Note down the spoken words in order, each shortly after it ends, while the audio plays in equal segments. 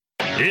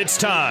It's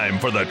time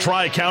for the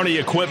Tri-County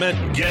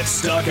Equipment Get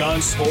Stuck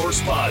on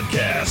Sports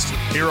podcast.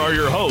 Here are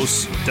your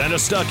hosts,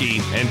 Dennis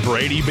Stuckey and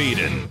Brady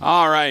Beaton.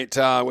 All right,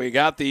 we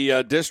got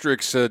the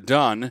districts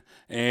done,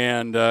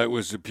 and it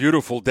was a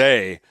beautiful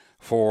day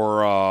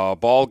for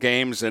ball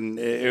games, and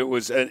it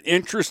was an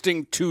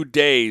interesting 2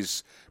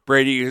 days,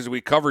 Brady, because we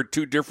covered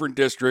two different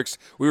districts.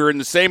 We were in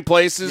the same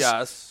places,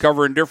 yes,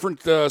 covering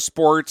different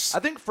sports.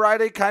 I think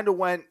Friday kind of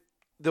went.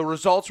 The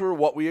results were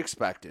what we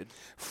expected.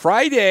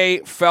 Friday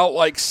felt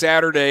like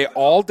Saturday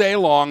all day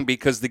long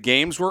because the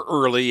games were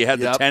early. You had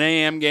the 10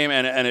 a.m. game,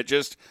 and it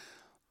just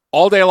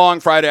all day long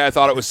Friday I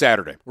thought it was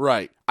Saturday.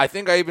 Right. I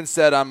think I even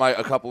said on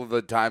a couple of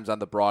the times on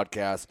the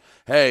broadcast,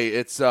 hey,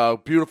 it's a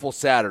beautiful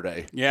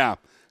Saturday. Yeah.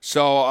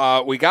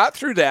 So we got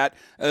through that.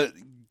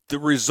 The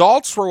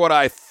results were what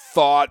I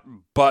thought,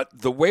 but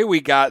the way we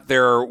got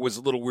there was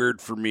a little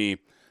weird for me.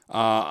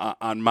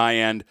 On my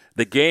end,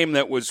 the game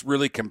that was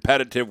really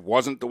competitive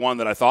wasn't the one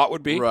that I thought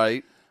would be.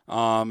 Right.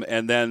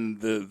 And then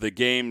the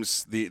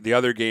games, the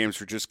other games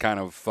were just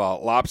kind of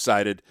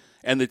lopsided,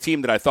 and the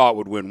team that I thought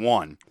would win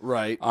won.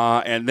 Right.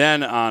 And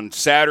then on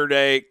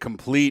Saturday,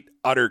 complete,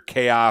 utter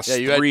chaos,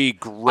 three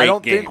great games. I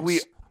don't think we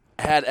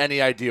had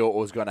any idea what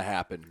was going to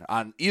happen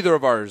on either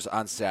of ours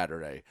on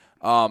Saturday.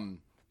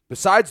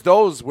 Besides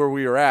those where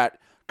we were at,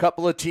 a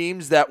couple of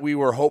teams that we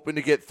were hoping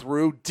to get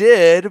through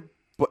did,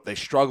 but they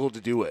struggled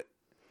to do it.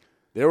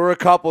 There were a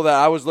couple that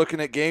I was looking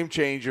at Game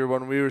Changer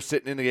when we were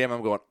sitting in the game.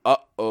 I'm going,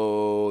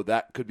 uh-oh,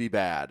 that could be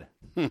bad.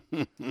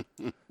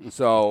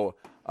 So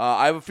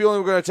I have a feeling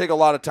we're going to take a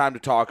lot of time to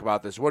talk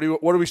about this. What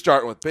are we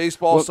starting with?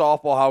 Baseball,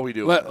 softball? How are we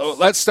doing?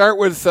 Let's start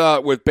with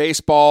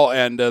baseball,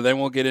 and then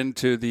we'll get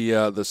into the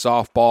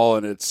softball,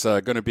 and it's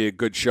going to be a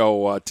good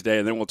show today.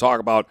 And then we'll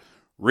talk about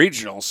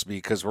regionals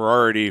because we're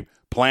already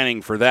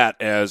planning for that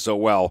as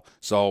well.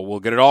 So we'll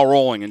get it all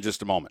rolling in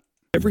just a moment.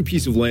 Every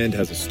piece of land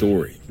has a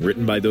story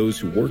written by those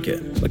who work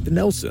it, like the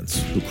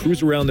Nelsons, who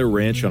cruise around their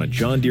ranch on a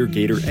John Deere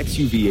Gator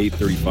XUV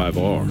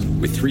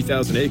 835R. With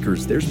 3,000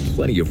 acres, there's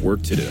plenty of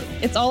work to do.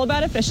 It's all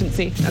about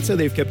efficiency. That's how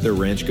they've kept their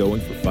ranch going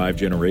for 5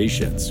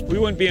 generations. We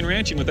wouldn't be in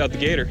ranching without the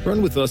Gator.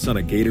 Run with us on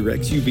a Gator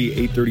XUV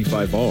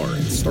 835R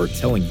and start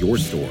telling your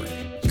story.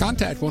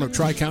 Contact one of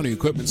Tri-County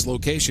Equipment's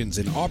locations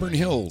in Auburn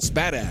Hills,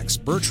 Bad Axe,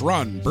 Birch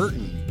Run,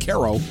 Burton,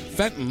 Caro,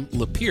 Fenton,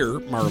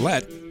 Lapeer,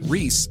 Marlette,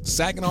 Reese,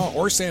 Saginaw,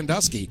 or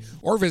Sandusky,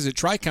 or visit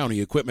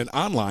Tri-County Equipment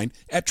online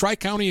at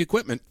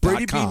tricountyequipment.com.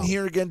 Brady Bean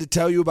here again to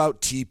tell you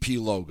about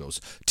TP Logos.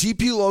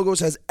 TP Logos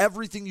has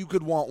everything you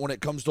could want when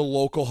it comes to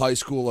local high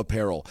school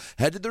apparel.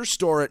 Head to their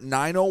store at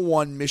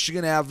 901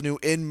 Michigan Avenue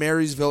in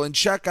Marysville and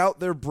check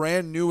out their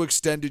brand new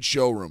extended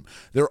showroom.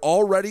 Their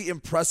already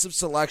impressive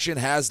selection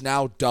has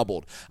now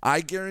doubled.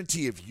 I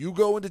guarantee if you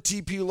go into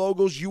TP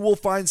Logos, you will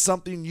find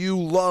something you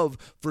love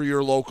for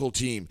your local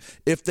team.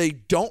 If they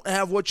don't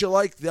have what you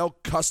like, they'll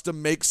custom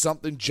make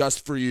something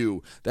just for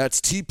you.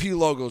 That's TP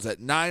Logos at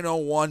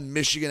 901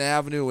 Michigan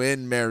Avenue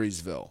in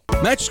Marysville.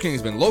 Mattress King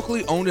has been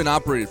locally owned and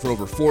operated for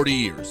over 40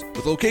 years.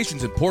 With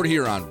locations in Port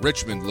Huron,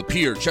 Richmond,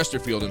 Lapeer,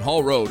 Chesterfield, and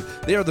Hall Road,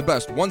 they are the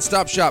best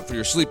one-stop shop for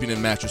your sleeping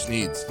and mattress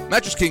needs.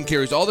 Mattress King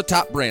carries all the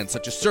top brands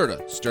such as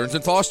Serta, Stearns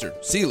 & Foster,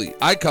 Sealy,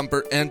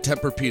 iComfort, and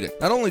Tempur-Pedic.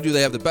 Not only do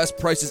they have the best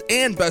prices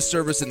and best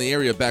service in the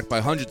area backed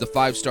by hundreds of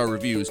 5-star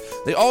reviews,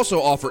 they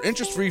also offer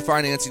interest-free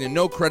financing and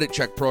no credit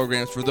check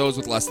programs for those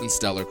with less than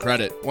stellar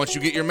credit. Once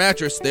you get your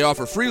mattress, they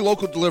offer free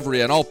local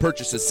delivery on all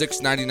purchases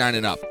 $6.99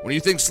 and up. When you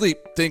think sleep,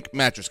 think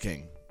Mattress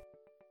King.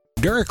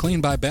 DuraClean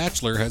by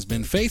Bachelor has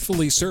been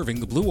faithfully serving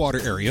the Blue Water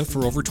area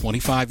for over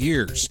 25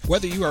 years.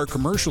 Whether you are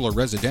commercial or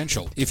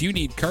residential, if you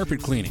need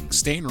carpet cleaning,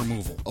 stain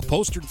removal,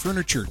 upholstered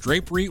furniture,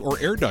 drapery, or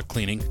air duct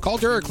cleaning, call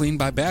DuraClean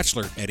by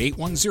Bachelor at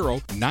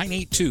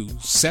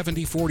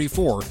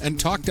 810-982-7044 and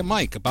talk to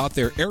Mike about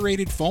their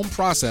aerated foam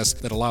process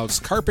that allows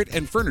carpet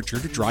and furniture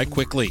to dry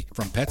quickly.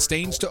 From pet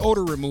stains to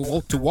odor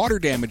removal to water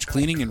damage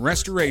cleaning and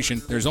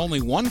restoration, there's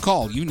only one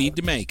call you need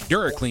to make.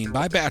 DuraClean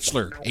by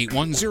Bachelor,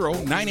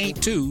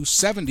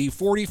 810-982-7044.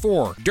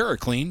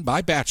 DuraClean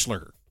by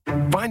Bachelor.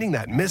 Finding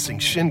that missing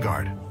shin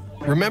guard.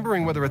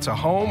 Remembering whether it's a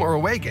home or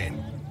away game.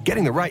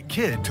 Getting the right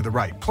kid to the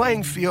right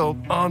playing field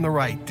on the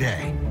right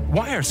day.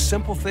 Why are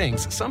simple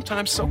things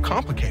sometimes so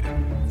complicated?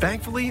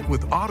 Thankfully,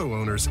 with auto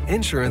owners,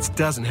 insurance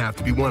doesn't have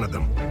to be one of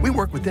them. We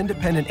work with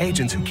independent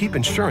agents who keep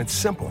insurance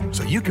simple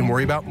so you can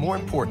worry about more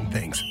important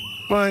things.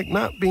 Like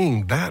not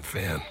being that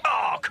fan.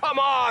 Oh, come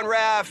on,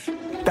 ref!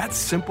 That's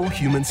simple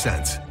human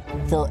sense.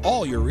 For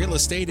all your real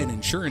estate and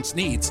insurance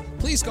needs,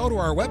 please go to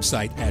our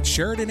website at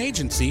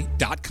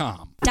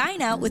SheridanAgency.com.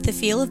 Dine out with the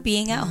feel of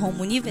being at home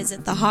when you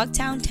visit the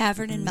Hogtown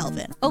Tavern in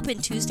Melvin. Open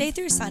Tuesday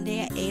through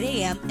Sunday at 8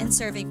 a.m. and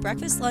serving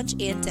breakfast, lunch,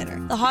 and dinner.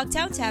 The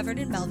Hogtown Tavern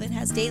in Melvin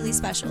has daily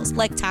specials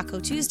like Taco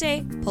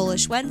Tuesday,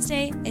 Polish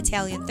Wednesday,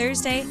 Italian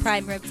Thursday,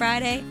 Prime Rib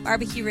Friday,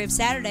 Barbecue Rib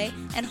Saturday,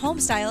 and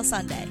Homestyle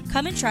Sunday.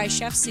 Come and try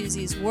Chef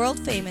Susie's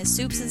world-famous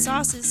soups and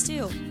sauces,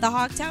 too. The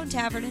Hogtown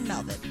Tavern in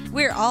Melvin.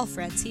 We're all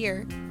friends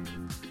here.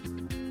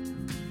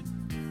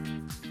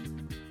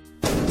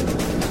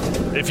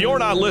 If you're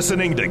not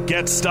listening to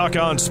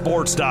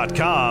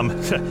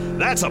GetStuckOnSports.com,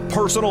 that's a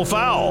personal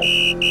foul.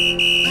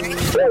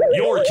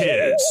 Your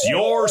kids,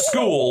 your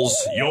schools,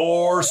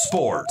 your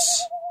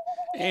sports.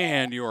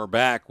 And you're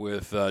back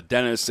with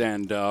Dennis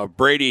and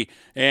Brady.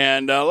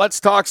 And let's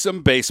talk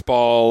some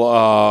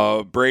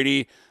baseball,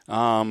 Brady,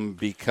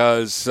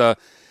 because,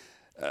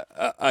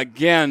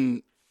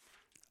 again,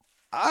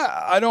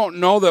 I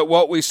don't know that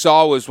what we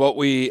saw was what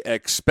we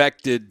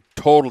expected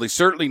totally.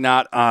 Certainly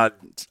not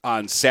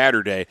on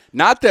Saturday.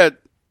 Not that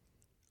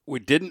we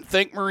didn't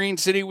think Marine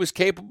City was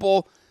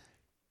capable.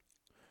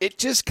 It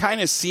just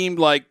kind of seemed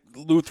like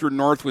Lutheran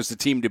North was the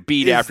team to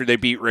beat after they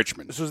beat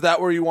Richmond. So is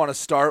that where you want to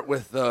start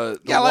with the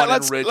one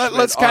in Richmond?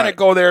 Let's kind of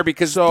go there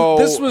because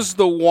this was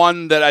the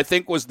one that I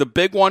think was the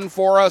big one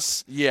for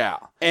us. Yeah.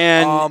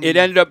 And it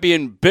ended up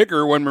being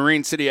bigger when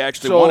Marine City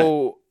actually won it.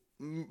 So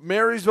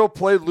Marysville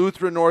played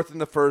Lutheran North in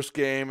the first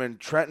game, and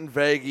Trenton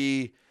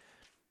Vagey,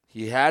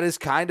 he had his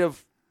kind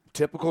of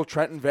typical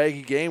Trenton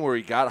Vagey game where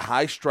he got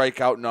high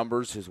strikeout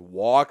numbers. His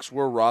walks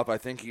were rough. I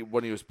think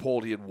when he was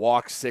pulled, he had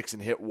walked 6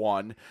 and hit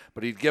 1,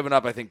 but he'd given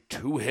up, I think,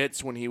 2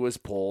 hits when he was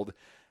pulled.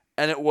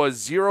 And it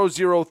was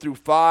 0-0 through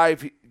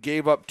 5. He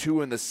gave up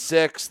 2 in the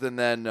 6th, and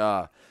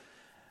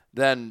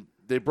then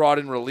they brought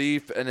in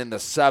relief, and in the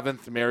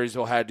 7th,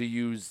 Marysville had to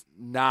use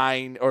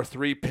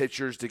 3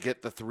 pitchers to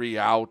get the 3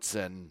 outs,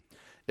 and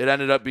it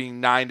ended up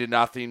being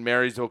 9-0.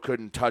 Marysville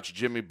couldn't touch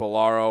Jimmy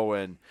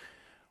Bellaro, and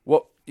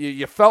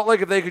you felt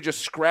like if they could just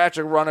scratch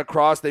a run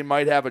across, they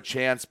might have a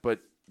chance, but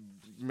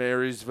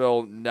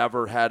Marysville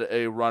never had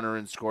a runner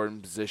in scoring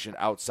position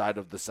outside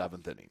of the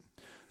 7th inning.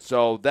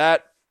 So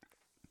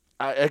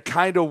it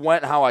kind of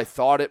went how I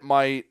thought it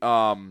might.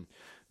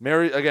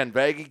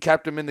 Vagey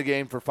kept them in the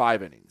game for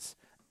 5 innings.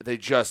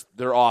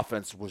 Their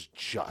offense was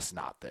just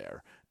not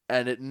there.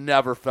 And it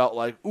never felt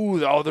like,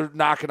 they're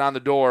knocking on the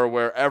door,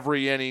 where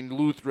every inning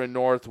Lutheran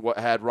North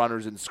had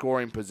runners in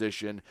scoring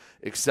position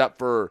except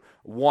for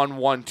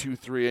 1, 2,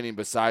 3 inning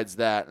besides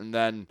that. And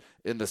then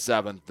in the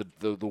 7th,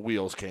 the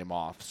wheels came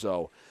off.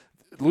 So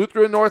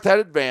Lutheran North had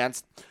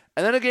advanced.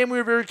 And then a game we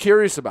were very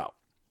curious about,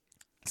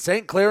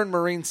 St. Clair and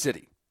Marine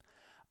City.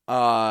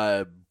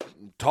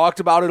 Talked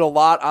about it a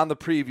lot on the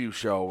preview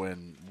show.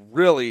 And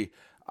really,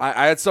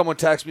 I had someone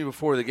text me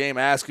before the game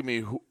asking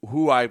me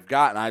who I've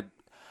got, and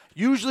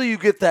usually you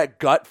get that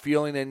gut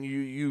feeling and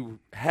you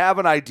have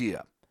an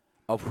idea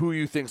of who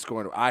you think's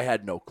going to. I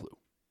had no clue.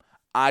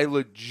 I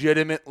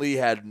legitimately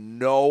had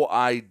no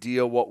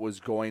idea what was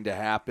going to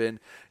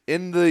happen.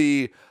 In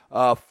the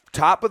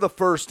top of the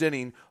first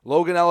inning,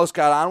 Logan Ellis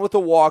got on with a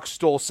walk,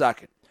 stole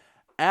second.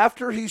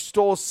 After he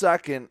stole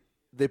second,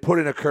 they put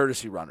in a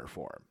courtesy runner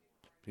for him.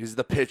 He's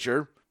the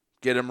pitcher.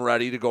 Get him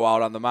ready to go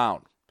out on the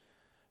mound.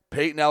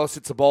 Peyton Ellis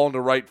hits a ball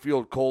into right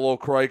field. Cole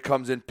O'Croy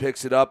comes in,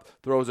 picks it up,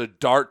 throws a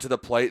dart to the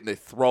plate, and they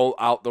throw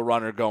out the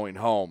runner going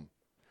home.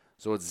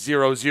 So it's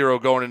 0-0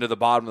 going into the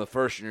bottom of the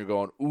first, and you're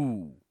going,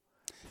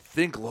 I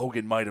think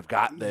Logan might have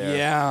gotten there.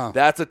 Yeah.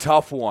 That's a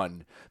tough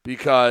one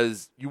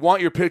because you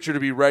want your pitcher to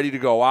be ready to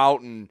go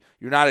out, and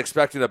you're not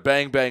expecting a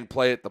bang-bang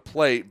play at the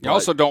plate. You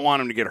also don't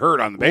want him to get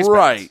hurt on the base paths.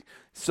 Right.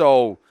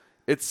 So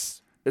it's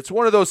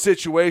one of those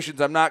situations.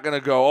 I'm not going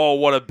to go,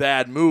 what a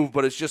bad move,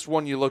 but it's just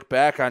one you look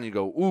back on, you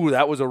go,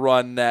 that was a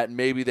run that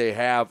maybe they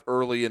have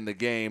early in the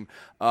game.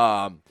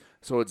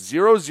 So it's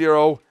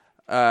 0-0.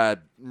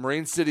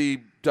 Marine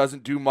City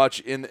doesn't do much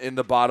in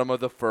the bottom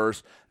of the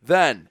first.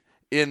 Then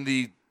in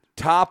the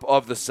top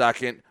of the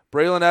second,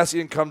 Braylon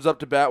Essien comes up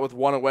to bat with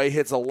 1 away,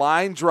 hits a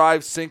line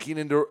drive sinking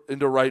into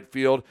right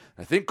field.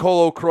 I think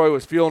Cole O'Croy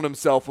was feeling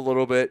himself a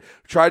little bit,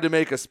 tried to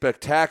make a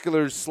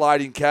spectacular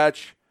sliding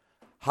catch.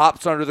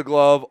 Hops under the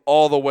glove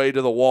all the way to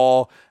the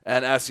wall,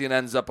 and Essien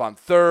ends up on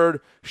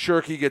third.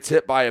 Shirky gets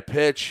hit by a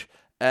pitch,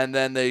 and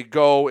then they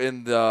do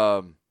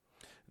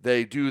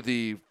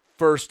the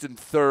first and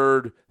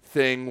third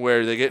thing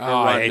where they get in a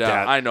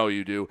rundown. I know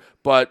you do.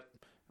 But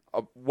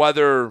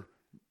whether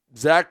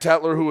Zach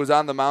Tetler, who was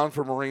on the mound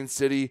for Marine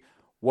City,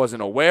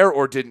 wasn't aware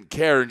or didn't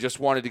care and just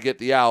wanted to get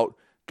the out,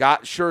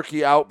 got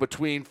Shirky out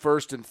between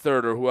first and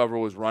third, or whoever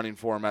was running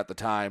for him at the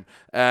time,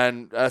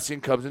 and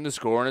Essien comes in to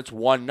score, and it's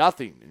 1-0.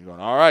 And you're going,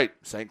 all right,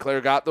 St. Clair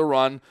got the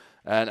run,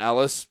 and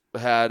Ellis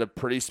had a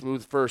pretty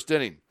smooth first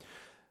inning.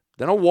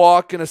 Then a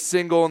walk and a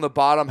single in the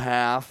bottom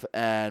half,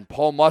 and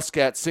Paul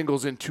Muscat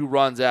singles in 2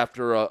 runs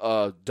after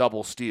a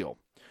double steal.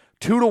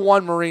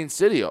 2-1 Marine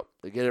City.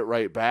 They get it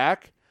right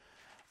back,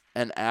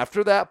 and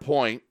after that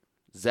point,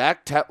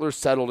 Zach Tetler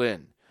settled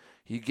in.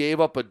 He gave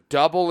up a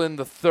double in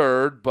the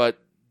third, but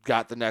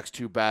got the next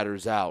 2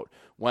 batters out.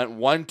 Went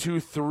 1,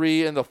 2,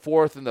 3 in the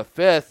 4th and the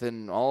 5th,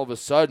 and all of a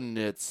sudden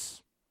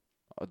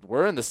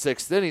we're in the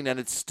 6th inning, and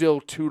it's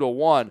still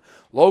 2-1.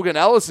 Logan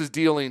Ellis is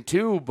dealing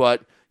too,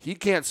 but he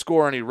can't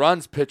score any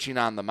runs pitching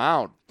on the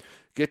mound.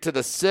 Get to the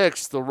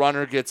 6th, the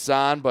runner gets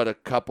on, but a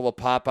couple of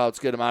pop-outs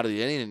get him out of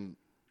the inning, and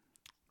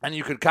And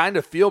you could kind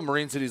of feel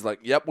Marine City's like,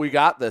 yep, we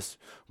got this.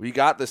 We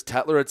got this.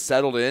 Tetler had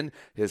settled in.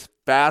 His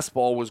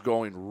fastball was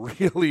going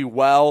really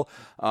well.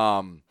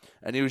 And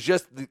he was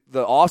just,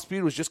 the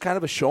off-speed was just kind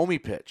of a show-me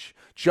pitch.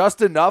 Just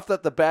enough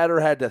that the batter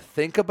had to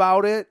think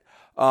about it.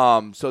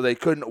 So they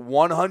couldn't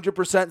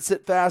 100%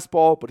 sit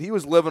fastball, but he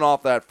was living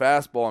off that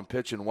fastball and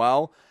pitching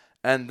well.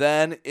 And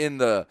then in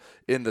the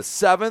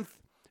seventh,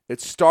 it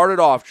started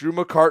off. Drew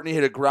McCartney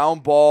hit a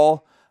ground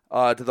ball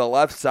to the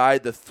left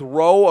side. The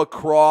throw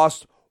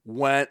across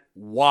went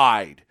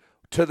wide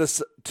to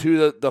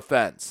the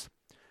fence.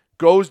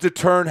 Goes to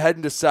turn,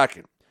 heading to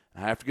second.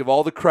 I have to give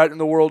all the credit in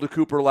the world to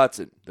Cooper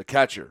Letson, the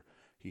catcher.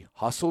 He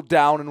hustled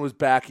down and was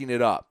backing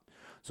it up.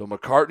 So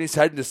McCartney's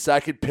heading to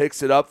second,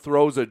 picks it up,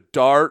 throws a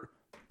dart,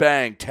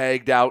 bang,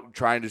 tagged out,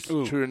 trying to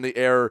shoot in the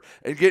air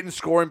and get in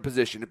scoring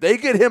position. If they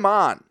get him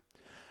on,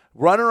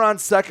 runner on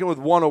second with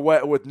one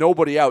away, with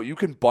nobody out, you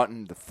can bunt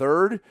in the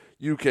third.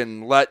 You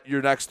can let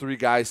your next three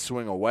guys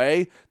swing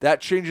away.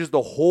 That changes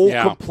the whole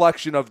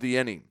complexion of the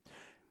inning.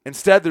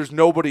 Instead, there's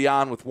nobody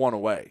on with one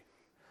away.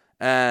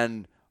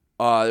 And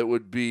it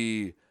would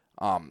be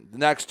the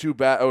next two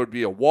it would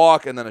be a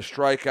walk and then a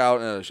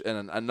strikeout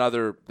and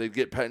another. They'd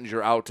get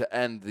Pettinger out to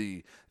end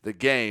the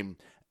game.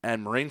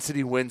 And Marine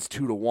City wins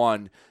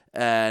 2-1.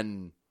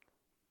 And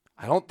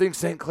I don't think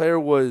St. Clair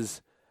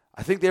was –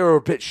 I think they were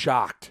a bit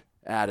shocked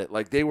at it.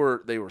 Like they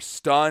were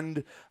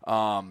stunned.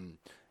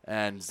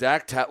 And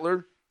Zach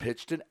Tetler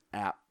pitched an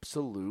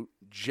absolute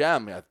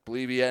gem. I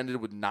believe he ended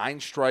with 9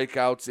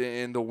 strikeouts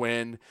in the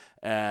win,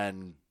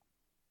 and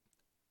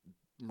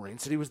Marine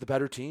City was the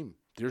better team.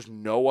 There's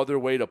no other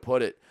way to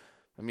put it.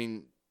 I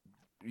mean,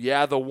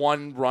 yeah, the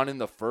one run in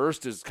the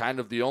first is kind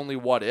of the only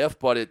what if,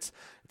 but it's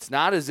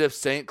not as if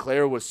St.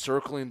 Clair was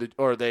circling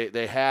or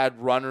they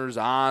had runners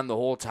on the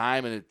whole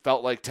time, and it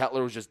felt like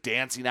Tetler was just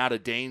dancing out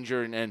of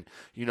danger and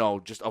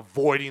just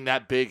avoiding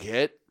that big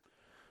hit.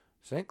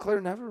 St. Clair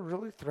never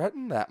really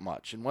threatened that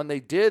much. And when they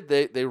did,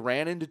 they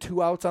ran into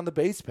 2 outs on the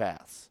base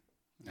paths.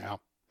 Yeah.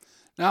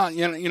 Now,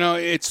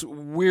 it's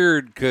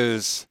weird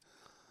because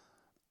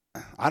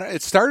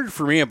it started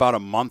for me about a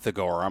month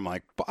ago where I'm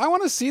like, I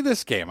want to see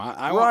this game.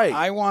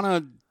 I want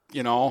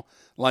to,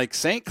 like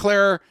St.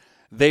 Clair,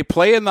 they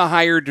play in the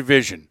higher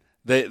division.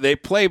 They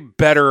play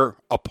better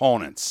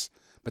opponents,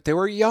 but they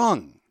were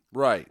young.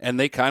 Right. And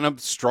they kind of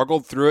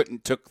struggled through it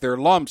and took their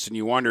lumps. And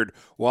you wondered,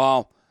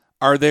 well,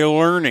 are they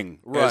learning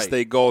as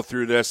they go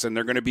through this, and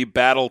they're going to be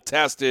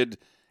battle-tested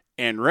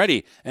and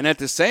ready? And at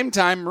the same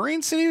time,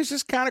 Marine City was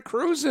just kind of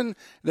cruising.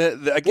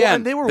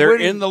 Again, they're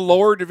in the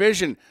lower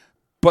division,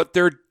 but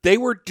they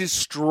were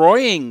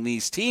destroying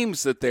these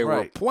teams that they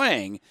were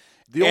playing.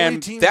 The only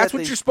team that's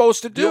what you're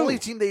supposed to do. The only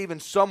team they even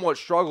somewhat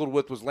struggled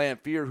with was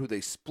Lanphier, who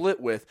they split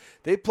with.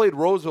 They played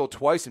Roseville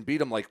twice and beat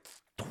them like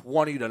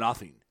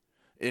 20-0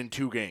 in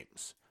 2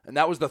 games. And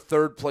that was the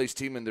third-place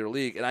team in their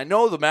league. And I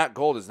know the Matt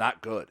Gold is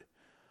not good.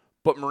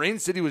 But Marine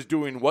City was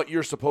doing what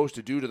you're supposed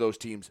to do to those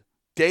teams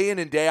day in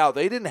and day out.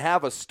 They didn't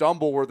have a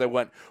stumble where they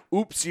went,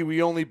 oopsie,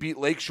 we only beat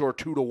Lakeshore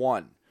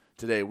 2-1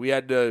 today. We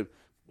had to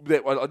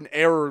an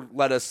error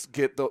let us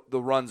get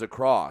the runs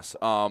across.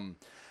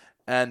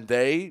 And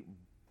they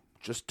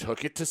just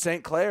took it to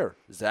St. Clair.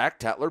 Zach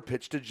Tetler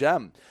pitched a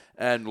gem.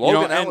 And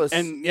Logan Ellis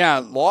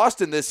lost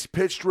in this,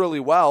 pitched really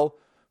well.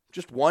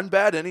 Just one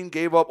bad inning,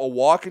 gave up a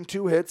walk and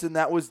 2 hits, and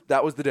that was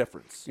the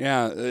difference.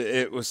 Yeah,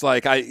 it was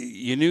like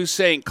you knew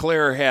St.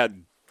 Clair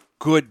had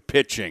good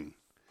pitching,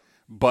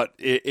 but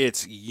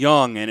it's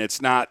young and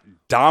it's not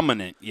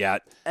dominant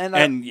yet,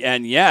 and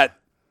yet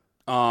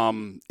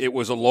it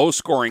was a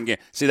low-scoring game.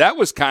 See, that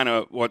was kind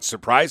of what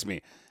surprised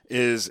me.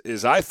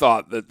 Is I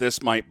thought that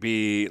this might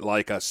be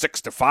like a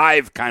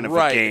 6-5 kind of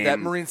a game. That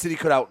Marine City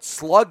could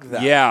outslug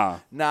them.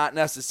 Not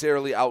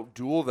necessarily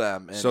outduel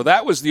them. And so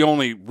that was the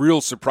only real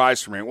surprise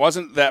for me. It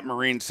wasn't that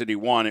Marine City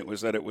won. It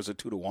was that it was a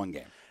 2-1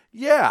 game.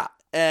 Yeah,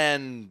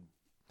 and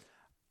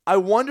I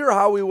wonder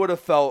how we would have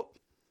felt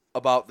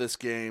about this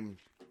game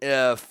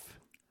if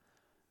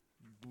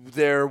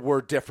there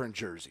were different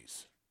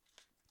jerseys.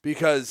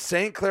 Because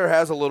St. Clair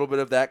has a little bit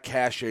of that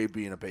cachet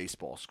being a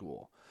baseball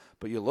school.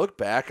 But you look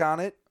back on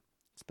it,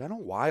 it's been a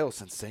while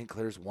since St.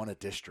 Clair's won a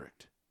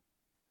district.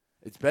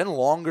 It's been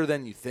longer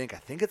than you think. I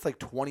think it's like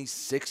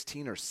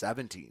 2016 or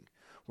 17.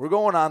 We're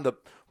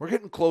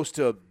getting close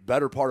to a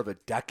better part of a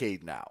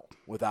decade now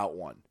without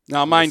one.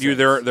 Now, mind you,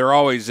 they're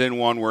always in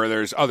one where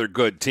there's other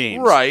good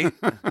teams. Right.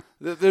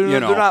 They're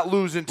not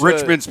losing to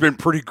Richmond's been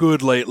pretty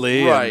good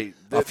lately. Right.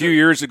 A few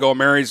years ago,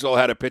 Marysville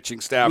had a pitching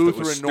staff that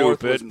was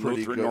stupid.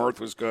 Lutheran North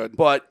was good.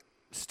 But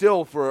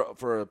still,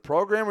 for a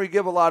program we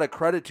give a lot of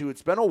credit to,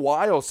 it's been a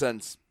while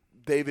since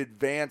they've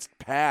advanced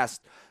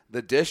past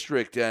the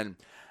district. And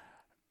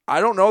I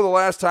don't know the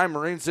last time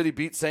Marine City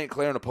beat St.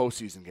 Clair in a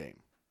postseason game.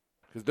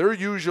 Because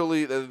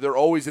they're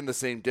always in the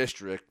same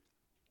district.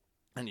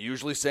 And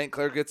usually St.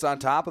 Clair gets on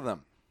top of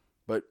them.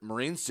 But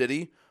Marine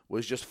City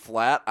was just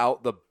flat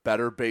out the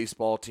better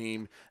baseball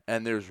team.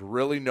 And there's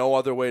really no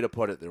other way to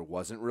put it. There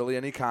wasn't really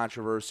any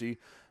controversy.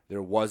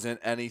 There wasn't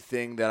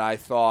anything that I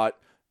thought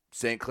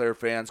St. Clair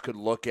fans could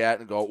look at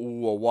and go, ooh,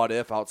 well, what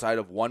if outside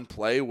of one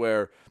play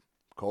where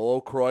Cole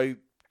O'Croy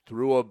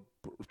threw a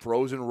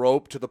frozen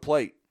rope to the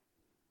plate.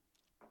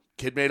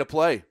 Kid made a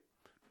play.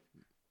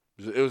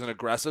 It was an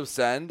aggressive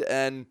send,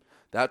 and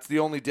that's the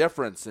only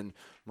difference. And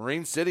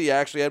Marine City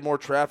actually had more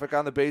traffic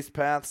on the base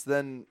paths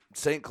than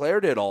St.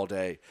 Clair did all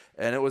day,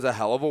 and it was a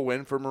hell of a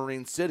win for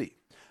Marine City.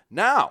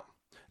 Now,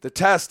 the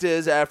test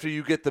is after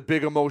you get the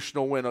big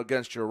emotional win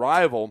against your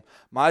rival,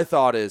 my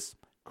thought is,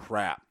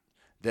 crap.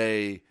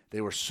 They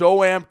were so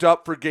amped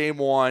up for game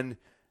one,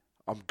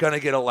 I'm going to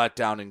get a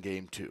letdown in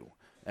game two.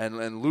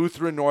 And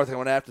Lutheran North, I'm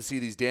going to have to see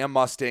these damn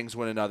Mustangs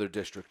win another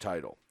district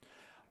title.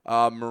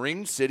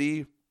 Marine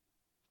City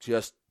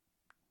just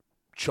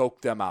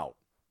choked them out.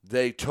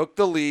 They took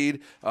the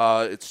lead.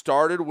 It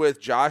started with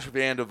Josh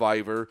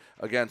Vandeviver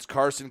against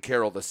Carson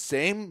Carroll, the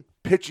same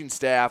pitching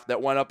staff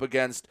that went up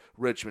against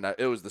Richmond.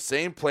 It was the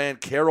same plan,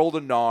 Carroll to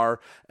Nar,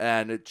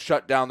 and it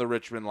shut down the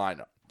Richmond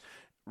lineup.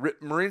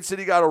 Marine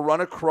City got a run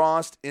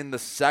across in the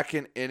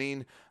second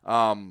inning,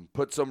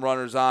 put some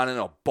runners on, and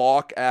a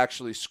balk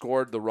actually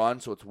scored the run.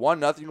 So it's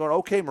 1-0 going,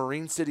 okay,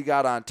 Marine City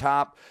got on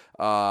top.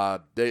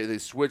 They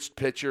switched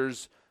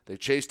pitchers. They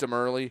chased them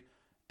early.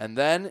 And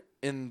then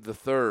in the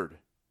third,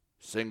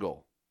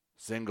 single.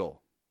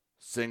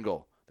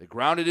 They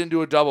grounded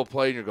into a double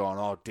play, and you're going,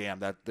 oh,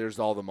 damn, there's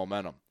all the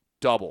momentum.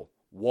 Double,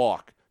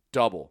 walk,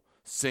 double,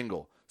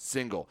 single.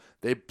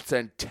 They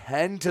sent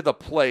 10 to the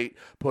plate,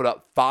 put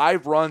up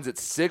 5 runs at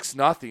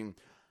 6-0.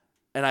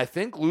 And I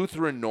think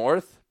Lutheran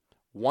North,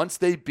 once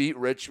they beat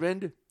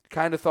Richmond,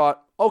 kind of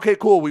thought, okay,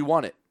 cool, we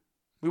won it.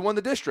 We won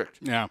the district.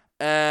 Yeah.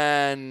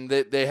 And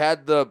they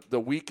had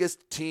the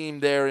weakest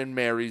team there in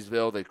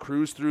Marysville. They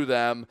cruised through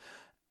them.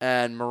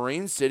 And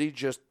Marine City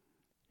just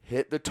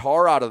hit the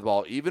tar out of the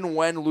ball. Even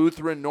when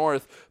Lutheran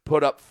North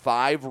put up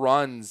 3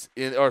 runs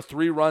in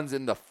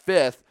the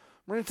fifth,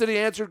 Marine City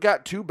answered,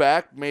 got 2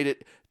 back,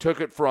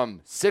 took it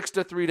from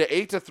 6-3 to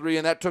 8-3,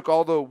 and that took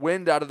all the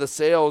wind out of the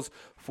sails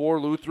for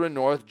Lutheran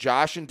North.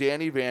 Josh and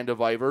Danny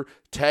Vandeviver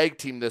tag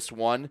team this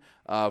one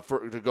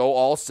to go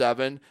all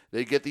 7.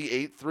 They get the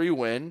 8-3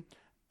 win,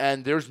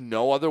 and there's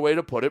no other way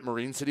to put it.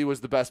 Marine City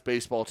was the best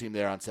baseball team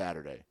there on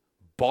Saturday.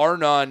 Bar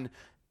none.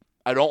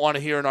 I don't want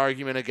to hear an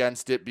argument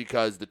against it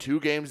because the 2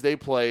 games they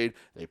played,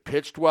 they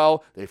pitched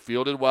well, they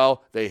fielded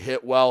well, they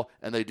hit well,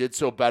 and they did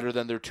so better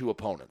than their 2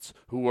 opponents,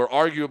 who were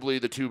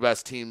arguably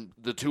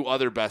the 2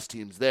 other best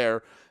teams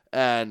there.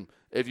 And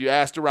if you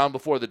asked around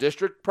before the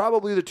district,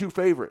 probably the 2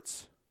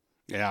 favorites.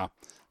 Yeah.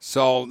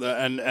 So,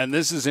 and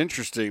this is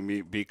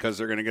interesting because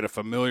they're going to get a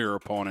familiar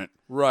opponent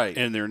right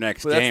in their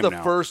next game. That's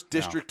the first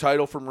district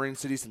title for Marine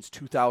City since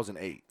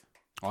 2008.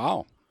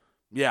 Wow.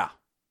 Yeah.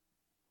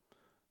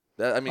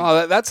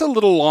 That's a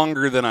little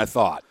longer than I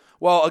thought.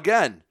 Well,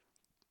 again,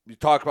 you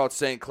talk about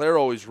St. Clair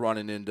always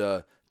running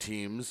into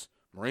teams.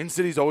 Marine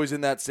City's always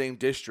in that same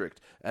district.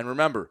 And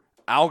remember,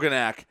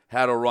 Algonac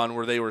had a run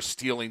where they were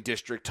stealing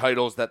district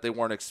titles that they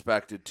weren't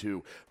expected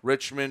to.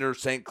 Richmond or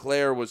St.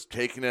 Clair was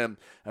taking them.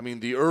 I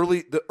mean, the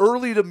early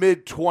to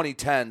mid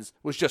 2010s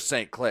was just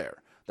St.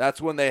 Clair.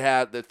 That's when they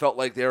felt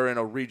like they were in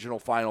a regional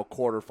final,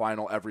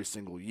 quarterfinal every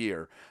single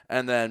year.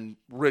 And then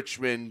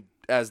Richmond,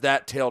 as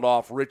that tailed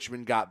off,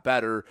 Richmond got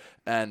better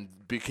and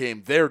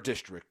became their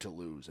district to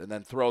lose. And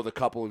then throw the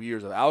couple of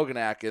years of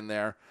Algonac in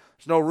there.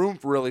 There's no room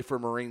really for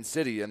Marine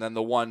City. And then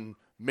the one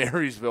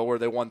Marysville where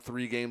they won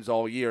 3 games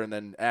all year and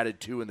then added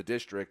 2 in the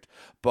district.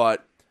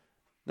 But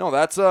no,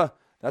 that's a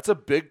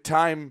big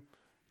time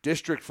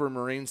district for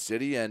Marine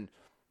City. And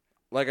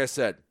like I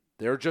said,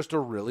 they're just a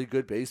really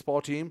good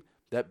baseball team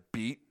that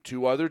beat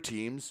 2 other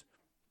teams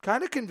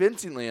kind of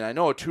convincingly. And I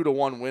know a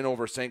 2-1 win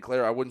over St.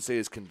 Clair I wouldn't say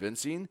is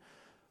convincing.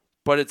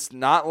 But it's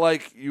not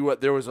like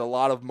there was a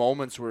lot of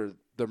moments where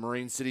the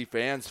Marine City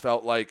fans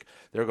felt like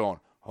they're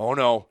going, oh,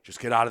 no, just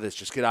get out of this,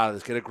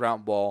 get a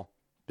ground ball.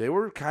 They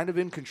were kind of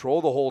in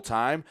control the whole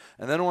time.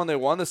 And then when they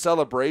won the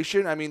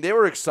celebration, I mean, they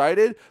were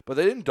excited, but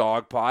they didn't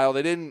dogpile.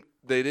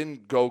 They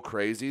didn't go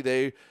crazy.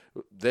 They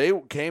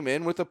came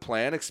in with a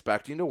plan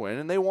expecting to win,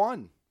 and they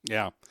won.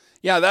 Yeah.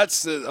 Yeah,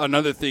 that's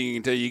another thing you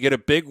can tell you. You get a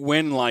big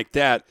win like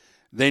that,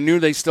 they knew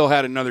they still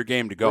had another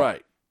game to go.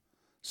 Right.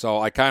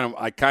 So I kind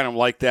of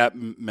like that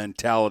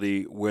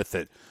mentality with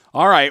it.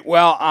 All right.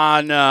 Well,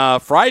 on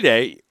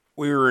Friday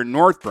we were in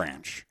North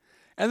Branch,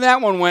 and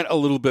that one went a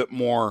little bit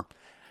more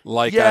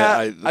like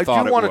I thought.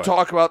 I do want to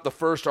talk about the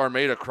first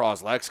Armada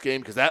Croslex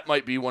game because that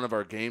might be one of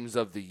our games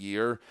of the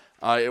year.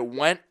 It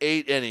went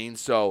 8 innings,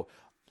 so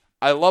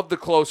I love the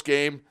close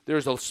game.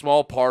 There's a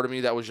small part of me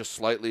that was just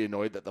slightly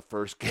annoyed that the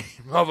first game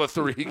of a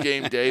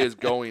 3-game day is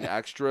going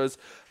extras.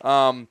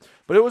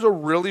 But it was a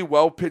really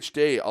well-pitched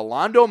day.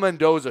 Alando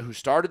Mendoza, who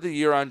started the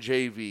year on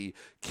JV,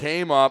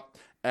 came up,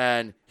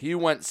 and he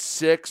went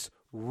 6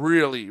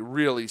 really,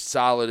 really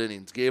solid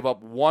innings. Gave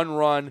up 1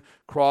 run.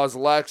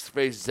 Croslex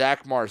faced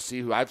Zach Marcy,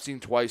 who I've seen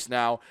twice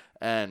now,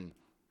 and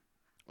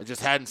I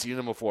just hadn't seen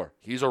him before.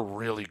 He's a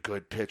really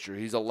good pitcher.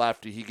 He's a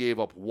lefty. He gave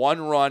up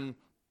 1 run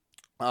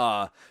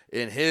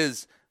in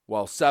his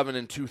 7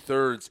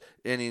 2/3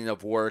 inning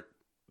of work.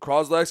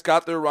 Croslex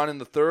got their run in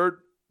the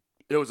third,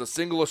 It was a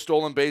single, a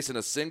stolen base, and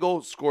a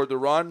single. Scored the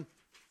run.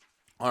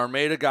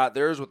 Armada got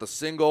theirs with a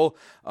single,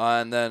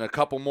 and then a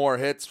couple more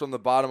hits from the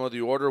bottom of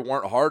the order.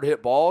 Weren't hard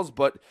hit balls,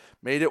 but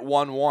made it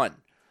 1-1.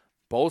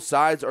 Both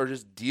sides are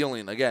just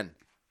dealing. Again,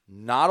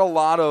 not a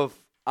lot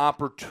of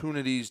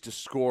opportunities to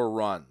score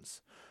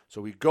runs.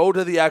 So we go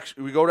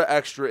to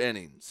extra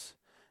innings,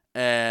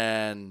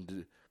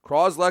 and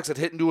Croslex had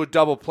hit into a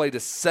double play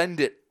to send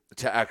it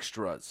to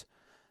extras.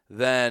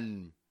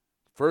 Then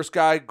first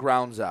guy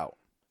grounds out.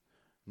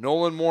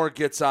 Nolan Moore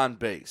gets on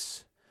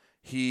base.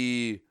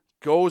 He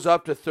goes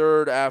up to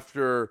third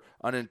after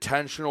an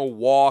intentional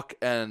walk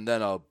and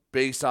then a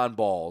base on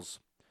balls.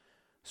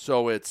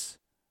 So it's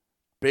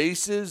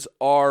bases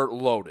are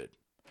loaded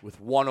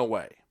with one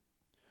away.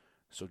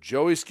 So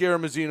Joey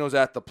Scaramuzino's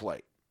at the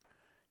plate.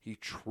 He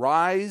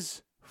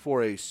tries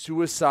for a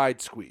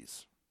suicide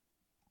squeeze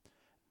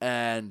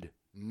and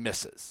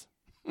misses.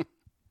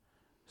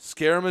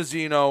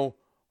 Scaramuzino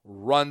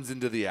runs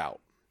into the out.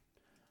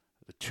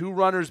 The two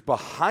runners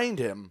behind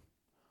him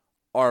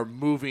are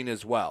moving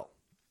as well.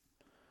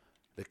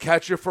 The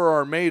catcher for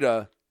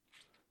Armada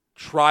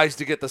tries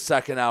to get the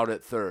second out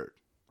at third.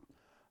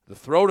 The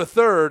throw to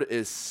third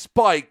is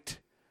spiked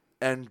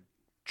and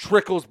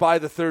trickles by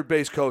the third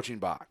base coaching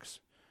box.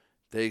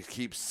 They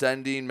keep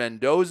sending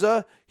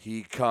Mendoza.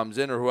 He comes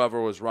in, or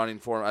whoever was running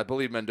for him. I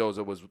believe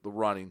Mendoza was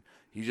running.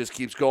 He just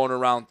keeps going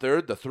around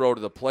third. The throw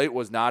to the plate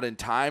was not in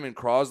time, and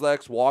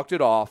Croslex walked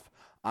it off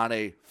on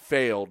a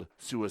failed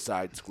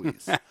suicide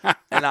squeeze.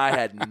 And I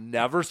had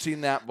never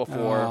seen that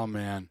before. Oh,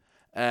 man.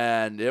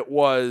 And it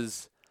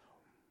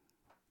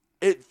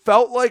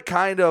felt like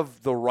kind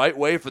of the right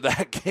way for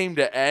that game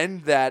to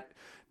end, that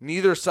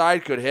neither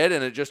side could hit,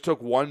 and it just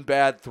took one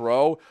bad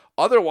throw.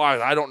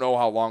 Otherwise, I don't know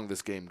how long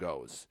this game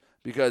goes,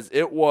 because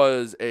it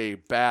was a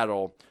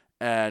battle,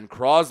 and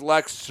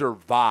Croslex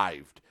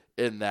survived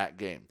in that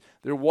game.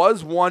 There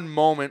was one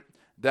moment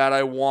that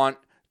I want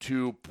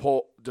to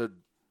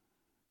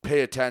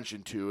pay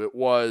attention to. It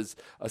was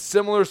a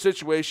similar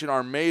situation.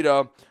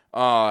 Armada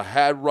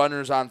had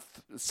runners on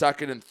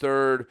second and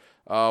third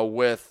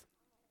with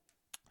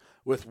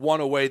one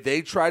away.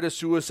 They tried a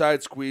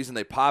suicide squeeze, and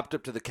they popped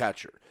up to the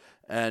catcher.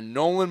 And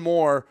Nolan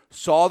Moore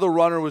saw the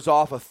runner was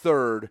off a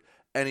third,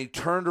 and he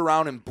turned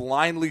around and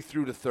blindly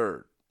threw to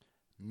third.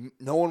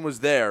 No one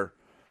was there,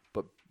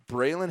 but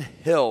Braylon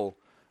Hill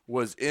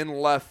was in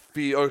left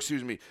field.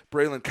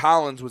 Braylon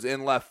Collins was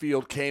in left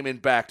field, came in,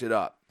 backed it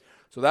up.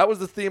 So that was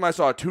the theme I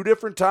saw two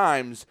different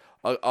times.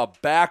 A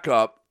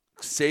backup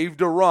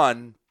saved a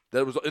run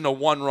that was in a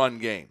one-run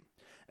game.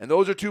 And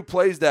those are two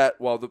plays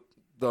that, well,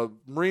 the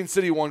Marine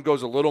City one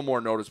goes a little more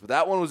noticed, but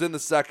that one was in the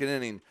second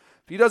inning.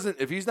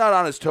 If he's not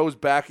on his toes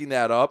backing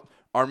that up,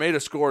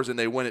 Armada scores and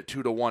they win it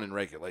 2-1 in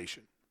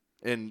regulation,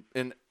 in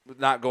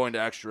not going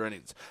to extra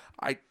innings.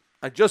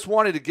 I just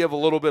wanted to give a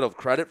little bit of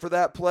credit for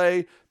that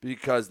play,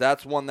 because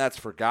that's one that's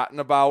forgotten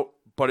about,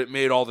 but it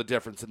made all the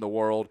difference in the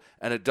world,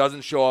 and it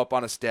doesn't show up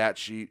on a stat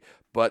sheet,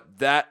 but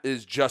that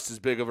is just as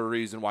big of a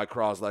reason why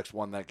Croslex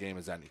won that game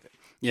as anything.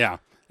 Yeah.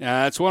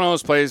 Yeah, it's one of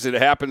those plays that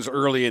happens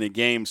early in a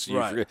game. So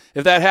right.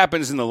 If that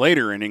happens in the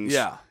later innings,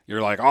 yeah,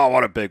 you're like, oh,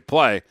 what a big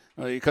play.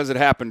 Because it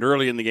happened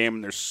early in the game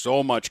and there's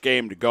so much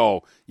game to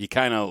go, it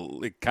kind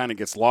of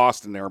gets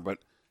lost in there. But,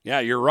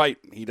 yeah, you're right.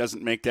 He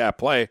doesn't make that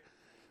play.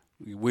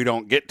 We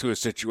don't get to a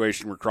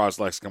situation where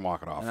Croslex can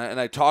walk it off. And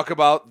I talk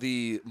about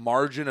the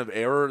margin of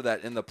error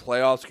that in the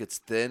playoffs gets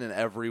thin, and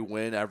every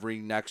win, every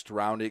next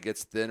round, it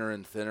gets thinner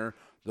and thinner.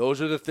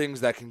 Those are the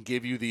things that can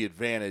give you the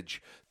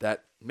advantage,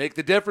 that make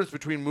the difference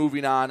between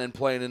moving on and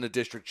playing in a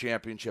district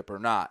championship or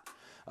not.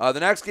 The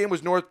next game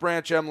was North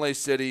Branch, Emley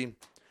City.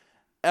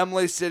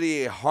 Emley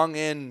City hung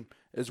in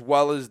as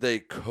well as they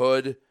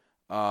could.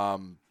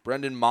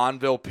 Brendan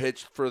Monville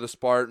pitched for the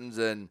Spartans,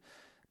 and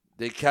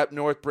they kept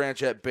North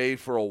Branch at bay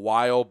for a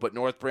while, but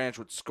North Branch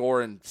would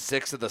score in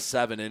 6 of the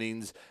 7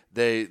 innings.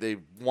 They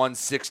won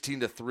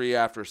 16-3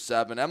 after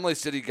 7. Emley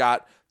City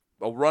got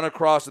a run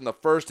across in the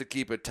first to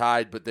keep it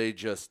tied, but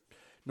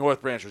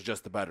North Branch was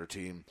just the better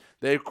team.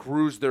 They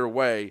cruised their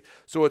way.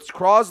 So it's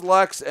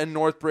Croslex and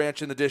North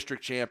Branch in the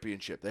district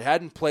championship. They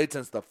hadn't played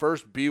since the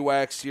first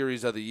BWAC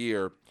series of the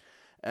year.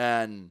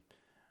 And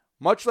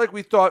much like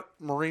we thought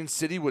Marine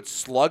City would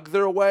slug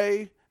their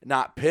way,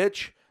 not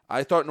pitch,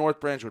 I thought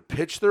North Branch would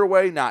pitch their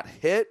way, not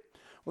hit.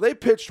 Well, they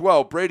pitched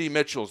well. Brady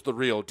Mitchell's the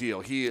real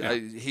deal.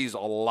 He's a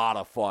lot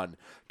of fun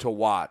to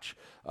watch.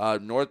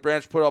 North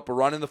Branch put up a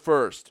run in the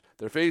first.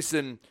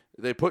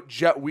 They put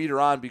Jet Weeder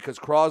on because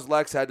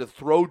Croslex had to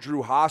throw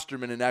Drew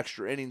Hosterman in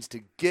extra innings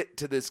to get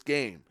to this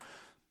game.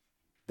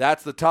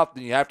 That's the tough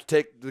thing. You have to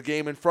take the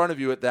game in front of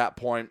you at that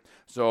point.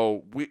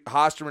 So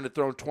Hosterman had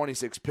thrown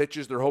 26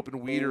 pitches. They're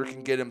hoping Weeder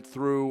can get him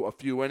through a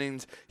few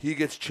innings. He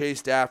gets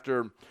chased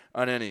after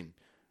an inning.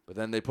 But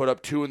then they put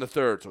up 2 in the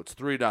third, so it's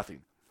 3-0.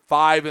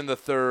 5 in the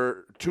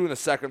third, 2 in the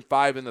second,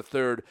 5 in the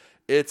third.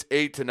 It's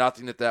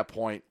 8-0 at that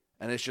point,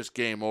 and it's just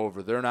game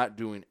over. They're not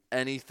doing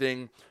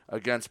anything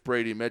against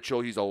Brady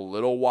Mitchell. He's a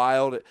little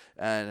wild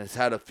and has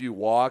had a few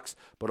walks,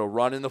 but a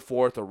run in the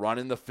fourth, a run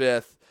in the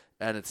fifth,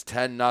 and it's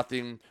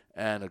 10-0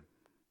 and a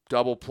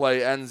double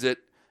play ends it,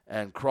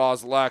 and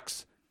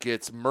Croslex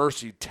gets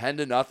mercied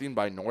 10-0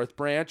 by North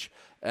Branch,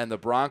 and the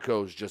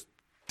Broncos just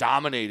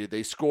dominated.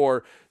 They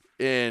score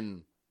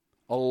in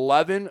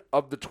 11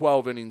 of the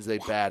 12 innings they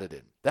batted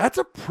in. That's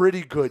a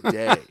pretty good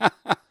day.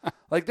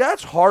 Like,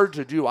 that's hard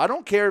to do. I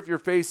don't care if you're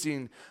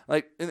facing,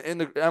 like, in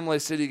the Emily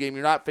City game,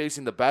 you're not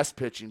facing the best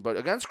pitching, but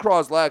against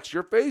Croslex,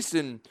 you're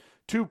facing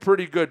two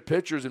pretty good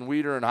pitchers in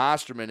Weeder and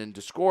Hosterman, and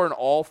to score in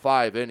all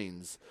 5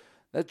 innings,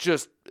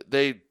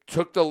 they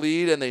took the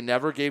lead and they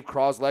never gave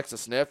Croslex a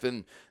sniff,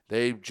 and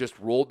they just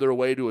rolled their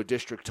way to a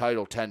district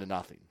title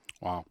 10-0.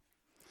 Wow.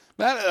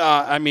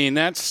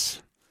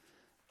 That's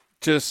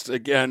just,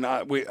 again,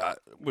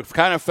 we've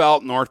kind of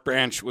felt North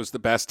Branch was the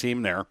best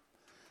team there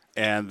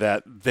and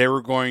that they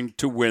were going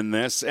to win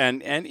this.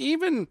 And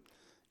even,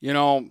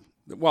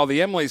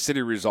 the Emily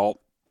City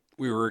result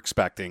we were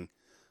expecting,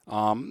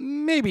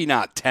 maybe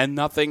not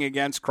 10-0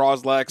 against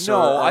Croslex. We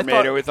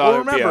thought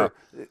it would be a...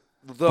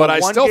 But I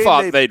still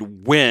thought they'd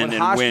win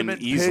and win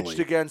easily. Pitched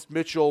against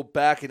Mitchell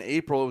back in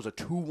April, it was a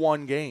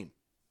 2-1 game.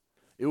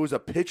 It was a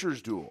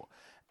pitcher's duel.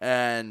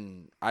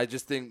 And I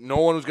just think no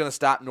one was going to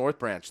stop North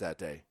Branch that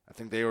day. I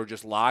think they were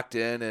just locked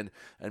in,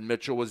 and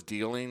Mitchell was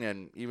dealing.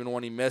 And even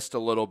when he missed a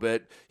little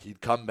bit, he'd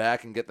come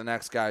back and get the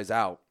next guys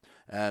out.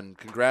 And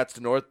congrats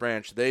to North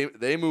Branch.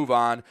 They move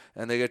on,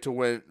 and they get to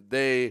win.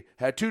 They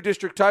had 2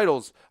 district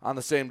titles on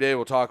the same day.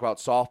 We'll talk about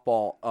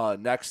softball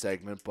next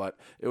segment. But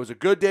it was a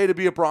good day to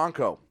be a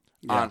Bronco.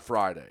 Yeah. On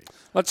Friday.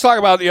 Let's talk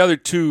about the other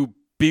 2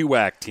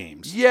 BWAC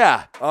teams.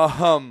 Yeah.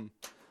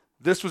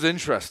 This was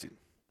interesting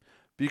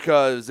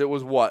because it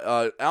was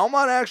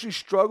Almont actually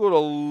struggled a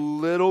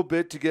little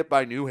bit to get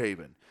by New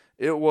Haven.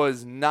 It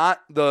was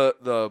not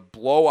the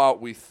blowout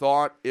we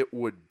thought it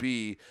would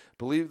be. I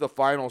believe the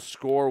final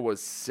score was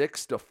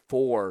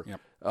 6-4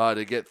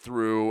 to get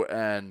through,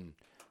 and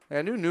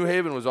I knew New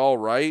Haven was all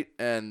right,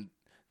 and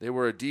they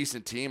were a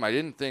decent team. I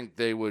didn't think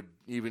they would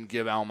even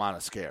give Almont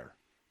a scare,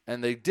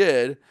 and they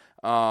did.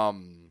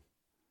 And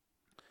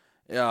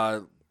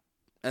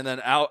then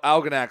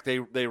Algonac,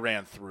 they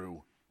ran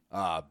through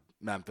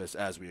Memphis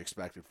as we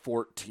expected,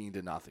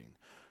 14-0.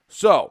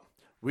 So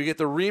we get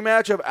the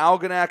rematch of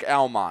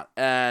Algonac-Almont,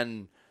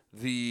 and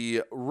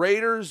the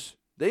Raiders,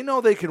 they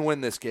know they can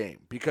win this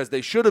game because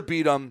they should have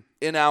beat them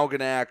in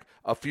Algonac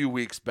a few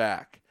weeks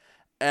back.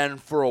 And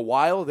for a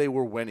while, they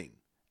were winning.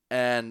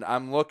 And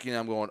I'm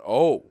going,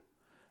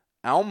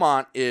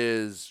 Almont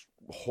is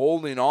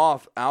holding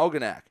off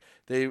Algonac.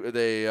 They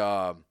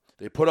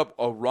put up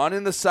a run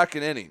in the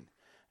second inning,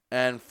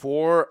 and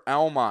for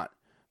Almont,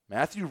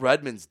 Matthew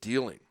Redmond's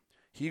dealing.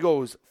 He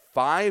goes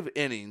 5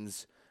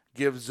 innings,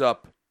 gives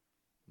up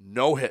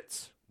no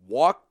hits,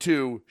 walked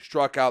 2,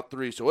 struck out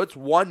 3. So it's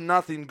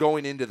 1-0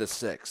 going into the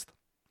 6th.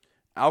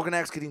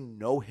 Algonac's getting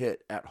no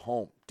hit at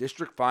home.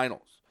 District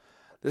finals.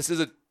 This is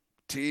a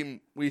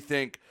team we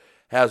think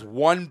has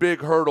one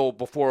big hurdle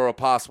before a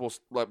possible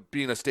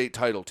being a state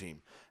title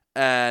team,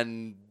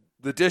 and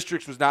the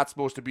districts was not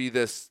supposed to be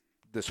this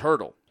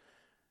hurdle.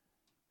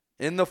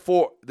 In the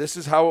 4th, this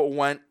is how it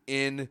went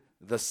in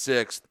the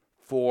 6th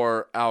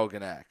for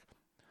Algonac.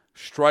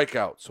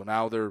 Strikeout, so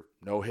now they're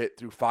no hit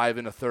through 5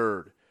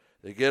 1/3.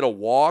 They get a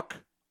walk,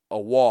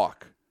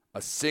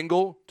 a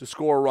single to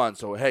score a run.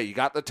 So, hey, you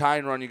got the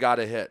tying run, you got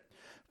to hit.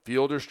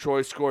 Fielder's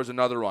choice scores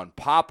another run.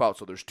 Pop out,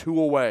 so there's 2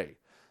 away.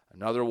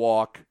 Another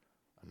walk,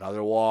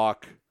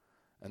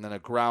 and then a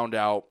ground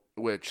out,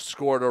 which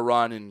scored a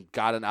run and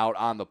got an out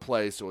on the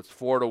play. So it's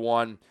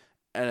 4-1,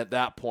 and at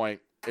that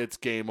point, it's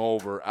game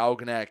over.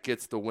 Algonac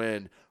gets the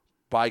win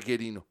by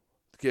getting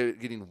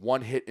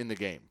 1 hit in the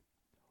game.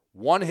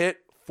 1 hit,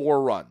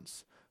 4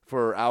 runs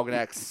for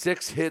Algonac.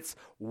 6 hits,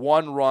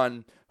 1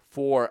 run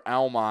for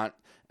Almont.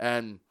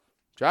 And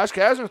Josh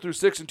Kasner threw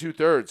 6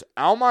 2/3.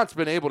 Almont's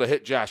been able to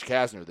hit Josh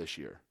Kasner this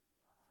year.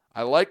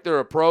 I like their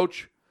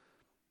approach,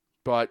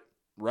 but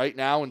right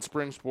now in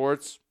spring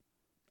sports,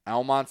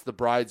 Almont's the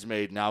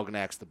bridesmaid and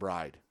Algonac's the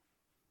bride.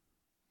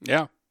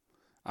 Yeah.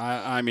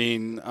 I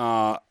mean,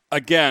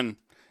 again,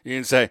 you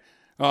can say,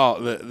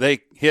 they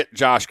hit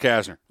Josh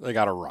Kasner. They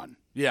got to run.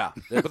 Yeah,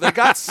 but they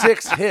got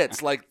 6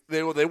 hits. Like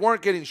they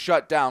weren't getting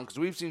shut down because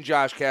we've seen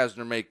Josh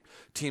Kasner make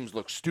teams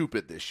look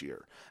stupid this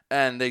year.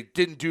 And they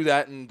didn't do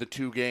that in the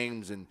 2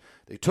 games. And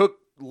they took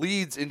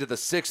leads into the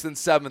 6th and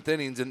 7th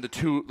innings in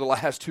the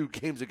last 2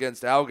 games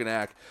against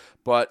Algonac.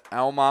 But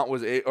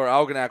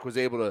Algonac was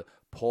able to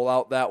pull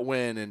out that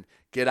win and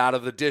get out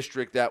of the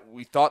district that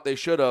we thought they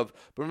should have.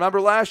 But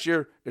remember last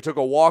year, it took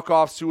a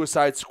walk-off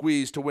suicide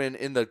squeeze to win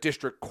in the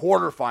district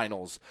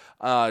quarterfinals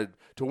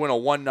to win a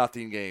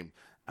 1-0 game.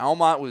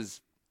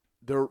 Almont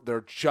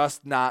they're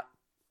just not,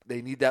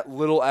 they need that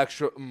little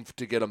extra oomph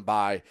to get them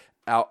by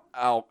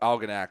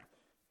Algonac.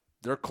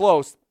 They're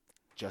close,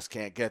 just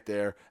can't get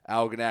there.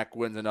 Algonac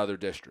wins another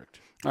district.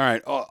 All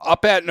right,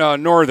 up at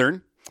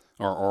Northern,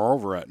 or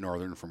over at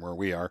Northern from where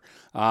we are,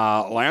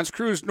 L'Anse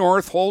Creuse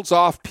North holds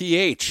off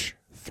PH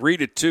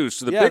 3-2.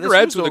 So the Big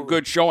Reds with a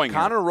good showing.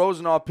 Connor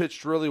Rosenau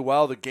pitched really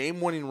well. The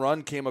game-winning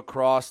run came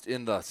across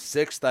in the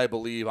 6th, I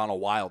believe, on a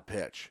wild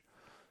pitch.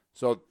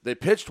 So they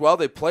pitched well.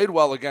 They played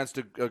well against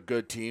a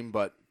good team,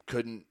 but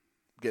couldn't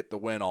get the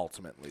win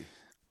ultimately.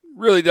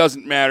 Really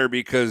doesn't matter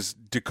because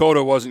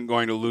Dakota wasn't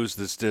going to lose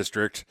this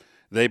district.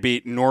 They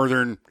beat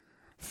Northern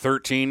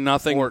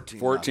 13-0,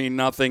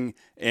 14-0,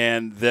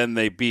 and then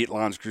they beat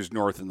L'Anse Creuse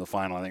North in the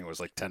final. I think it was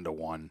like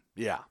 10-1.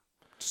 Yeah.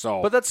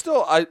 So, but that's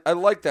still, I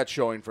like that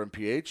showing from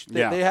PH.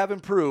 They have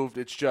improved.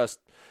 It's just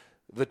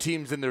the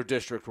teams in their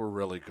district were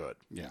really good.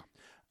 Yeah.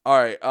 All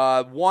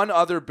right. One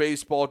other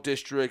baseball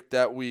district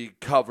that we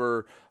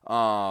cover,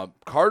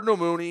 Cardinal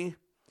Mooney.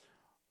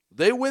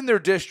 They win their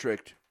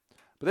district,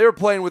 but they were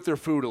playing with their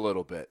food a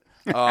little bit.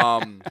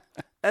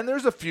 And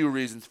there's a few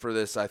reasons for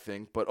this, I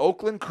think. But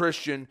Oakland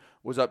Christian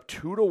was up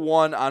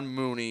 2-1 on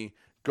Mooney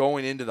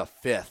going into the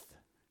fifth.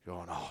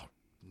 Going, oh,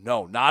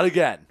 no, not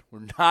again.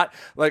 We're not.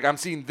 Like, I'm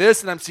seeing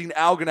this and I'm seeing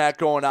Algonac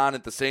going on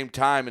at the same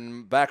time. And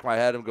in the back of my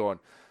head, I'm going,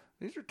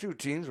 these are two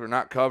teams we're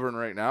not covering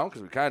right now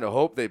because we kind of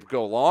hope they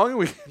go long and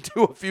we can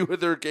do a few of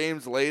their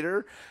games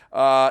later.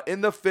 In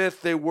the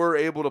fifth, they were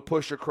able to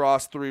push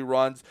across 3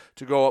 runs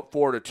to go up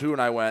 4-2.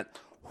 And I went,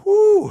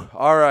 whew,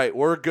 all right,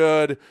 we're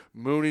good.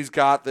 Mooney's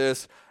got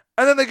this.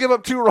 And then they give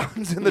up 2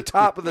 runs in the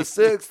top of the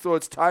 6th, so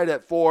it's tied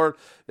at 4.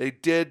 They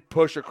did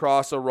push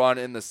across a run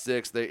in the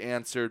 6th. They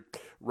answered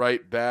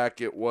right back.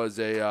 It was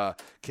a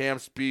Cam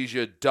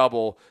Spezia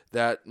double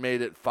that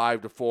made it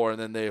 5-4, and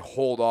then they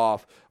hold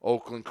off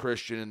Oakland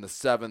Christian in the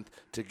 7th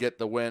to get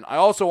the win. I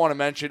also want to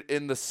mention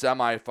in the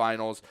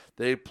semifinals,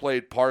 they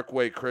played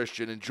Parkway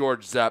Christian, and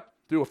George Zepp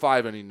threw a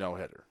 5-inning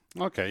no-hitter.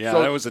 Okay, yeah,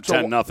 so, that was a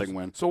 10-0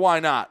 win. So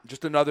why not?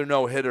 Just another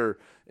no-hitter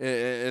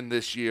in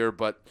this year,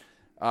 but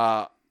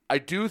I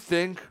do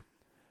think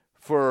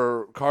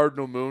for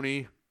Cardinal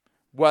Mooney,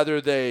 whether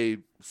they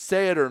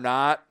say it or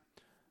not,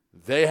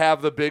 they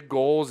have the big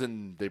goals,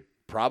 and they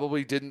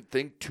probably didn't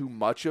think too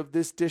much of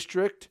this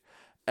district.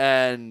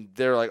 And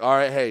they're like, all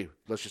right, hey,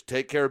 let's just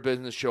take care of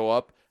business, show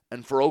up.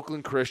 And for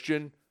Oakland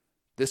Christian,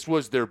 this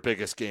was their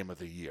biggest game of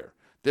the year.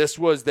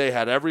 They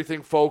had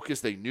everything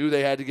focused. They knew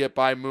they had to get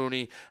by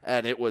Mooney,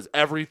 and it was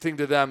everything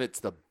to them. It's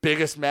the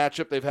biggest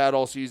matchup they've had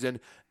all season.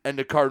 And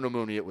to Cardinal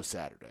Mooney, it was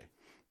Saturday.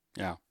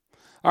 Yeah.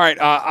 All right,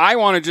 I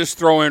want to just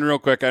throw in real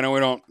quick. I know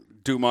we don't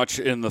do much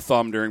in the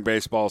thumb during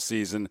baseball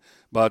season,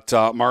 but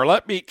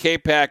Marlette beat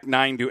K-Pac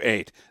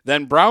 9-8.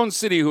 Then Brown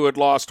City, who had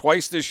lost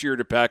twice this year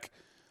to Peck,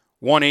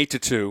 won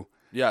 8-2.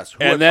 Yes,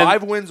 who had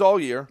 5 wins all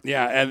year.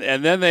 Yeah,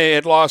 and then they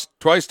had lost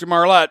twice to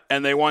Marlette,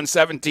 and they won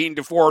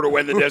 17-4 to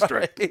win the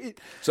district. Right.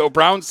 So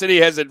Brown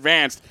City has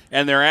advanced,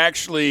 and they're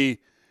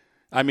actually,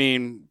 I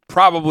mean,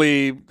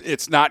 probably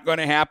it's not going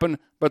to happen,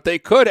 but they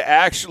could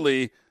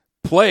actually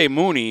play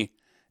Mooney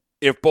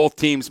if both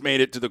teams made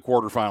it to the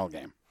quarterfinal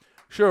game.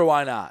 Sure,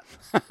 why not?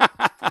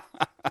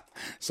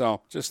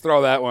 So just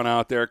throw that one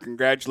out there.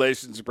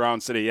 Congratulations to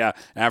Brown City. Yeah,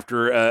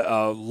 after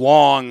a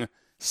long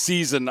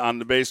season on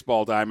the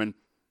baseball diamond,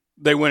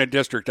 they win a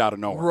district out of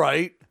nowhere.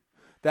 Right.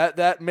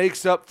 That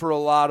makes up for a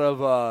lot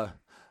of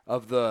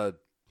the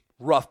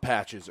rough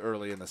patches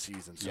early in the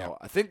season. So yeah.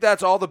 I think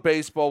that's all the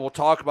baseball. We'll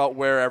talk about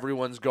where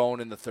everyone's going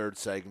in the third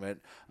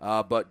segment.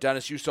 But,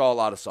 Dennis, you saw a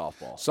lot of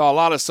softball. Saw a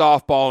lot of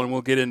softball, and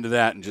we'll get into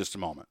that in just a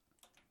moment.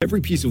 Every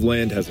piece of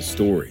land has a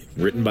story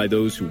written by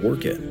those who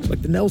work it,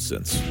 like the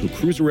Nelsons, who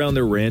cruise around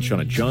their ranch on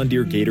a John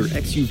Deere Gator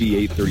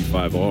XUV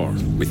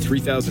 835R. With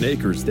 3,000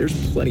 acres, there's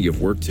plenty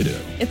of work to do.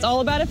 It's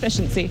all about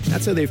efficiency.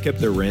 That's how they've kept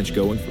their ranch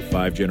going for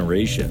 5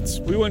 generations.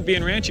 We wouldn't be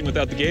in ranching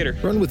without the Gator.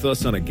 Run with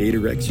us on a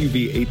Gator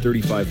XUV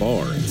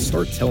 835R and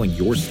start telling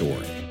your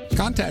story.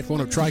 Contact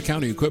one of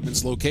Tri-County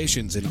Equipment's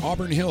locations in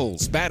Auburn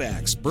Hills, Bad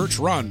Axe, Birch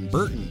Run,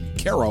 Burton,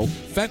 Caro,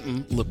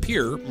 Fenton,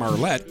 Lapeer,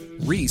 Marlette,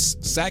 Reese,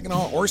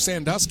 Saginaw, or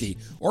Sandusky,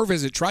 or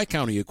visit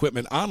Tri-County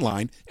Equipment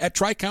online at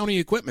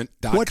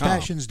tricountyequipment.com. What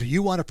passions do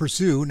you want to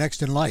pursue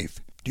next in life?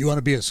 Do you want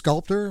to be a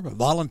sculptor, a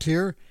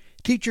volunteer,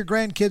 teach your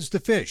grandkids to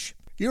fish?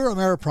 Your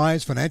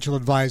Ameriprise financial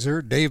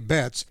advisor, Dave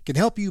Betts, can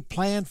help you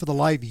plan for the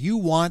life you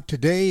want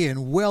today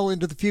and well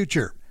into the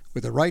future.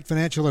 With the right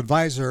financial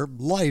advisor,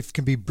 life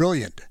can be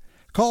brilliant.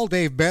 Call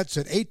Dave Betts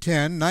at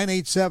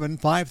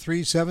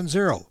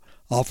 810-987-5370.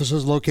 Office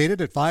is located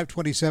at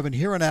 527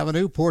 Huron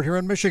Avenue, Port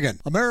Huron, Michigan.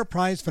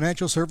 Ameriprise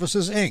Financial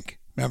Services, Inc.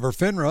 Member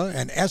FINRA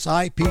and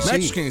SIPC.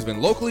 Mattress King has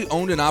been locally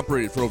owned and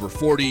operated for over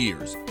 40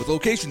 years. With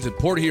locations in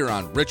Port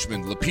Huron,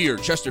 Richmond,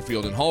 Lapeer,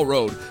 Chesterfield, and Hall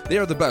Road, they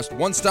are the best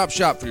one-stop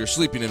shop for your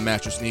sleeping and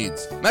mattress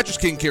needs. Mattress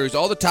King carries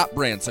all the top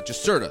brands such as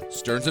Serta,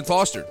 Stearns &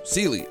 Foster,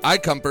 Sealy,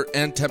 iComfort,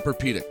 and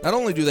Tempur-Pedic. Not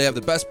only do they have the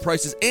best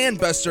prices and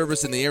best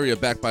service in the area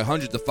backed by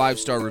hundreds of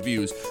 5-star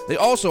reviews, they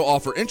also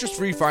offer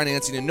interest-free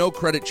financing and no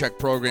credit check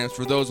programs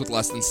for those with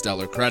less than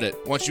stellar credit.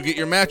 Once you get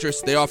your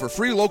mattress, they offer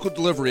free local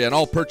delivery on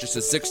all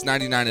purchases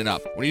 $6.99 and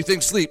up. When you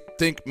think sleep,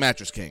 think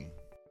Mattress King.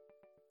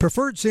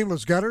 Preferred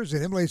Seamless Gutters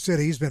in Imlay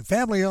City has been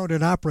family-owned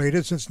and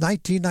operated since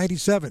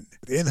 1997.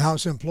 With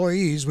in-house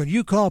employees, when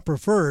you call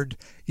Preferred,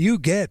 you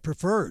get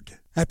Preferred.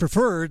 At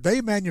Preferred, they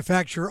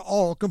manufacture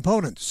all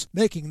components,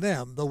 making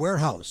them the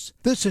warehouse.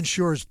 This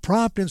ensures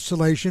prompt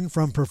installation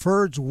from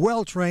Preferred's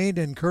well-trained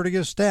and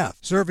courteous staff,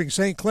 serving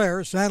St.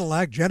 Clair,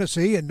 Sanilac,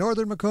 Genesee, and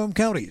northern Macomb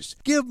counties.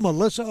 Give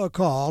Melissa a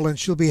call and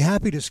she'll be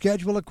happy to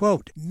schedule a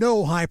quote.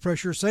 No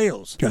high-pressure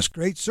sales, just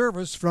great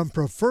service from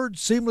Preferred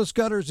Seamless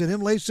Gutters in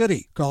Imlay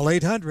City. Call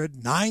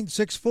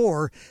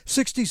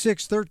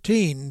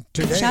 800-964-6613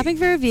 today. Shopping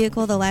for a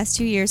vehicle the last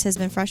 2 years has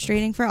been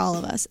frustrating for all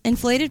of us.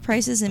 Inflated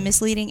prices and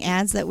misleading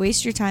ads that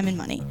waste your time and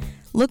money.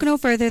 Look no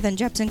further than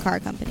Jepson Car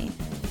Company.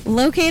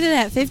 Located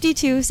at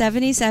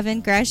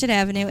 5277 Gratiot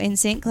Avenue in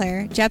St.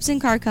 Clair,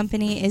 Jepson Car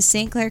Company is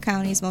St. Clair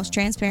County's most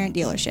transparent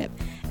dealership.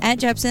 At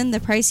Jepson,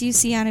 the price you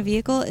see on a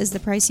vehicle is the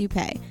price you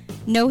pay.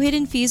 No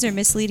hidden fees or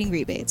misleading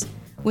rebates.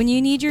 When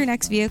you need your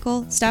next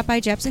vehicle, stop by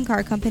Jepson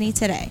Car Company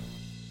today.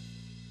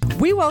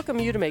 We welcome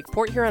you to make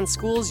Port Huron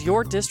Schools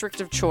your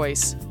district of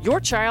choice. Your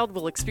child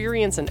will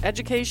experience an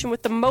education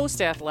with the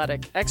most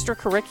athletic,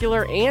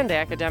 extracurricular, and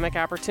academic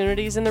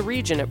opportunities in the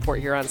region at Port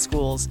Huron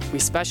Schools. We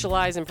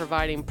specialize in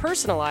providing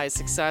personalized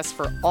success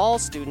for all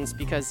students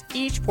because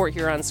each Port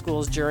Huron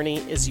Schools journey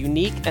is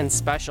unique and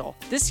special.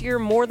 This year,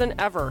 more than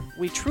ever,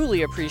 we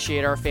truly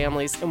appreciate our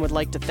families and would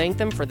like to thank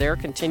them for their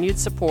continued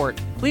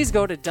support. Please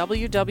go to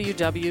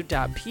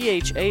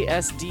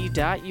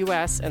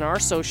www.phasd.us and our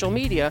social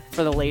media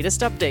for the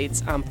latest updates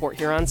on Port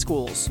Huron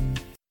Schools.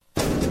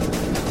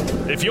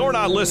 If you're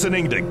not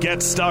listening to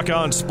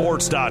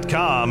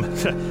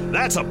GetStuckOnSports.com,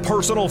 that's a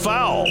personal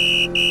foul.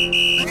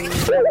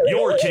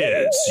 Your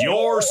kids,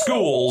 your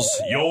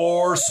schools,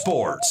 your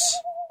sports.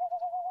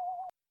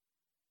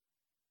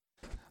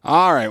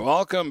 All right,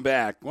 welcome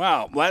back.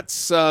 Wow,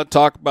 let's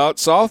talk about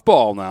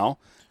softball now,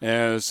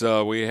 as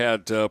we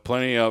had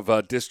plenty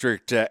of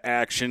district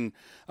action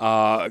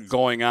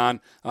going on.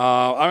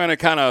 I'm going to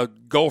kind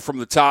of go from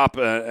the top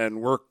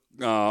and work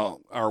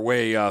our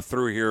way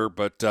through here,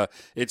 but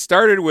it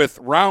started with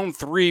round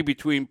 3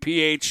 between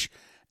PH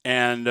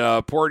and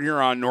Port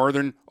Huron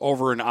Northern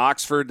over in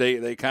Oxford.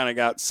 They kind of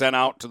got sent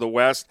out to the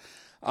west.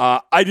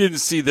 I didn't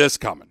see this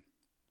coming.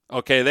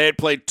 Okay, they had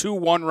played 2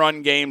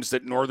 one-run games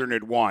that Northern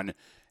had won,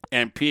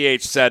 and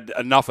PH said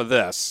enough of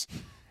this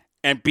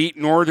and beat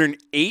Northern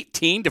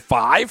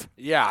 18-5.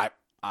 Yeah,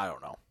 I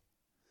don't know.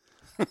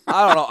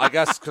 I don't know. I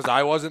guess because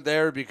I wasn't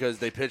there because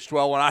they pitched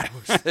well when I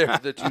was there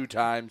the 2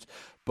 times,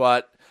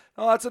 but.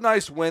 Oh, that's a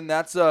nice win.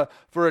 That's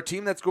for a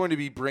team that's going to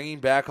be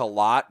bringing back a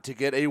lot to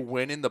get a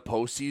win in the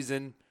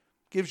postseason.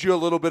 Gives you a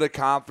little bit of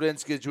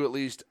confidence, gives you at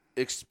least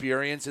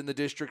experience in the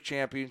district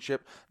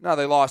championship. Now,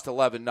 they lost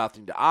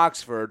 11-0 to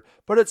Oxford,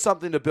 but it's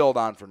something to build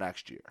on for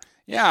next year.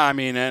 Yeah, I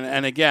mean,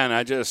 and again,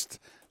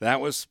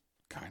 that was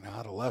kind of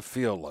out of left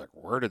field. Like,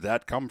 where did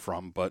that come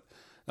from? But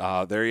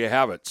there you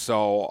have it.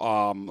 So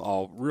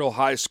a real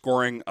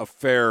high-scoring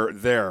affair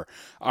there.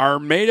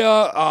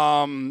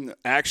 Armada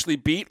actually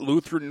beat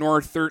Lutheran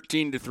North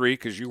 13-3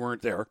 because you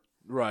weren't there.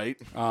 Right.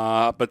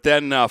 But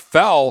then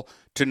fell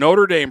to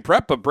Notre Dame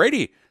Prep. But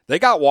Brady, they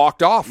got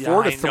walked off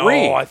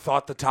 4-3. I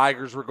thought the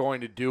Tigers were going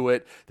to do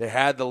it. They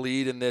had the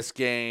lead in this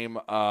game.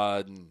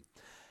 They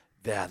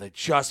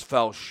just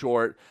fell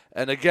short.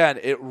 And again,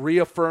 it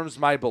reaffirms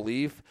my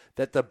belief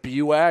that the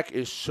BUAC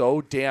is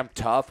so damn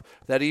tough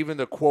that even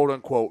the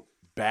quote-unquote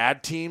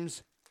bad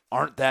teams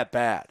aren't that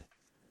bad.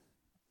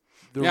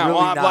 They're really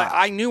not.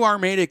 I knew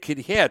Armada could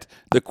hit.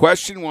 The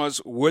question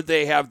was, would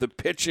they have the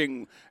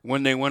pitching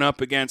when they went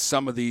up against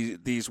some of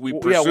these we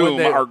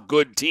presume are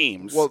good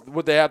teams? Well,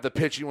 would they have the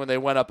pitching when they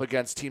went up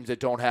against teams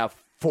that don't have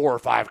 4 or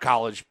 5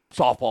 college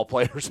softball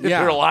players in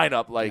their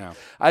lineup?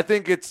 I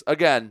think it's,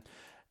 again,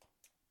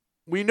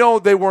 we know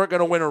they weren't going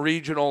to win a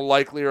regional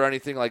likely or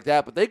anything like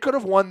that, but they could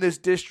have won this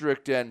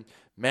district, and,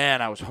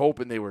 man, I was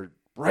hoping they were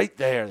right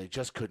there. They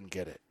just couldn't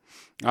get it.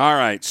 All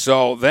right,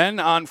 so then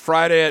on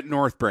Friday at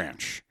North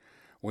Branch,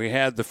 we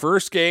had the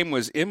first game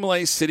was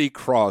Imlay City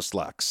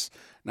Croslex.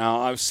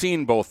 Now, I've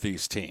seen both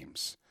these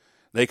teams.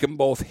 They can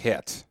both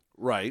hit.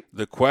 Right.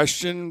 The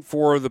question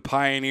for the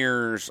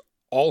Pioneers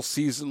all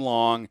season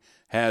long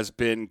has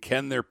been,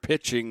 can their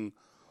pitching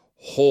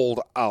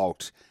hold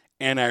out?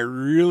 And I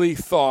really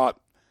thought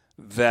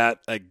that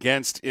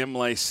against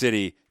Imlay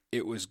City,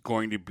 it was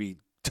going to be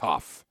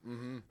tough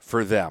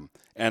for them.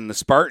 And the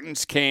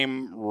Spartans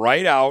came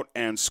right out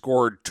and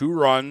scored 2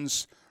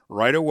 runs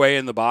right away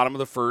in the bottom of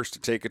the first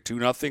to take a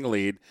 2-0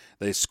 lead.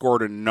 They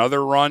scored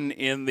another run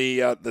in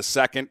the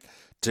second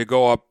to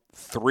go up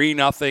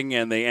 3-0,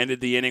 and they ended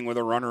the inning with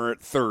a runner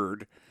at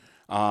third.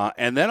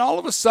 And then all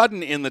of a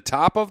sudden, in the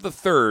top of the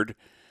third,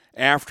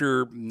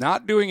 after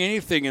not doing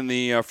anything in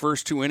the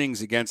first 2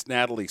 innings against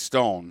Natalie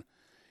Stone,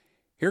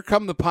 here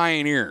come the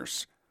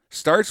Pioneers.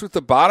 Starts with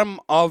the bottom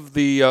of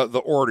the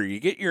order.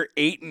 You get your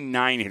 8 and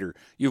 9 hitter.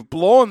 You've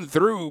blown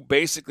through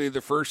basically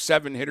the first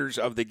 7 hitters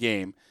of the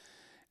game.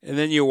 And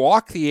then you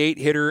walk the 8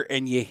 hitter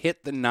and you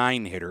hit the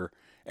 9 hitter.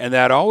 And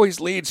that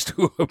always leads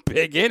to a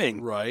big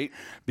inning. Right.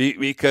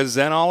 Because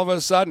then all of a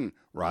sudden,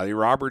 Riley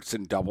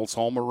Robertson doubles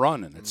home a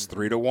run, and it's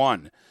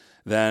 3-1.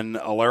 Then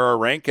Alara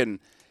Rankin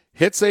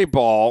hits a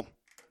ball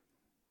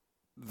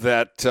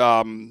that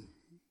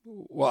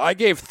Well, I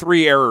gave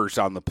 3 errors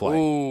on the play.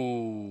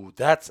 Ooh,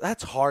 that's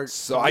hard.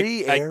 So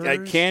Three errors? I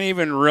can't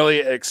even really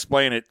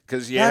explain it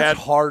because you That's had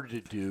hard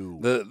to do.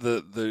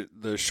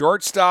 The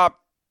shortstop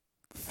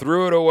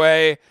threw it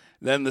away.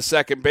 Then the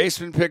second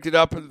baseman picked it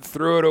up and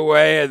threw it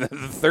away. And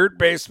then the third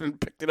baseman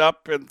picked it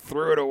up and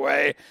threw it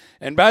away.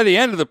 And by the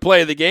end of the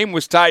play, the game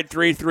was tied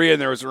 3-3,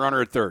 and there was a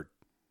runner at third.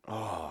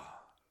 Oh,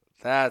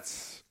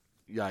 that's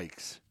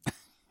yikes.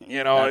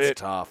 That's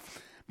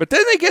tough. But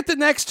then they get the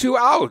next 2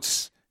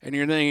 outs, and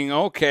you're thinking,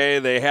 okay,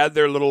 they had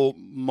their little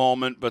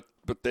moment, but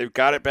they've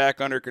got it back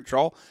under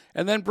control.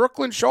 And then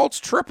Brooklyn Schultz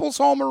triples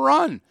home a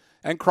run,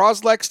 and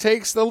Croslex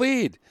takes the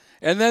lead.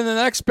 And then the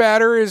next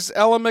batter is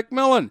Ella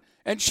McMillan,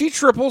 and she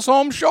triples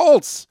home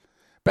Schultz.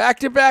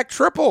 Back-to-back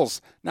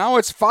triples. Now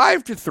it's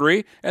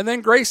 5-3, and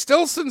then Grace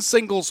Stilson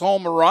singles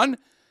home a run,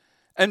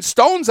 and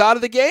Stone's out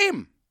of the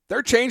game.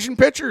 They're changing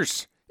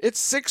pitchers.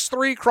 It's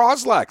 6-3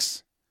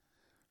 Croslex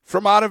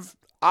from out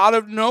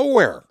of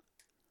nowhere.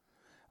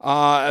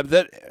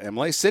 That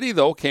Imlay City,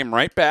 though, came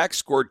right back,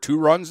 scored 2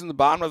 runs in the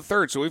bottom of the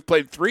third. So we've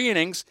played 3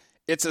 innings.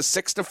 It's a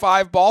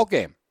 6-5 ball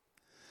game.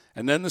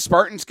 And then the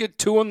Spartans get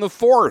 2 in the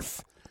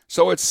fourth.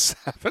 So it's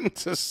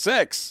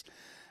 7-6.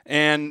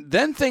 And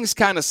then things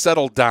kind of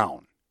settled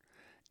down.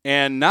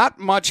 And not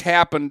much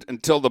happened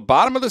until the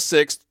bottom of the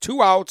 6th.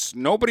 2 outs,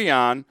 nobody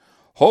on.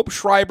 Hope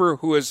Schreiber,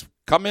 who has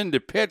come in to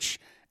pitch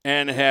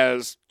and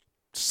has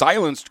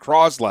silenced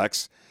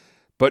Croslex.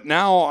 But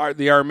now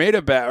the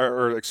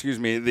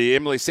the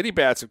Imlay City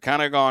bats have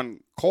kind of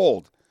gone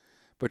cold.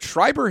 But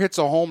Schreiber hits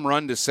a home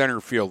run to center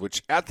field,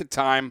 which at the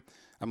time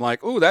I'm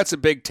like, ooh, that's a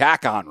big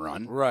tack-on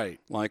run. Right.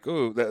 Like,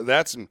 ooh,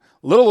 that's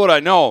little would I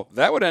know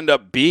that would end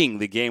up being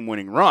the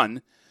game-winning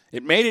run.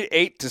 It made it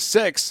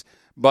 8-6,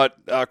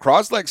 but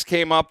Croslex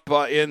came up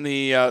in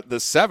the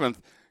 7th.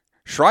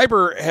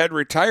 Schreiber had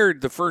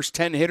retired the first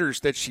 10 hitters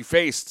that she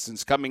faced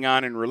since coming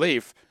on in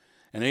relief.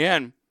 And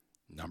again,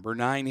 number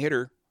 9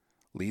 hitter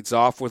leads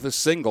off with a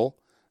single.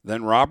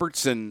 Then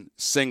Robertson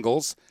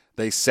singles.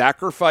 They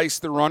sacrifice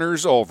the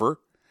runners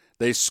over.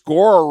 They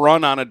score a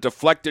run on a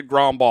deflected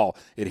ground ball.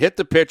 It hit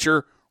the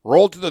pitcher,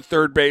 rolled to the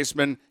third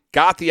baseman,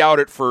 got the out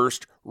at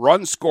first,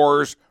 run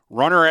scores,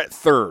 runner at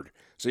third.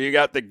 So you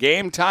got the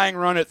game-tying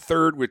run at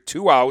third with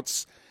 2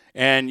 outs,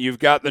 and you've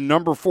got the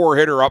number 4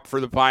 hitter up for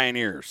the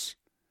Pioneers.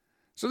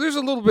 So there's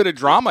a little bit of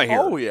drama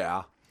here. Oh,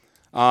 yeah.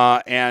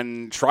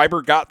 And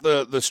Schreiber got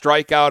the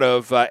strikeout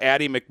of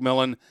Addie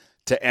McMillan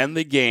to end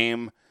the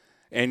game.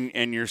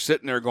 And you're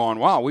sitting there going,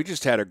 wow, we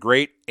just had a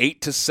great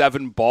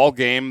 8-7 ball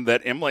game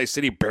that Imlay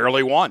City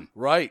barely won.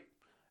 Right.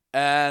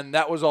 And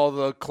that was all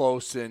the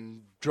close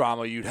and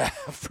drama you'd have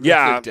for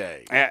the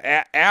day.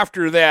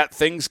 After that,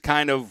 things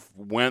kind of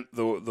went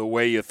the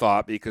way you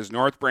thought because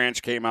North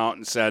Branch came out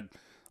and said,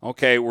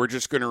 okay, we're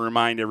just going to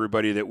remind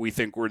everybody that we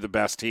think we're the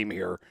best team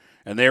here.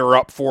 And they were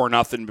up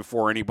 4-0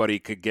 before anybody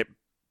could get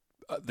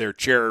their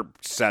chair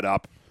set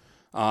up.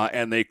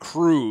 And they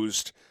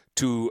cruised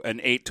to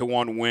an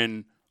 8-1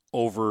 win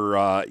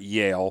over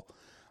Yale.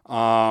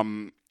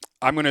 I'm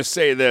going to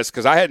say this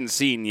because I hadn't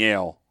seen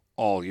Yale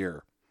all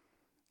year.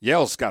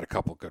 Yale's got a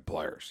couple good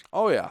players.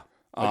 Oh, yeah.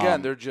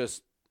 Again, they're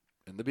just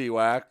in the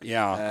BWAC.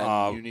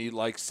 Yeah. And you need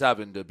like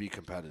 7 to be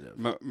competitive.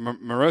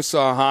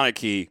 Marissa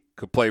Haneke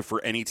could play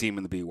for any team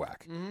in the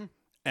BWAC. Mm-hmm.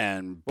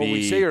 And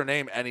we say her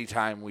name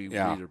anytime we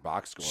read her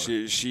box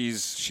score.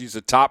 She's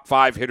a top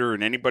 5 hitter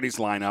in anybody's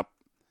lineup.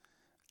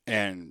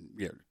 And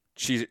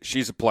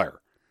she's a player.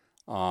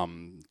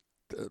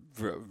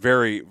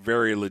 Very,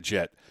 very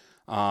legit.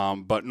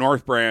 But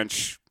North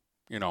Branch,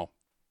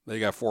 they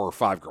got 4 or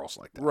 5 girls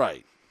like that.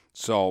 Right.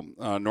 So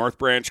North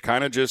Branch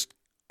kind of just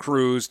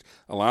cruised.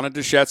 Alana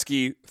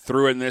Deshetsky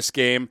threw in this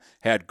game,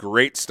 had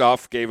great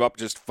stuff, gave up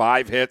just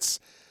 5 hits,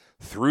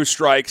 threw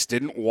strikes,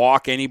 didn't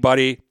walk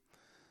anybody,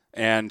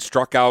 and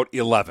struck out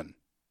 11.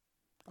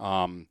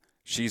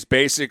 She's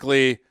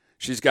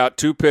got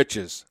 2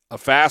 pitches, a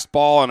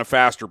fastball and a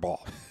faster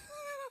ball.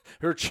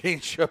 Her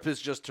changeup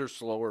is just her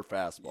slower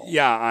fastball.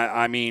 Yeah,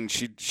 I mean,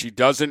 she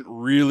doesn't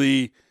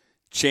really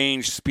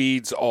change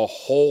speeds a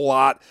whole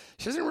lot.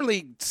 She doesn't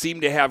really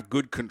seem to have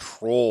good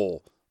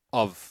control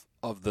of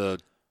the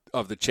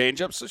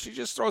changeup, so she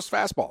just throws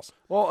fastballs.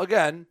 Well,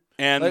 again,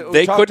 and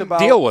they couldn't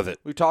deal with it.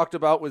 We talked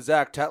about with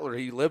Zach Tetler,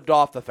 he lived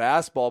off the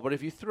fastball, but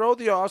if you throw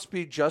the off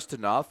speed just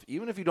enough,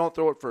 even if you don't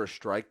throw it for a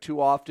strike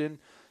too often,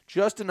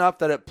 just enough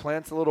that it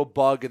plants a little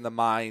bug in the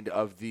mind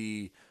of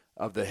the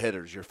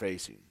hitters you're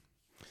facing.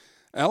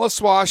 Ella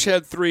Swash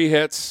had 3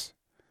 hits,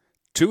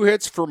 2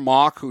 hits for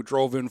Mock, who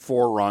drove in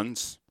 4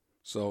 runs.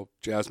 So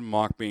Jasmine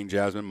Mock being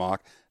Jasmine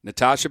Mock.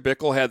 Natasha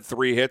Bickle had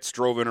 3 hits,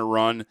 drove in a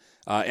run.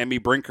 Emmy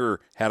Brinker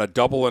had a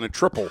double and a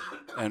triple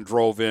and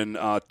drove in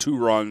 2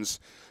 runs.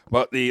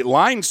 But the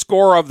line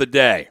score of the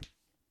day,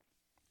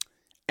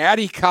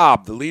 Addie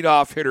Cobb, the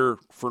leadoff hitter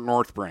for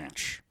North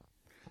Branch.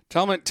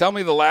 Tell me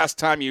the last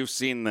time you've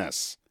seen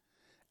this.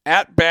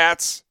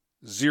 At-bats,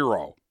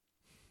 0.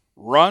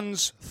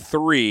 Runs,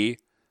 3.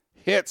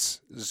 Hits,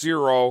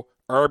 0.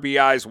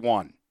 RBIs,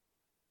 1.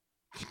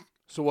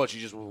 So what? She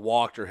just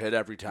walked or hit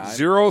every time.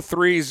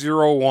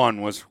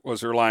 0-3-0-1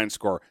 was her line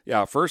score.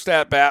 Yeah, first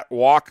at bat,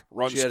 walk,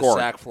 run, she had scored.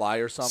 a sac fly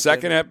or something.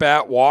 Second at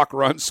bat, walk,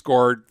 run,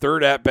 scored.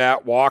 Third at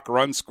bat, walk,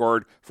 run,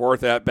 scored.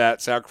 Fourth at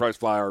bat, sacrifice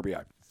fly,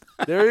 RBI.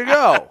 There you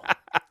go.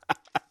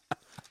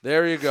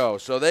 There you go.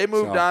 So they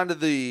moved on to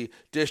the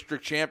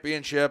district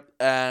championship,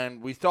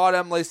 and we thought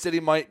Emily City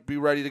might be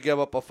ready to give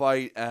up a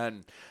fight,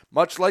 and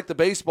much like the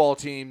baseball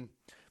team,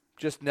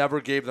 just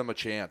never gave them a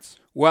chance.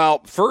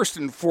 Well, first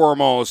and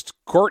foremost,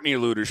 Courtney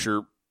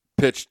Ludischer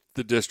pitched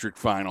the district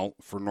final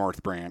for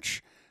North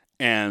Branch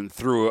and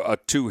threw a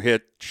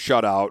 2-hit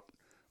shutout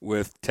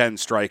with 10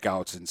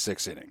 strikeouts in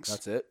 6 innings.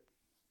 That's it?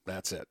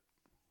 That's it.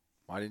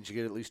 Why didn't you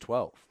get at least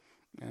 12?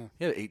 Yeah.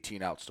 He had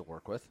 18 outs to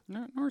work with.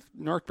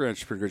 North Branch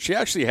is pretty good. She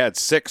actually had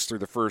 6 through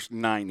the first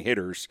 9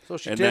 hitters, so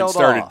she and tailed then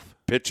started off.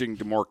 pitching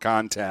to more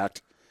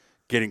contact,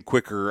 getting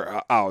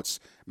quicker outs.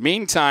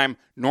 Meantime,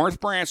 North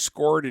Branch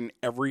scored in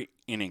every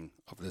inning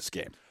of this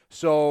game.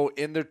 So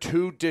in their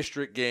 2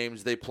 district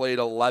games, they played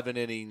 11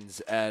 innings,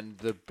 and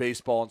the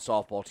baseball and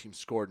softball team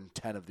scored in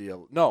 10 of the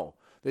 – no,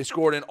 they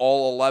scored in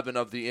all 11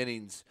 of the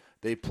innings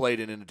they played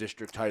in a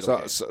district title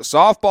game. So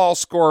softball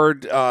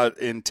scored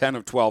in 10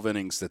 of 12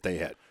 innings that they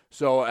had.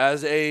 So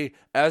as a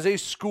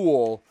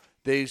school,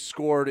 they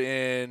scored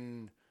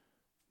in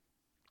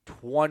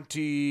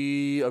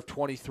 20 of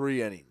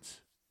 23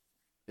 innings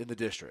in the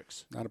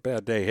districts. Not a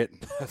bad day hitting.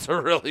 That's a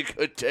really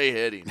good day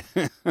hitting.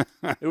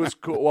 It was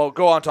cool. Well,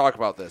 go on, talk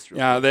about this.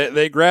 Yeah,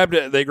 they grabbed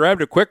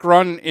a quick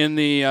run in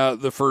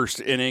the first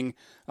inning.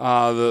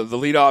 The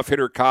leadoff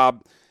hitter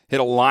Cobb hit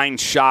a line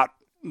shot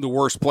the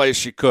worst place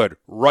she could,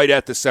 right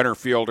at the center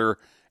fielder,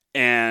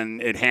 and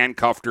it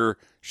handcuffed her.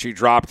 She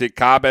dropped it.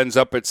 Cobb ends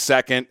up at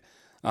second.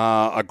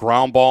 A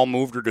ground ball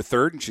moved her to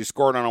third, and she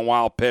scored on a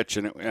wild pitch,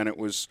 and it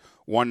was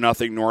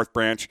 1-0 North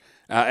Branch.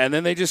 And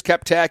then they just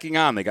kept tacking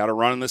on. They got a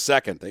run in the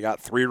second. They got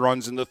 3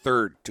 runs in the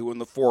third, 2 in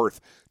the fourth,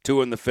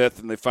 2 in the fifth,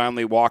 and they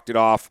finally walked it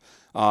off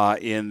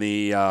in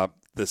the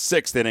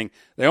 6th inning.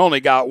 They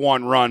only got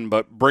 1 run,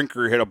 but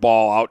Brinker hit a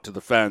ball out to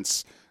the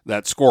fence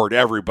that scored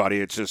everybody.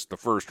 It's just the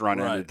first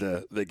run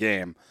ended the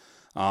game.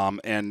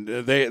 And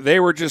they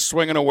were just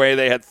swinging away.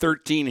 They had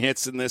 13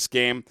 hits in this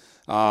game.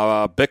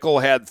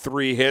 Bickle had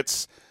 3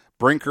 hits.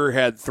 Brinker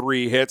had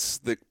 3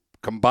 hits.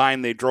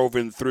 Combined, they drove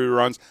in 3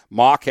 runs.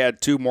 Mock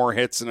had 2 more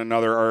hits and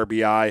another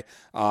RBI.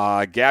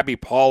 Gabby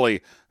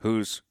Pauley,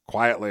 who's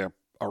quietly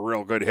a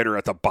real good hitter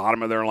at the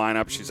bottom of their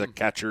lineup. She's a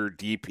catcher,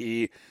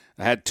 DP,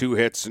 had 2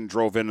 hits and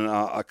drove in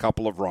a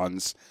couple of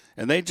runs.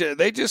 And they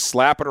just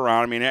slap it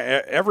around. I mean,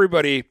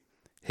 everybody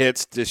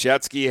hits.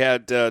 Deshetsky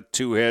had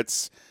 2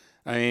 hits.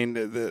 I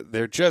mean,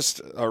 they're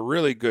just a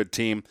really good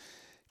team.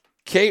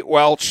 Kate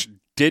Welch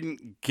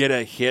didn't get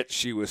a hit.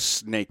 She was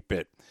snake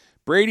bit.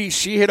 Brady,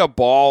 she hit a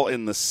ball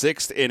in the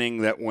 6th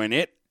inning that when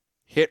it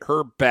hit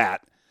her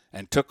bat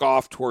and took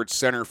off towards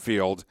center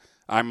field,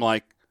 I'm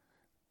like,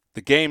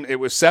 the game, it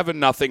was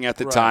 7-0 at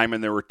the time,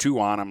 and there were 2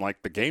 on. I'm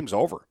like, the game's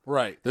over.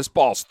 Right. This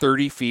ball's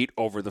 30 feet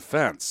over the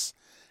fence.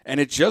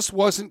 And it just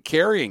wasn't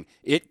carrying.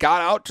 It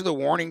got out to the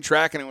warning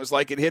track, and it was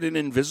like it hit an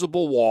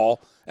invisible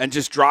wall and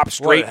just dropped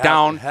straight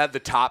down. Had the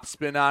top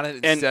spin on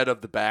it instead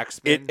of the back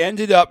spin. It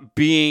ended up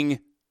being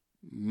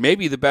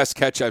maybe the best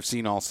catch I've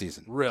seen all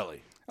season.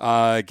 Really?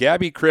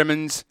 Gabby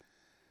Crimmins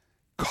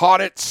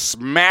caught it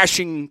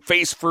smashing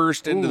face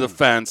first into the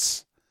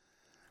fence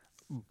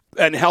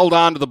and held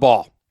on to the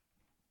ball.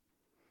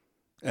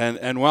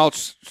 And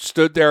Welch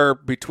stood there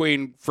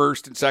between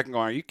first and second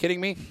going, are you kidding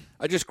me?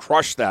 I just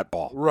crushed that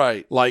ball.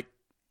 Right. Like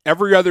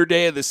every other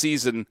day of the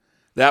season,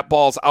 that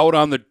ball's out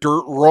on the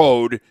dirt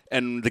road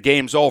and the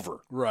game's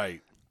over.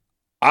 Right.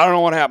 I don't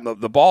know what happened.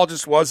 The ball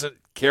just wasn't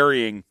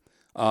carrying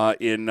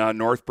in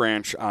North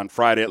Branch on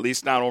Friday, at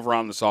least not over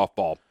on the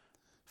softball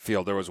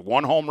field. There was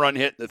 1 home run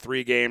hit in the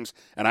 3 games,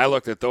 and I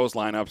looked at those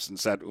lineups and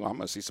said, I'm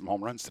going to see some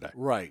home runs today.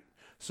 Right.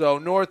 So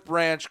North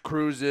Branch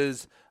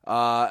cruises,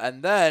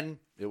 and then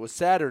it was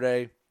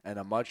Saturday and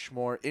a much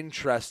more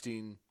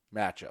interesting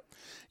matchup.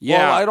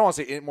 Yeah. Well, I don't want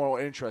to say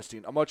more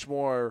interesting, a much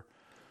more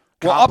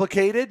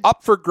complicated.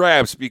 Up for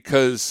grabs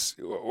because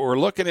we're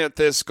looking at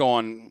this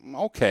going,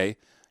 okay,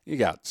 you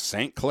got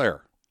St.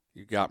 Clair,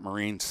 you got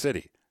Marine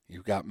City,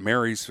 you've got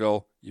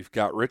Marysville, you've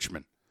got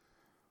Richmond.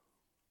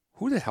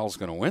 Who the hell's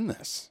going to win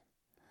this?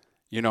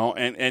 You know,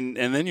 and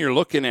then you're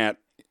looking at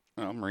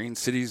Marine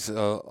City's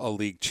a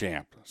league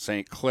champ.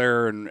 St.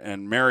 Clair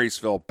and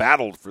Marysville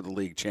battled for the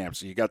league champ,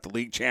 so you got the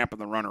league champ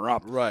and the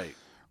runner-up. Right.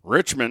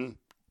 Richmond,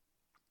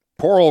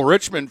 poor old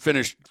Richmond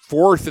finished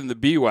 4th in the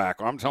BWAC.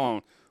 I'm telling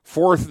you,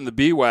 4th in the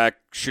BWAC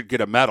should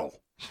get a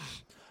medal.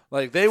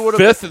 Like they would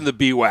have 5th in the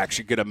BWAC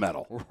should get a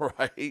medal.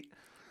 Right.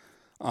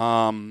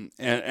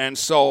 And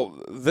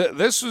so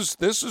this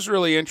was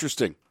really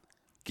interesting.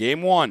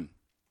 Game 1.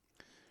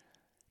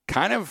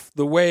 Kind of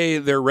the way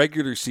their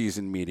regular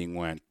season meeting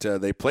went.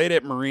 They played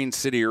at Marine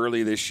City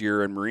early this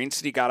year, and Marine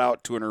City got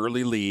out to an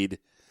early lead.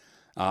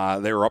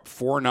 They were up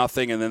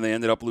 4-0, and then they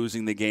ended up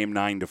losing the game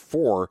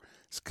 9-4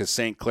 because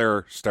St.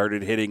 Clair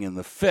started hitting in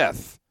the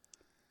 5th.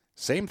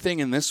 Same thing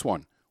in this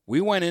one. We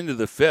went into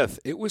the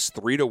fifth. It was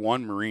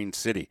 3-1 Marine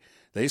City.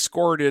 They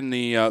scored in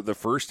the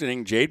first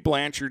inning. Jade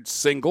Blanchard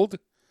singled.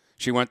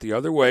 She went the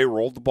other way,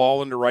 rolled the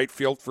ball into right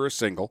field for a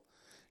single.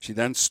 She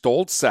then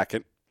stole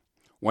second,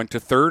 went to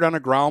third on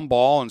a ground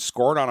ball, and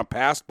scored on a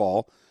passed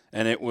ball.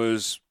 And it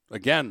was,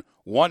 again,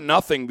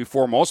 1-0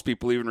 before most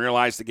people even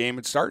realized the game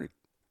had started.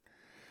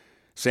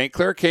 St.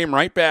 Clair came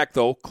right back,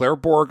 though. Claire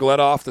Borg led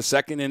off the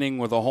second inning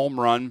with a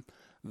home run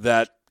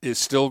that is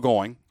still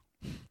going.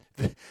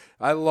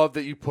 I love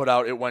that you put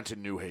out it went to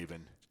New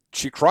Haven.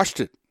 She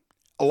crushed it.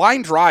 A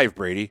line drive,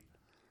 Brady.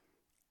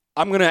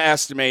 I'm going to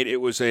estimate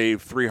it was a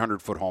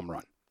 300-foot home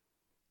run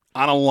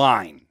on a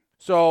line.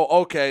 So,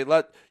 okay,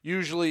 let's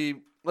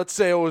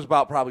say it was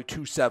about probably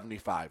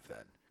 275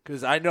 then.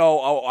 Because I know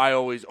I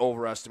always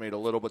overestimate a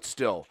little, but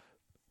still,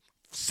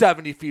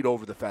 70 feet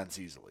over the fence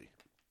easily.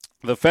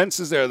 The fence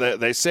is there.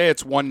 They say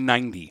it's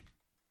 190.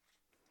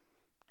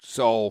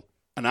 So,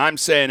 and I'm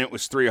saying it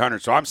was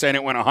 300. So I'm saying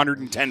it went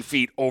 110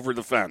 feet over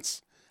the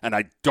fence. And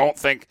I don't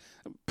think,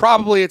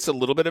 probably it's a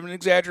little bit of an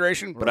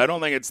exaggeration, but I don't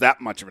think it's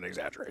that much of an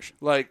exaggeration.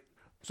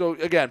 So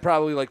again,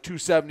 probably like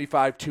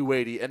 275,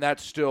 280, and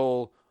that's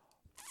still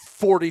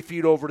 40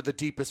 feet over the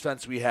deepest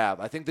fence we have.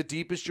 I think the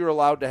deepest you're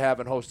allowed to have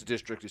in host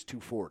district is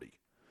 240.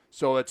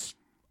 So it's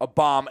a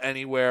bomb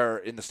anywhere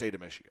in the state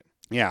of Michigan.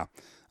 Yeah.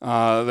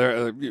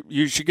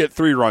 You should get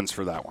 3 runs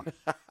for that one.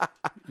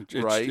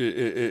 Right.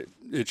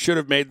 It should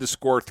have made the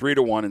score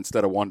 3-1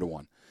 instead of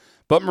 1-1.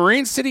 But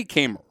Marine City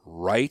came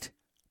right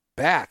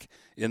back.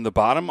 In the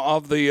bottom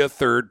of the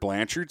third,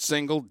 Blanchard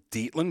singled,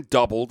 Dietland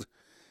doubled,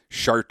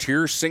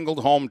 Chartier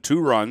singled home 2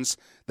 runs,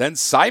 then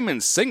Simon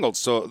singled.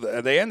 So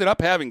they ended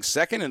up having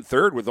second and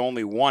third with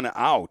only 1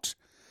 out.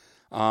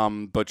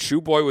 But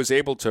Shoeboy was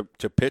able to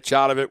pitch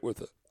out of it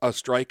with a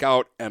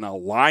strikeout and a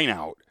line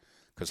out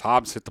because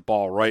Hobbs hit the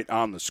ball right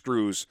on the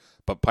screws,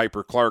 but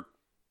Piper Clark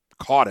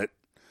caught it.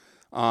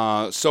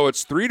 So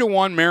it's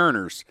 3-1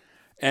 Mariners.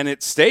 And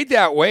it stayed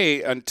that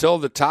way until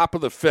the top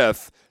of the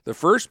fifth. The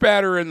first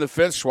batter in the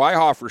fifth,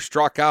 Schweihofer,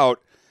 struck out.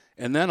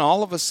 And then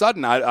all of a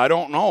sudden, I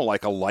don't know,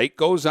 like a light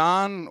goes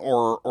on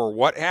or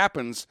what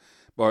happens.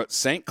 But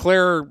St.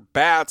 Clair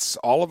bats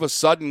all of a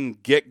sudden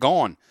get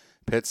going.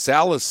 Pitt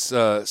Salas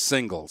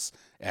singles.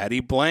 Addie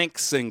Blank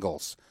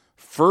singles.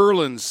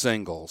 Furlan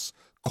singles.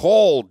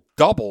 Cole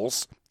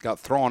doubles. Got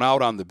thrown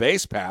out on the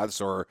base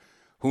paths, or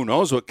who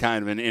knows what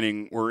kind of an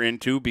inning we're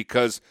into,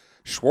 because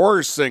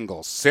Schwartz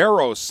singles,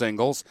 Saros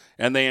singles,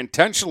 and they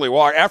intentionally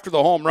walk. After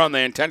the home run,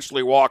 they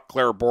intentionally walk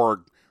Claire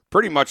Borg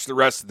pretty much the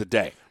rest of the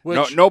day.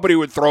 Nobody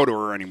would throw to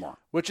her anymore.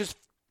 Which is,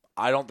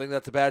 I don't think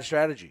that's a bad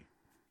strategy.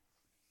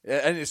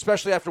 And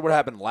especially after what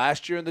happened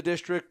last year in the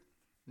district,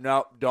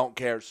 no, don't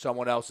care.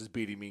 Someone else is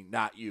beating me,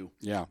 not you.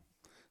 Yeah.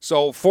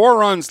 So 4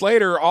 runs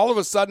later, all of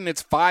a sudden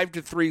it's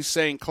 5-3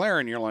 St. Clair,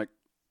 and you're like,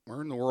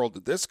 where in the world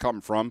did this come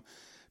from?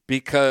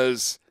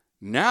 Because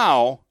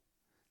now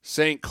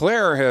St.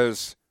 Clair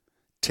has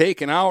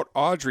taken out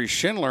Audrey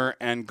Schindler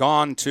and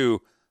gone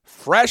to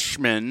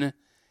freshman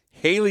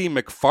Haley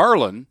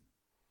McFarland,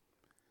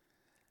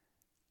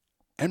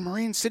 and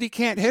Marine City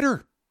can't hit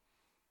her.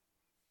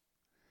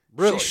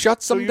 Really? She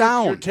shuts them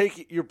down.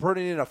 You're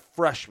putting in a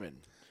freshman.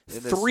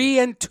 3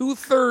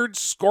 2/3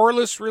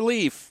 scoreless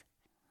relief.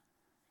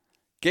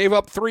 Gave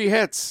up 3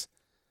 hits.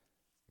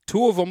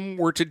 2 of them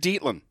were to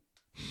Dietland.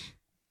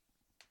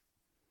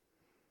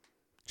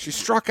 She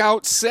struck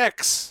out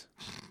 6.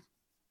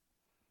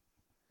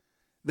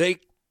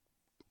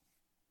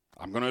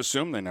 I'm going to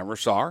assume they never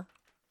saw her.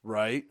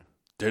 Right.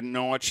 Didn't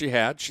know what she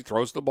had. She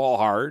throws the ball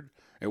hard.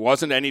 It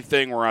wasn't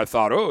anything where I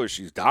thought, oh,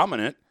 she's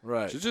dominant.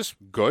 Right. She's just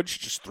good. She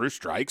just threw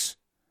strikes.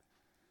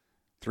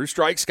 3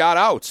 strikes, got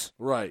outs.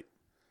 Right.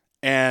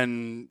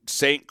 And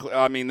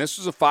this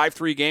was a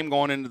 5-3 game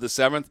going into the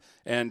 7th,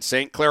 and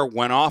St. Clair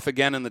went off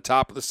again in the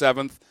top of the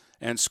 7th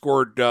and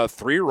scored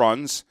 3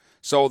 runs.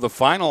 So the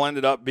final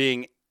ended up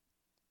being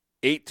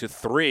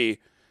 8-3.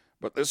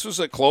 But this was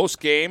a close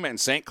game, and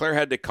St. Clair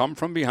had to come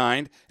from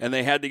behind, and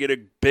they had to get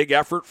a big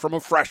effort from a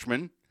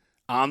freshman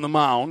on the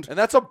mound. And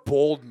that's a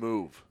bold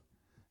move.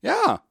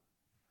 Yeah.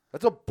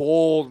 That's a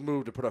bold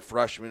move to put a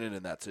freshman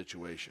in that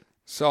situation.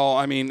 So,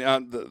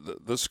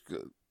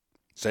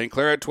 St.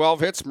 Clair had 12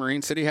 hits.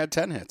 Marine City had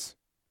 10 hits.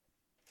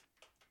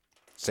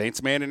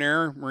 Saints made an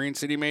error. Marine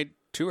City made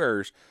 2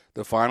 errors.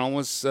 The final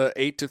was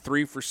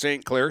 8-3 for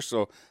St. Clair,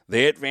 so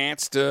they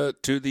advanced to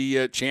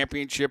the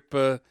championship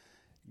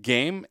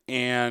game.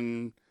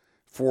 And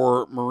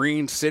for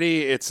Marine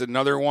City, it's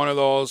another one of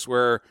those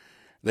where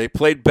they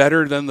played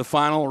better than the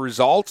final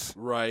result.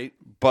 Right.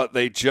 But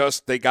they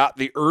got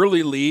the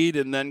early lead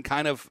and then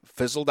kind of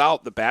fizzled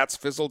out. The bats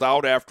fizzled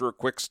out after a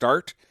quick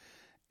start,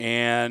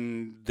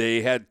 and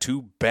they had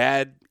 2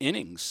 bad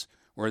innings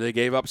where they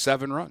gave up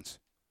 7 runs.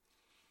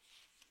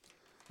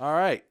 All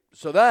right.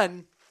 So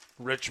then,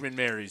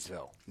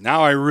 Richmond-Marysville.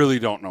 Now I really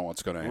don't know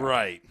what's going to happen.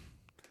 Right.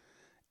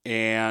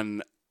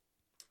 And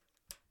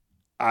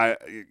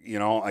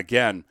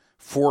again,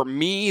 for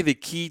me, the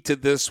key to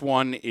this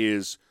one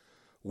is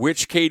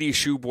which Katie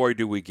Shoeboy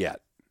do we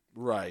get?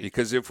 Right.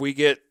 Because if we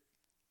get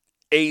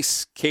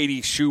ace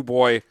Katie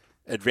Shoeboy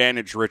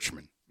advantage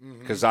Richmond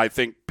because I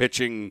think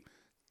pitching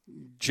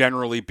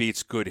generally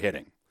beats good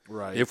hitting.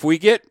 Right. If we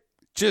get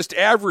just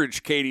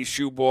average Katie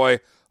Shoeboy,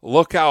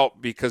 look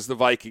out because the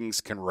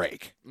Vikings can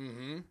rake.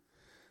 Mm-hmm.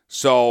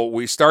 So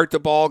we start the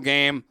ball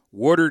game.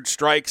 Woodard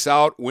strikes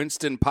out.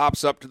 Winston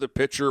pops up to the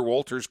pitcher.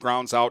 Walters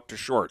grounds out to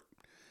short.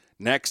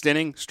 Next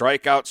inning,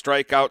 strikeout,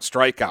 strikeout,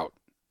 strikeout.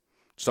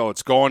 So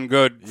it's going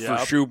good for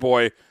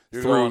Shoeboy.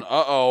 You're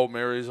going,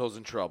 Marysville's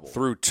in trouble.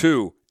 Through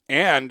 2.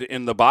 And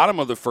in the bottom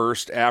of the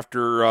first,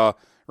 after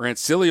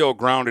Rancilio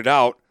grounded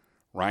out,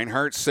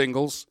 Reinhardt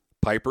singles,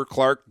 Piper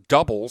Clark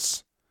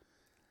doubles,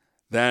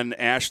 then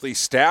Ashley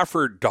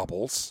Stafford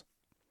doubles.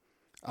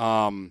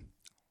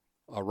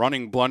 A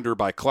running blunder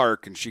by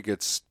Clark, and she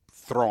gets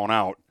thrown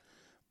out.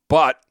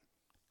 But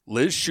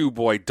Liz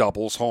Shoeboy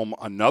doubles home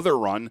another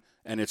run,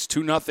 and it's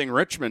 2-0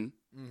 Richmond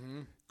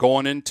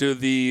going into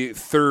the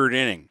third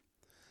inning.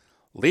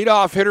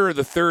 Leadoff hitter of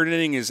the third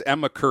inning is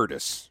Emma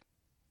Curtis.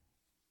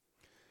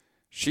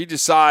 She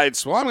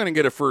decides, well, I'm going to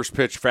get a first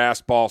pitch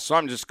fastball, so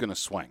I'm just going to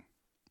swing.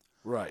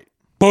 Right.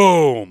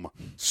 Boom.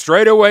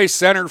 Straightaway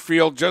center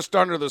field, just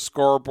under the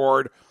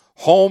scoreboard.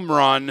 Home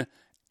run,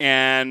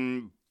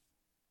 and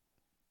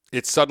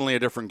it's suddenly a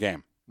different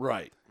game.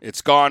 Right.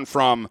 It's gone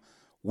from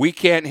we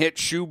can't hit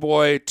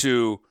Shoeboy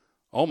to,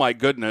 oh my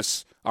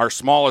goodness, our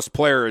smallest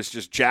player has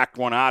just jacked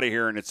one out of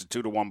here, and it's a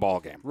 2-1 ball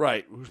game.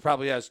 Right. Who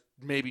probably has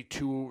maybe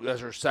 2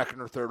 as her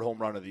second or third home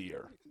run of the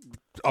year.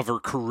 Of her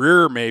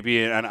career,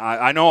 maybe, and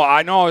I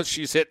know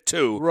she's hit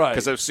 2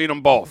 because I've seen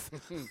them both.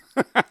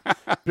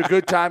 A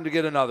good time to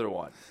get another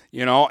one.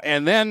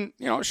 And then,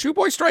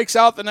 Shoeboy strikes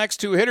out the next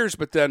 2 hitters,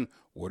 but then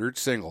Woodard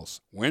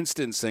singles,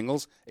 Winston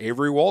singles,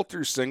 Avery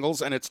Walters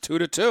singles, and it's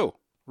 2-2.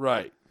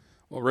 Right.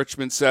 Well,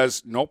 Richmond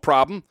says, no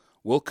problem.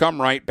 We'll come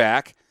right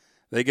back.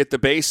 They get the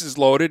bases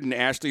loaded, and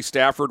Ashley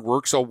Stafford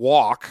works a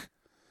walk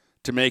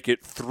to make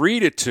it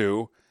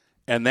 3-2,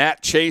 and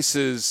that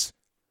chases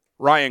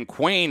Ryan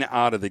Quain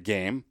out of the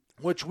game.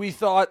 Which we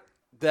thought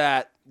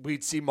that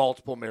we'd see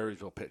multiple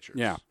Marysville pitchers.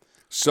 Yeah.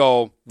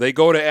 So they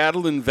go to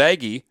Adeline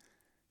Vagey.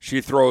 She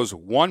throws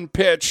one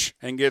pitch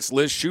and gets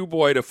Liz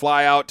Shoeboy to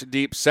fly out to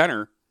deep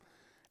center.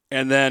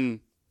 And then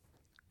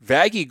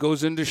Vagey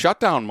goes into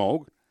shutdown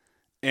mode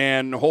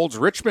and holds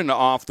Richmond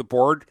off the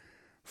board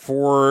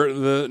for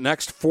the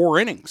next 4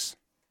 innings.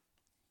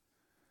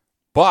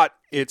 But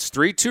it's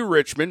 3-2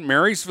 Richmond.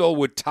 Marysville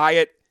would tie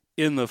it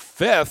in the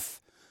 5th.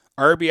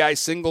 RBI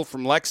single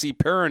from Lexi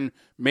Perrin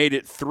made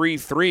it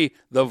 3-3.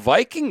 The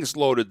Vikings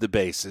loaded the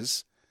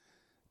bases,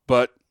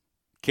 but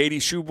Katie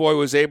Shoeboy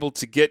was able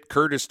to get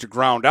Curtis to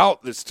ground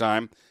out this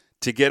time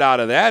to get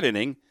out of that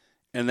inning,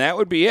 and that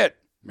would be it.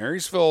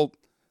 Marysville,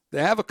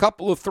 they have a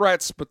couple of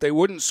threats, but they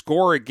wouldn't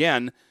score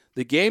again.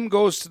 The game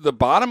goes to the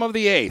bottom of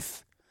the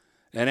 8th,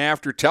 and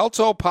after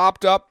Telto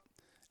popped up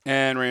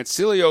and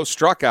Rancilio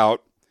struck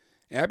out,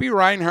 Abby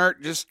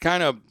Reinhardt just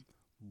kind of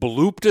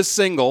blooped a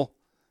single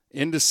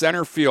into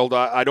center field.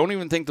 I don't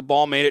even think the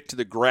ball made it to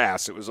the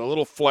grass. It was a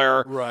little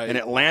flare, and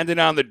it landed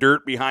on the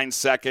dirt behind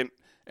second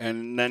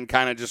and then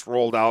kind of just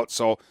rolled out.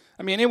 So,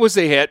 I mean, it was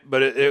a hit,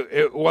 but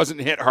it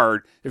wasn't hit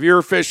hard. If you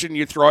were fishing,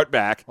 you throw it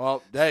back.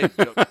 Well, hey,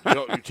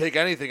 you take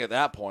anything at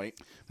that point.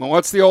 Well,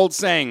 what's the old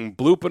saying?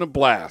 Bloop and a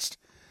blast.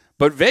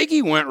 But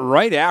Vagey went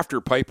right after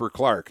Piper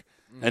Clark,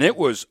 and it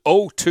was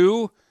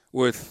 0-2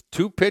 with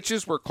 2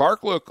 pitches where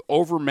Clark looked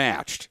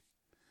overmatched.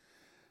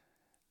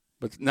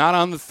 But not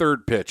on the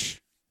third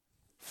pitch.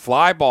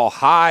 Fly ball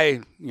high,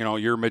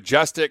 your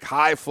majestic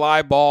high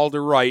fly ball to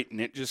right, and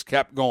it just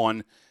kept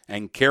going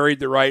and carried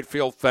the right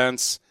field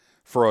fence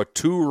for a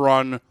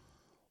 2-run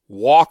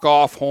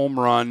walk-off home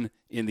run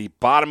in the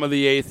bottom of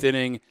the 8th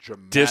inning,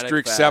 Dramatic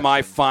district fashion.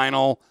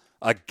 semifinal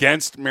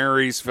against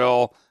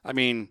Marysville. I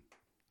mean,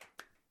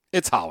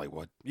 it's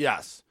Hollywood.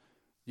 Yes.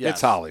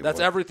 It's Hollywood. That's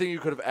everything you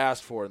could have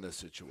asked for in this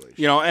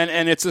situation.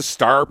 And it's a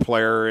star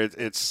player.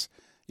 It's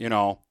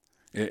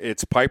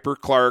Piper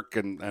Clark,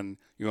 and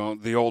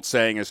the old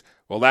saying is,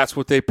 well, that's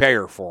what they pay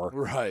her for.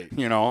 Right.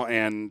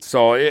 And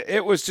so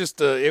it was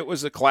just it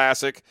was a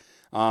classic.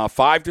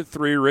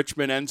 5-3,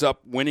 Richmond ends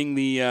up winning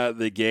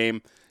the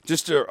game.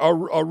 Just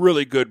a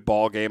really good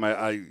ball game.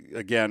 I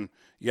again,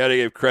 you got to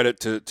give credit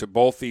to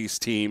both these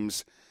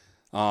teams.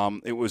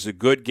 It was a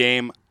good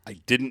game.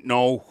 I didn't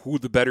know who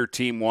the better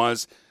team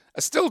was. I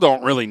still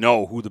don't really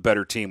know who the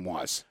better team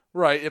was.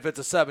 Right. If it's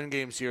a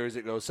 7-game series,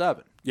 it goes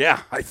 7.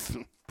 Yeah,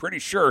 pretty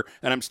sure,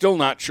 and I'm still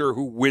not sure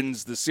who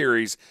wins the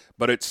series,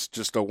 but it's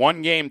just a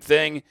 1-game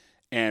thing,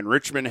 and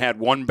Richmond had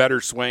one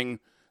better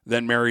swing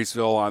than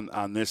Marysville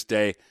on this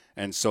day,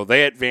 and so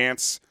they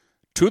advance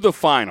to the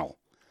final.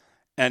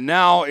 And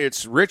now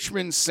it's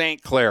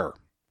Richmond-St. Clair,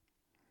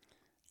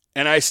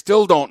 and I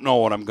still don't know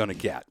what I'm going to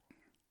get.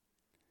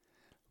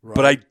 Right.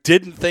 But I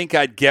didn't think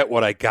I'd get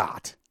what I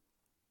got,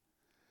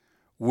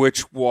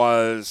 which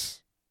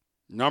was,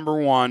 number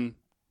 1,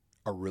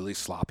 a really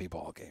sloppy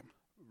ball game.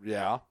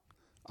 Yeah.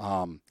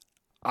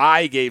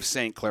 I gave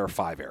St. Clair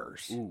 5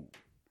 errors. Ooh.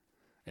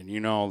 And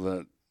it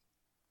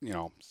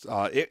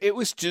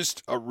was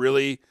just a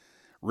really,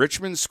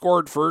 Richmond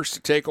scored first to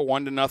take a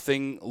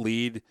 1-0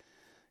 lead.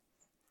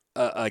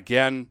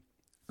 Again,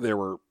 there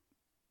were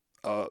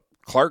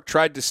Clark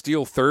tried to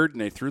steal third,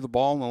 and they threw the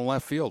ball in the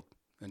left field,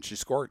 and she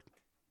scored.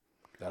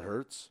 That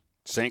hurts.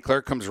 St.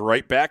 Clair comes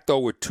right back, though,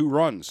 with 2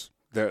 runs.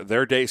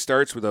 Their day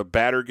starts with a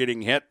batter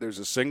getting hit. There's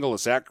a single, a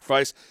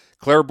sacrifice.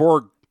 Claire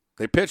Borg,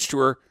 they pitched to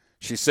her.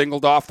 She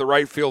singled off the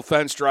right field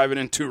fence, driving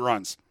in 2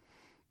 runs.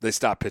 They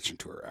stopped pitching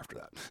to her after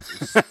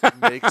that.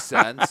 Makes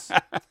sense.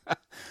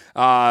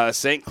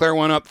 St. Clair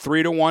went up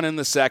 3-1 in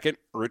the second.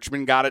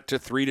 Richmond got it to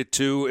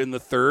 3-2 in the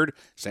third.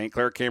 St.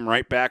 Clair came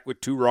right back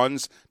with 2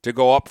 runs to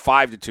go up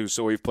 5-2.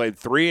 So we've played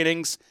 3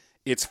 innings.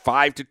 It's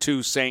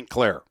 5-2 St.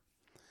 Clair.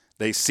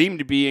 They seem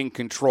to be in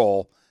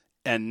control.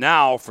 And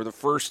now, for the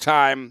first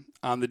time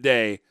on the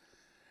day,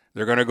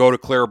 they're going to go to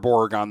Claire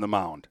Borg on the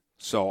mound.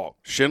 So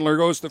Schindler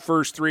goes the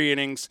first 3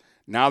 innings.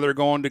 Now they're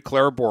going to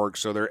Claire Borg.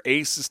 So their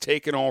ace is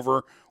taken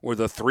over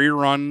with a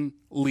 3-run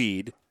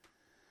lead.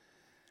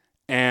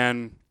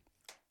 And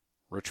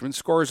Richmond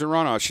scores a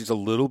run out. She's a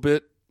little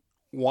bit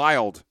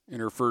wild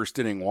in her first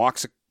inning.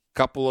 Walks a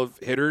couple of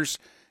hitters,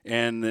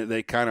 and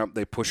they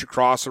push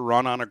across a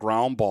run on a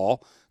ground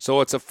ball.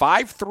 So it's a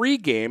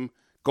 5-3 game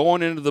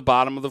going into the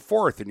bottom of the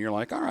 4th. And you're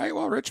like, all right,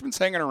 well, Richmond's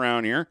hanging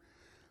around here.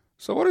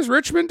 So what does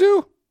Richmond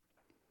do?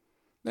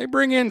 They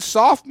bring in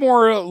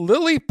sophomore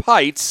Lily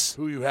Pites,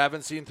 who you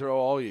haven't seen throw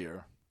all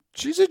year.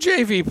 She's a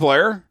JV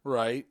player.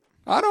 Right.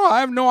 I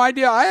have no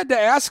idea. I had to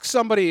ask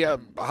somebody,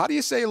 how do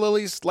you say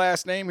Lily's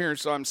last name here,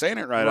 so I'm saying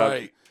it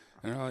right.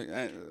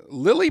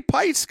 Lily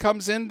Pites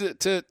comes in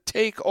to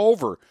take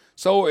over.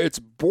 So it's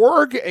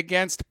Borg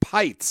against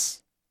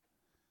Pites.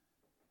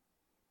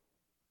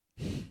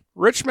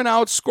 Richmond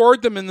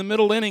outscored them in the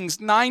middle innings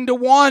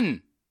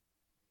 9-1.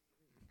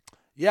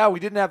 Yeah, we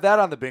didn't have that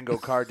on the bingo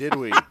card, did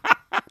we?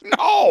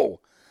 No.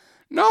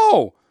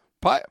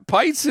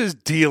 Pites is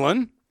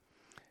dealing.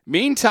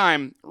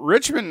 Meantime,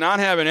 Richmond not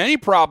having any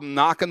problem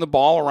knocking the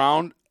ball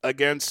around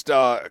against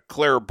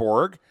Claire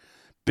Borg.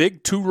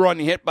 Big 2-run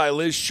hit by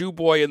Liz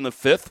Shoeboy in the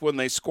 5th when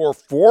they score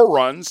 4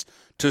 runs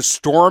to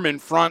storm in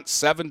front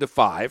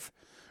 7-5.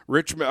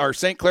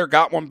 St. Clair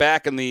got one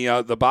back in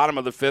the bottom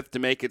of the 5th to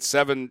make it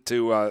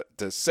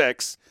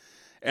 7-6.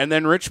 And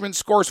then Richmond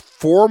scores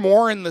 4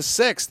 more in the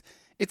 6th.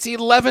 It's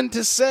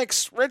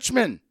 11-6,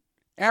 Richmond,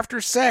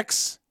 after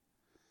 6.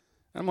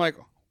 I'm like,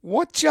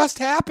 what just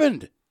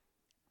happened?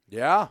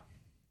 Yeah.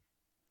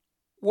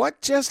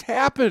 What just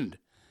happened?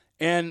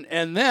 And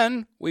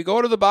then we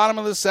go to the bottom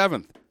of the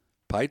 7th.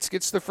 Pites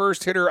gets the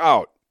first hitter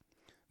out.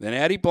 Then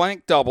Addie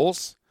Blank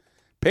doubles.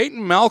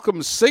 Peyton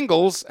Malcolm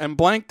singles, and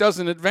Blank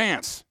doesn't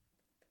advance.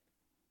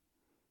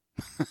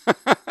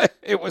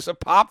 It was a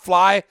pop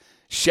fly,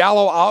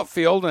 shallow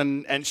outfield,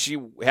 and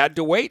she had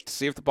to wait to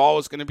see if the ball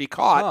was going to be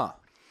caught.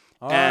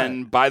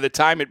 And by the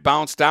time it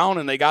bounced down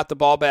and they got the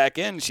ball back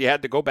in, she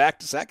had to go back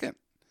to second.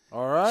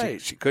 All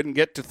right. She couldn't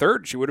get to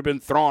third. She would have been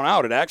thrown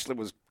out. It actually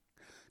was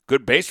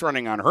good base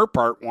running on her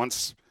part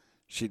once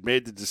she'd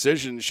made the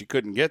decision she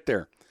couldn't get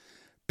there.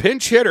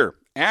 Pinch hitter,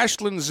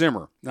 Ashlyn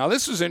Zimmer. Now,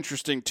 this was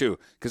interesting, too,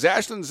 because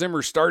Ashlyn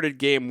Zimmer started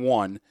game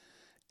 1,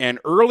 and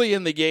early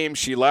in the game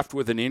she left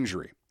with an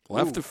injury.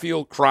 Left the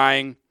field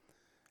crying,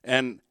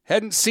 and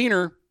hadn't seen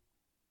her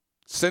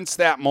since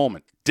that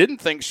moment. Didn't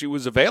think she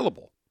was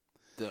available.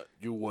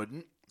 You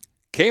wouldn't?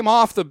 Came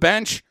off the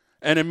bench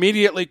and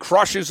immediately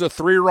crushes a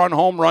 3-run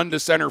home run to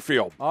center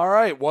field. All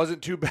right.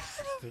 Wasn't too bad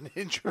of an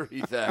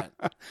injury then.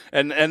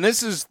 and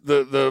this is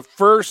the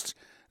first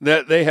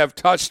that they have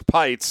touched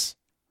Pites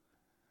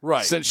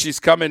since she's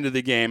come into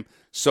the game.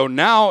 So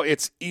now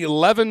it's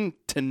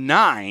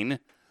 11-9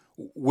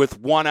 with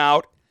 1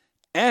 out,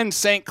 and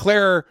St.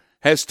 Clair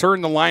has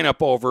turned the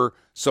lineup over.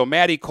 So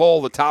Maddie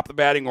Cole, the top of the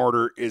batting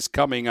order, is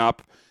coming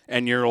up.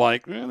 And you're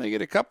like, well, they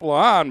get a couple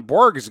on.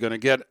 Borg is going to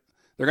get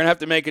 – they're going to have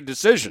to make a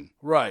decision.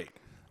 Right.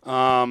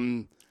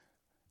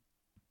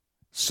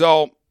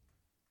 So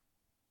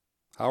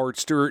Howard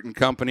Stewart and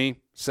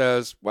company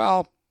says,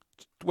 well,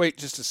 wait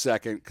just a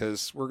second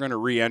because we're going to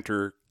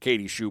re-enter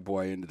Katie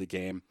Shoeboy into the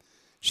game.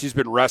 She's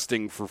been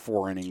resting for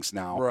 4 innings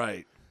now.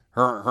 Right.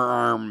 Her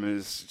arm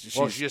is –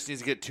 she just needs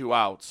to get 2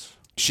 outs.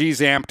 She's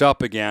amped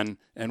up again.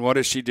 And what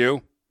does she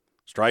do?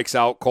 Strikes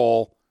out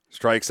Cole.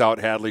 Strikes out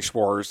Hadley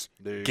Schwarz.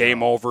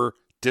 Game over.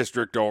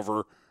 District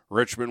over.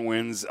 Richmond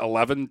wins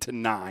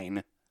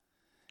 11-9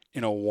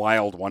 in a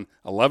wild one.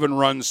 11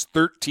 runs,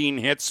 13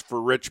 hits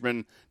for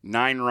Richmond.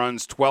 9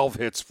 runs, 12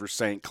 hits for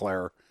St.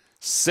 Clair.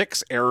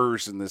 6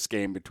 errors in this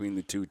game between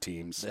the two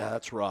teams. Yeah,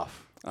 that's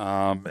rough.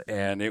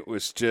 And it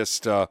was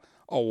just a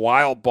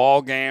wild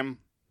ball game.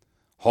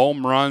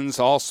 Home runs,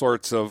 all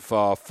sorts of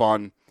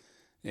fun.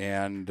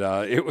 And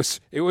it was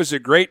a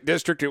great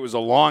district. It was a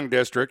long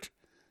district.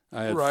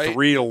 I had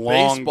 3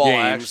 long Baseball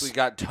games. Actually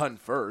got done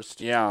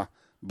first. Yeah,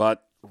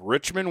 but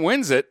Richmond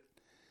wins it.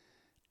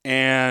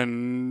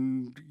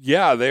 And,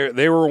 yeah,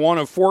 they were one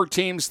of 4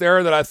 teams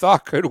there that I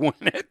thought could win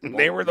it. And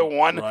they were the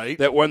one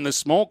that when the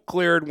smoke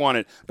cleared won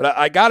it. But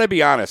I got to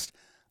be honest.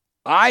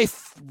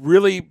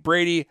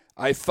 Brady,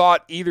 I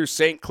thought either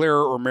St. Clair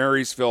or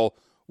Marysville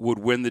would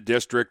win the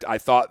district. I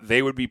thought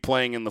they would be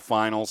playing in the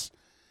finals,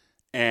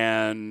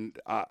 and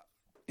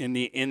in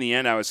the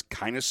end, I was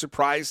kind of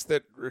surprised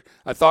that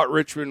I thought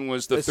Richmond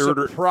was the third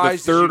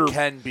or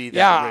can be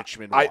that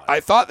Richmond won. I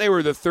thought they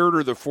were the third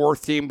or the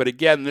fourth team, but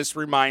again, this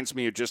reminds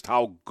me of just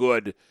how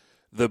good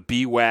the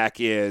BWAC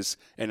is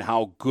and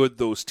how good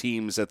those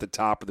teams at the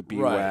top of the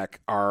BWAC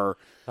are.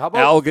 How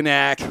about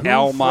Algonac,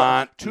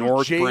 Almont,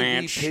 North JV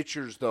Branch.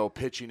 pitchers, though,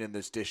 pitching in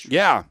this district.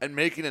 Yeah. And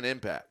making an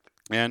impact.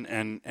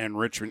 And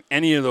Richmond,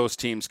 any of those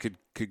teams could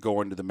go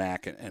into the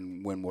MAC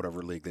and win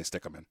whatever league they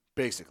stick them in.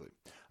 Basically.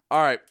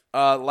 All right,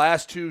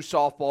 last two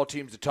softball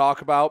teams to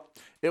talk about.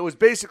 It was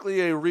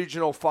basically a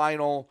regional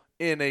final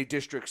in a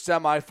district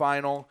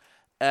semifinal,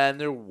 and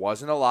there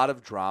wasn't a lot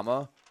of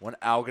drama when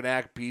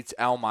Algonac beats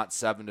Almont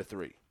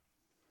 7-3.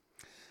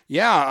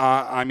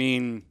 Yeah, I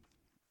mean,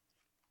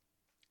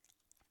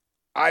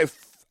 I've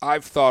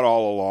thought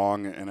all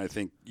along, and I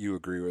think you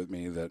agree with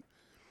me, that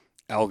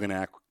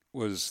Algonac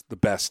was the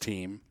best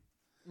team.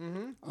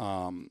 Mm-hmm.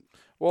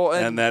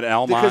 And that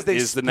Almont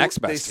is the next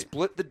best team. They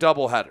split the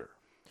doubleheader.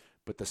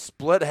 But the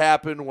split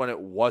happened when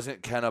it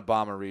wasn't Kenna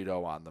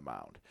Bomarito on the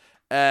mound.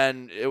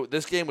 And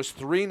this game was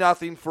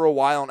 3-0 for a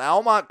while, and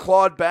Almont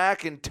clawed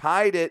back and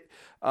tied it,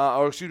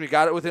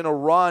 got it within a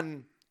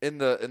run in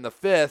the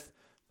fifth.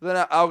 Then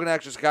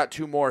Algonac just got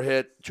two more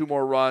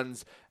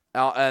runs,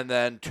 and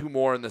then two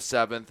more in the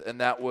seventh,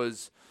 and that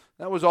was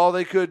all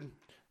they could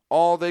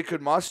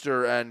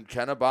muster. And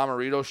Kenna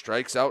Bomarito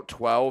strikes out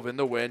 12 in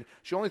the win.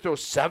 She only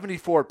throws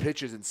 74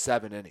 pitches in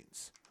 7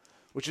 innings.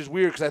 Which is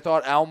weird because I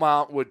thought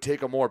Almont would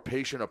take a more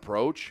patient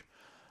approach.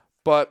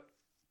 But,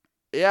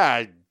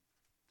 yeah,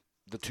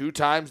 the two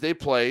times they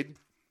played,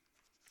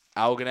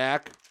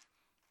 Algonac,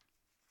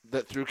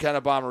 that through Kenna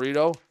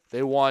Bomarito,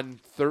 they won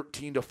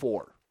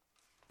 13-4.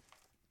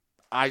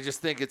 I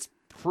just think it's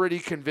pretty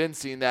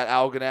convincing that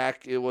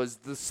Algonac, it was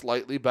the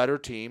slightly better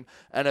team.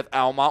 And if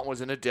Almont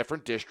was in a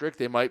different district,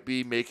 they might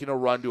be making a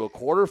run to a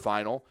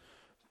quarterfinal.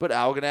 But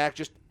Algonac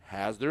just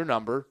has their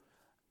number.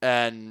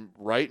 And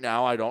right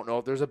now, I don't know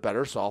if there's a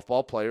better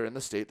softball player in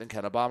the state than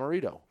Kenna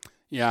Bomarito.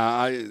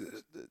 Yeah,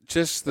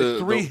 just the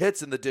 3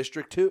 hits in the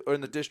district too, or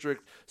in the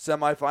district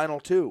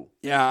semifinal too.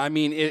 Yeah, I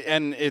mean,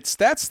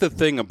 that's the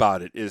thing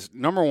about it is,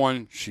 number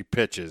one, she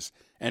pitches,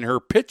 and her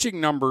pitching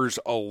numbers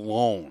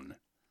alone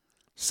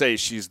say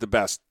she's the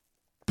best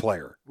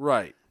player.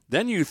 Right.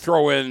 Then you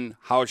throw in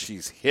how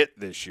she's hit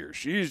this year.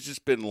 She's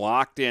just been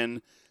locked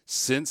in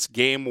since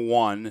game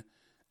 1.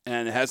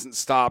 And hasn't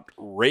stopped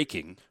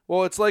raking.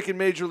 Well, it's like in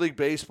Major League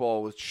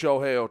Baseball with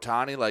Shohei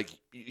Ohtani. Like,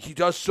 he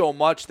does so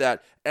much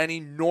that any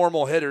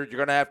normal hitter, you're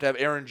going to have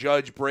Aaron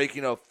Judge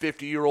breaking a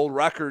 50-year-old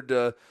record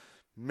to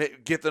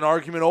get an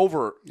argument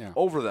over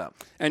them.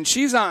 And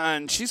she's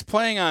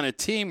playing on a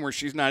team where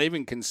she's not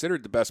even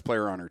considered the best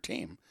player on her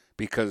team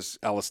because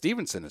Ella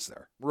Stevenson is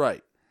there.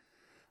 Right.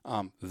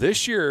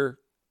 This year,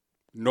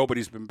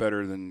 nobody's been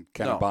better than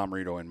Kenna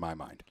Bomarito in my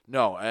mind.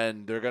 No,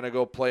 and they're going to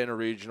go play in a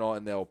regional,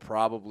 and they'll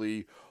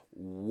probably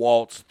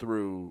waltz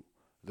through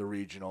the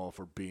regional, if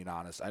we're being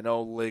honest. I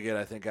know Liggett,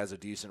 I think, has a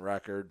decent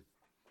record.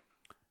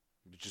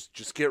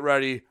 Just get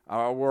ready.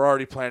 We're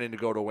already planning to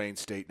go to Wayne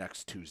State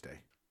next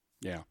Tuesday.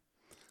 Yeah.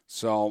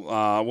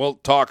 So we'll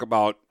talk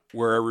about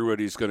where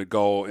everybody's going to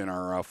go in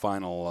our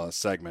final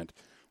segment.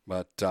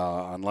 But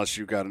unless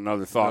you've got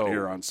another thought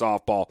here on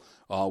softball,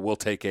 we'll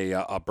take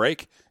a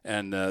break,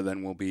 and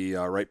then we'll be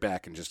right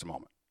back in just a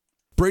moment.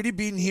 Brady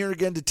Beaton here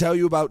again to tell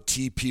you about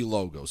TP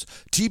Logos.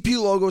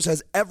 TP Logos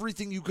has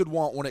everything you could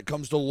want when it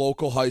comes to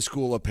local high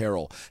school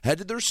apparel. Head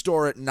to their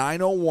store at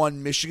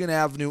 901 Michigan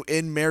Avenue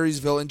in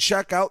Marysville and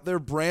check out their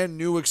brand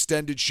new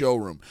extended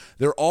showroom.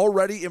 Their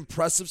already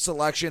impressive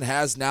selection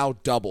has now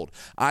doubled.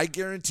 I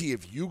guarantee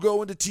if you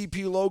go into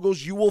TP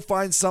Logos, you will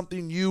find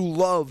something you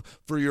love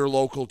for your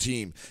local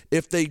team.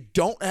 If they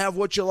don't have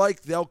what you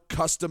like, they'll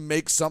custom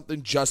make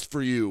something just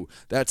for you.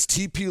 That's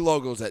TP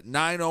Logos at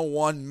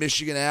 901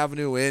 Michigan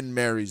Avenue in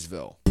Marysville.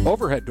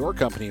 Overhead Door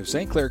Company of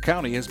St. Clair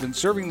County has been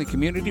serving the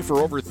community for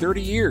over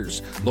 30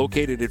 years.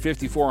 Located at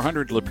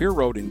 5400 Lapeer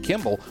Road in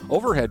Kimball,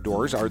 Overhead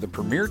Doors are the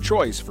premier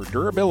choice for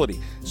durability,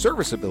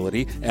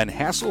 serviceability, and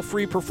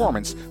hassle-free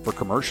performance for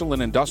commercial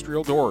and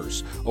industrial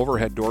doors.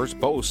 Overhead Doors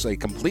boasts a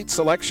complete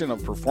selection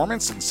of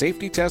performance and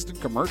safety-tested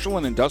commercial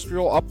and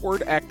industrial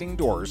upward-acting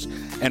doors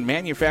and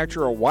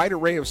manufacture a wide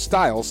array of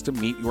styles to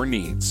meet your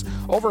needs.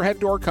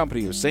 Overhead Door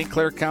Company of St.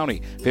 Clair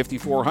County,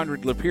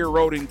 5400 Lapeer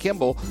Road in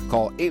Kimball.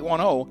 Call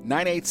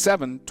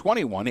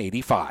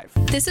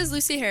 810-987-2185. This is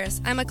Lucy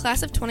Harris. I'm a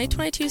class of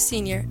 2022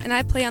 senior, and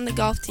I play on the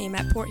golf team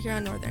at Port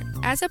Huron Northern.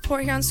 As a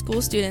Port Huron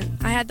school student,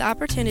 I had the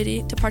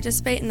opportunity to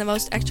participate in the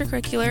most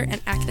extracurricular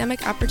and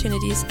academic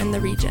opportunities in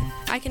the region.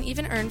 I can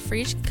even earn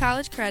free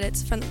college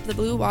credits from the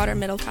Blue Water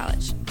Middle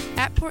College.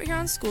 At Port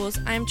Huron schools,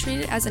 I am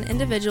treated as an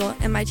individual,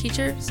 and my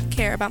teachers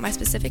care about my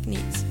specific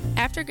needs.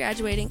 After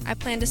graduating, I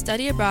plan to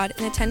study abroad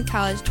and attend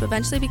college to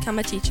eventually become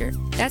a teacher.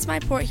 That's my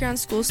Port Huron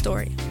school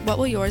story. What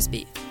will yours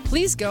be?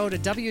 Please go to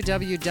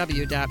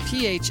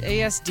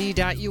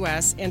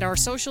www.phasd.us and our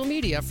social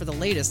media for the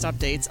latest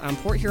updates on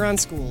Port Huron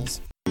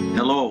schools.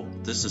 Hello,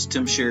 This is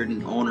Tim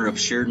Sheridan, owner of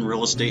Sheridan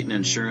Real Estate and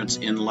Insurance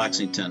in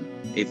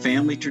Lexington, a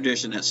family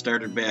tradition that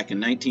started back in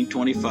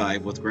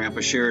 1925 with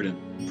Grandpa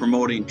Sheridan.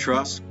 Promoting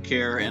trust,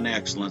 care, and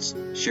excellence,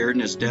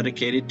 Sheridan is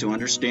dedicated to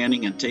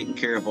understanding and taking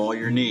care of all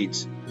your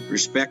needs.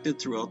 Respected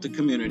throughout the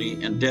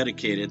community and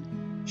dedicated,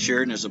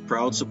 Sheridan is a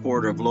proud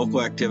supporter of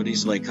local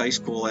activities like high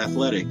school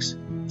athletics.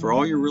 For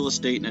all your real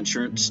estate and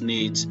insurance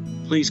needs,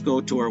 please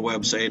go to our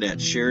website at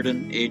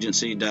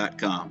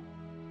SheridanAgency.com.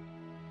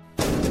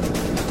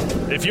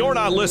 If you're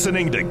not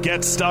listening to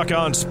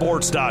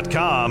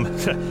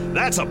GetStuckOnSports.com,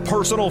 that's a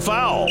personal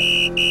foul.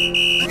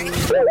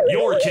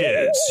 Your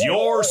kids,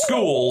 your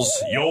schools,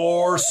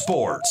 your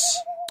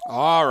sports.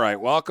 All right,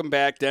 welcome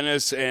back,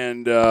 Dennis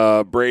and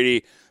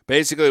Brady.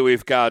 Basically,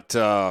 we've got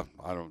the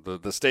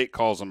state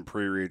calls them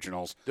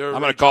pre-regionals.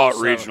 I'm going to call it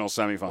regional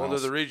semifinals. Well, they're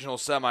the regional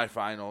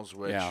semifinals,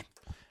 which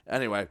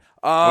anyway,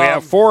 we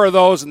have 4 of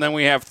those, and then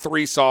we have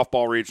 3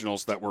 softball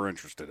regionals that we're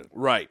interested in.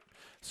 Right.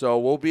 So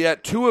we'll be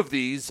at 2 of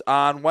these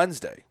on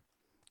Wednesday.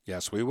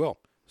 Yes, we will.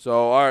 So,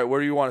 all right, where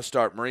do you want to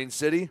start? Marine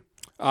City?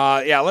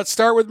 Let's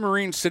start with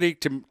Marine City.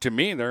 To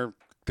me, they're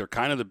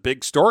kind of the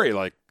big story.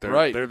 Like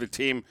they're the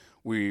team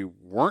we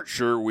weren't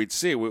sure we'd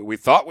see. We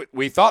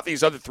thought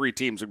these other 3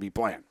 teams would be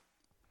playing.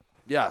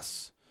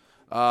 Yes.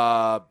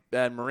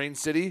 And Marine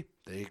City,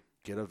 they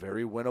get a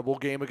very winnable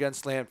game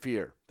against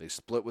Lanphier. They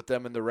split with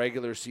them in the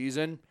regular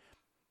season.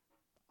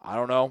 I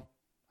don't know.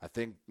 I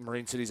think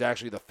Marine City's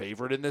actually the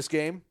favorite in this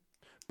game.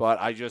 But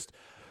if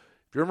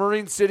you're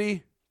Marine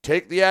City,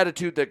 take the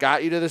attitude that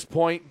got you to this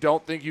point.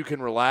 Don't think you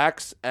can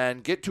relax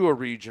and get to a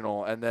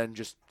regional and then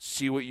just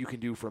see what you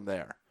can do from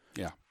there.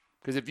 Yeah.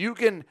 Because if you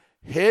can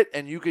hit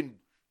and you can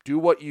do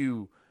what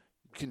you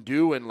can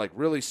do and like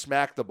really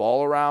smack the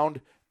ball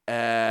around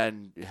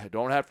and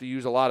don't have to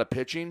use a lot of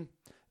pitching,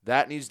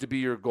 that needs to be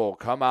your goal.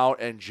 Come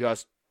out and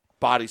just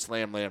body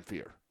slam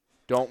Lanphier.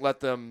 Don't let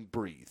them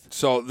breathe.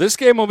 So this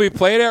game will be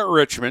played at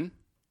Richmond.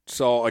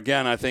 So,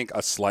 again, I think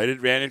a slight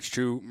advantage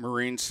to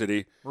Marine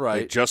City. Right.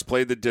 They just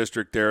played the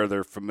district there.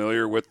 They're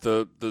familiar with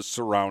the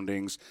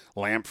surroundings.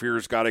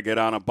 Lamphier's got to get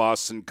on a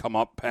bus and come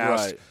up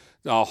past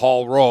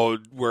Hall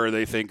Road where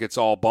they think it's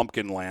all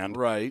bumpkin land.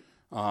 Right.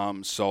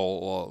 Let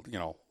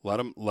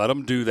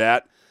them do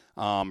that.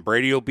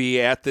 Brady will be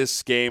at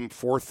this game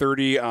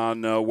 4:30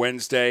 on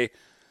Wednesday.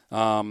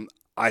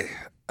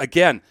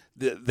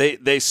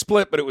 They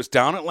split, but it was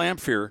down at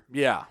Lampier.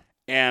 Yeah.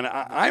 And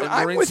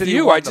I'm with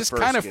you. I just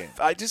kind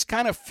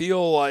of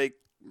feel like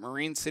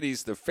Marine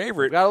City's the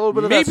favorite. Got a little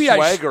bit of that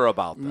swagger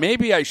about them.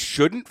 Maybe I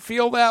shouldn't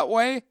feel that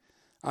way.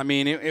 I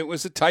mean, it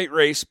was a tight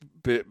race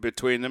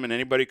between them, and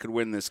anybody could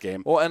win this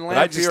game. Well, and but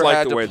I just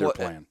like the way they're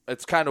playing.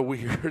 It's kind of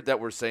weird that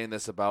we're saying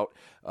this about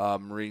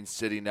Marine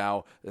City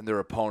now and their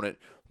opponent.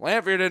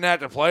 Lanphier didn't have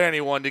to play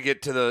anyone to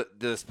get to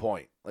this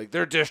point. Like,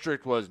 their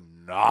district was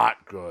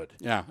not good.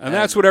 Yeah, and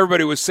that's what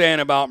everybody was saying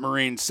about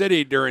Marine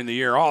City during the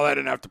year. Oh, they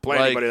didn't have to play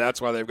anybody.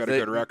 That's why they've got a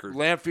good record.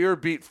 Lanphier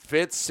beat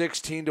Fitz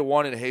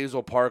 16-1 and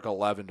Hazel Park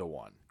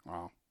 11-1.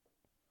 Wow.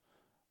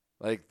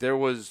 Like, that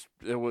was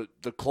the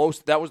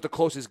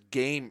closest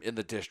game in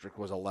the district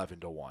was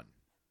 11-1.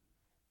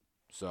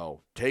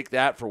 So take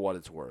that for what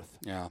it's worth.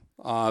 Yeah.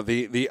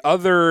 The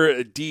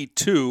other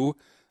D2,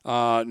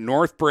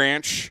 North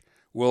Branch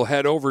will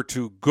head over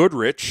to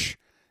Goodrich,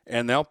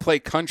 and they'll play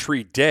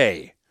Country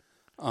Day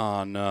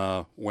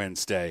on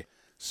Wednesday.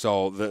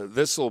 So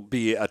this will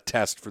be a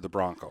test for the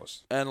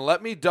Broncos. And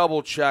let me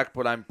double check,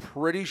 but I'm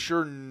pretty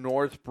sure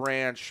North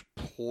Branch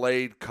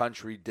played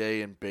Country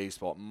Day in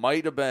baseball. It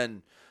might have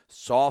been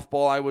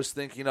softball I was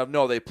thinking of.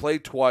 No, they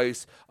played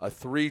twice, a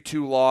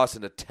 3-2 loss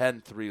and a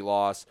 10-3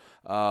 loss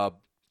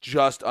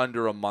just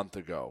under a month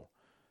ago.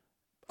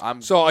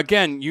 So,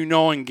 again,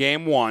 in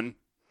Game 1,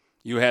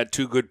 you had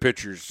 2 good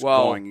pitchers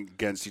going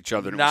against each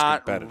other. And it was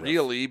competitive. Not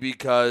really,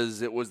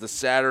 because it was the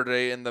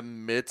Saturday in the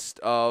midst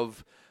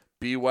of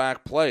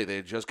BWAC play. They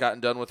had just gotten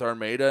done with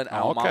Armada, and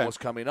Almont was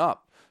coming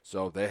up.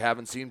 So they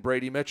haven't seen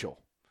Brady Mitchell.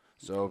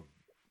 So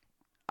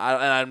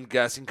I'm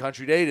guessing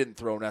Country Day didn't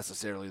throw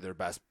necessarily their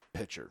best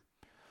pitcher.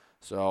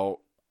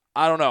 So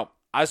I don't know.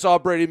 I saw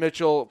Brady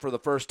Mitchell for the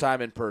first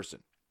time in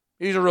person.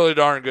 He's a really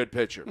darn good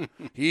pitcher.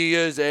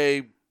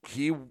 If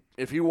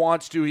he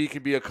wants to, he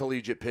can be a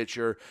collegiate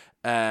pitcher,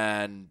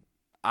 and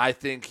I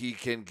think he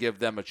can give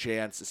them a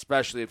chance,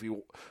 especially if he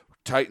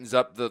tightens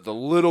up the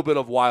little bit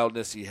of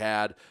wildness he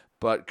had.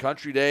 But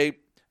Country Day,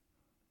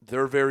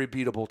 they're a very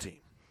beatable team.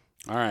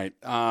 All right.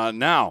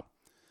 Now,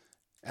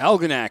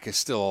 Algonac is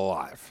still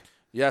alive.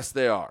 Yes,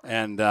 they are.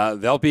 And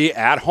they'll be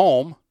at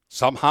home.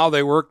 Somehow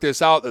they work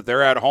this out that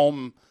they're at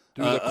home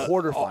through the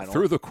quarterfinals.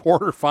 Through the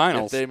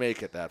quarterfinals. If they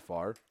make it that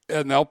far.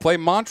 And they'll play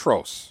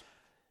Montrose.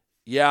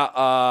 Yeah,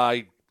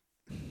 I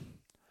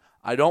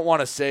don't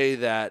want to say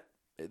that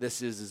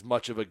this is as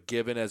much of a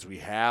given as we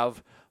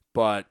have,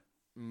 but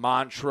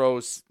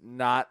Montrose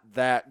not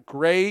that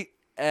great.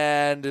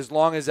 And as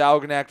long as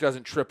Algonac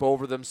doesn't trip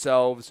over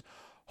themselves,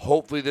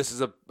 hopefully this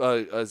is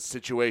a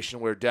situation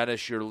where,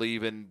 Dennis, you're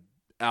leaving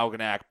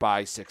Algonac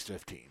by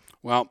 6:15.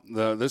 Well,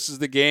 this is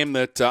the game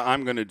that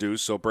I'm going to do.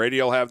 So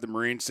Brady will have the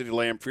Marine City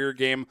Lamphere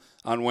game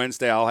on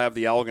Wednesday. I'll have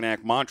the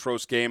Algonac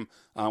Montrose game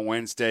on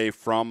Wednesday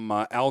from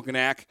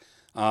Algonac.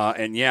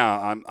 And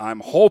yeah,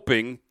 I'm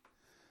hoping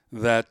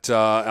that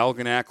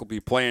Algonac will be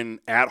playing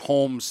at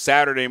home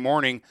Saturday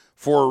morning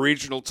for a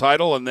regional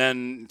title, and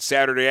then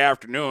Saturday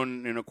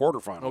afternoon in a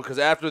quarterfinal. Because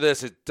after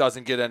this, it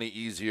doesn't get any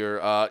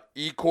easier.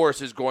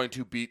 E-Course is going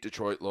to beat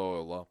Detroit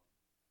Loyola.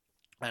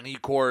 And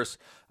E-Course,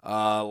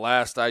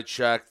 last I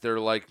checked, they're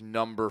like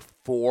number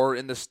 4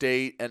 in the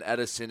state, and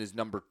Edison is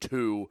number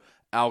 2.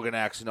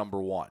 Algonac's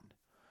number 1.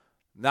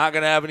 Not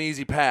going to have an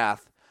easy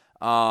path.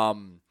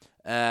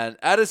 And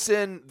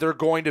Edison, they're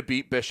going to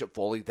beat Bishop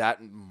Foley.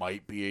 That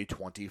might be a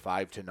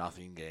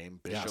 25-0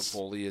 game. Bishop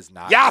Foley is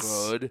not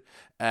good.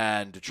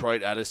 And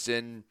Detroit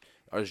Edison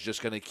is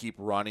just going to keep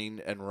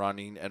running and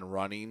running and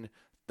running.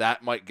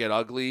 That might get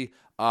ugly.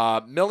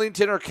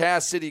 Millington or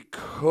Cass City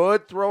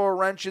could throw a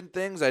wrench in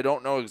things. I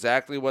don't know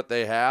exactly what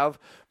they have,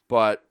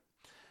 but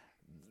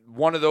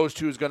one of those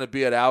two is going to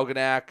be at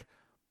Algonac.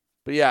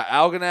 But yeah,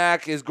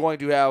 Algonac is going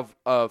to have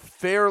a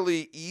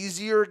fairly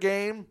easier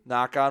game,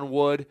 knock on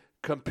wood,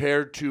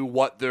 compared to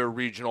what their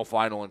regional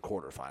final and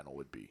quarterfinal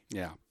would be.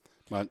 Yeah.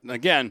 But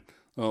again,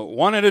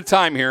 one at a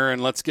time here,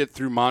 and let's get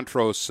through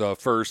Montrose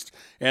first.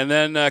 And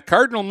then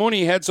Cardinal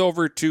Mooney heads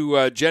over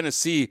to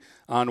Genesee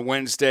on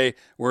Wednesday,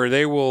 where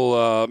they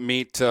will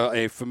meet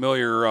a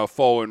familiar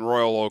foe in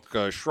Royal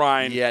Oak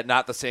Shrine. Yeah,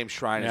 not the same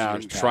Shrine as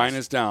years past. Shrine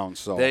is down.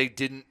 So they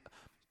didn't,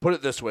 put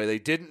it this way, they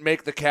didn't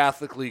make the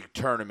Catholic League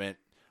tournament,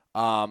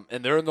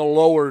 and they're in the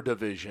lower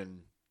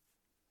division.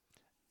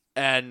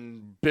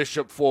 And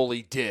Bishop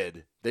Foley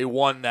did. They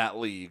won that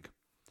league.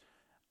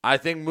 I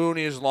think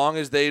Mooney, as long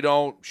as they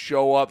don't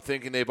show up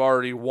thinking they've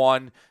already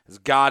won, has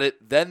got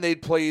it. Then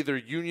they'd play either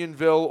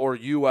Unionville or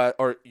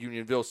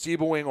Unionville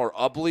Sebewing or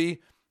Ubley.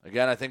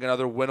 Again, I think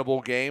another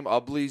winnable game.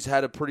 Ubley's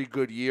had a pretty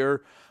good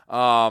year.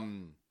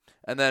 And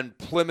then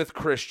Plymouth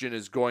Christian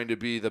is going to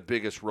be the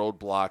biggest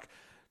roadblock.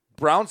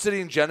 Brown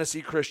City and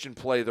Genesee Christian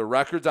play. The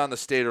records on the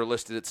state are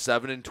listed at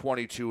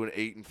 7-22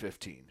 and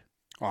 8-15.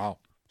 Wow.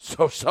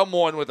 So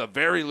someone with a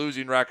very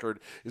losing record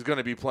is going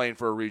to be playing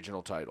for a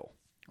regional title.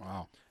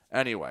 Wow.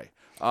 Anyway,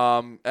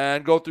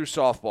 and go through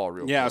softball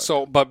real quick. Yeah,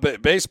 so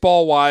but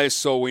baseball-wise,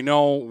 so we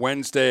know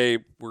Wednesday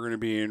we're going to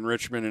be in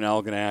Richmond and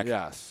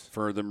Algonac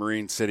for the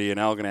Marine City and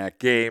Algonac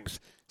games.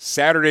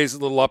 Saturday's a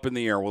little up in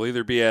the air. We'll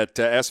either be at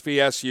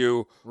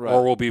SVSU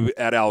or we'll be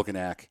at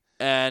Algonac.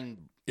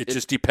 And it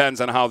just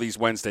depends on how these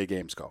Wednesday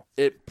games go.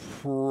 It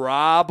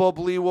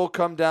probably will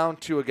come down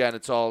to, again,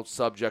 it's all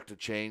subject to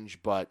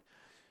change, but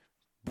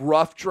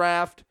rough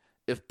draft,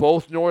 if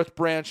both North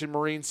Branch and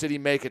Marine City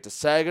make it to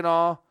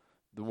Saginaw,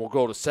 then we'll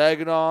go to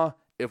Saginaw.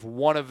 If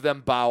one of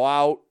them bow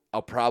out,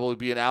 I'll probably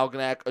be in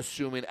Algonac,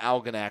 assuming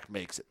Algonac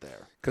makes it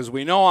there. Because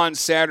we know on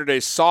Saturday,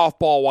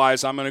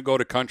 softball-wise, I'm going to go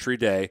to Country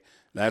Day.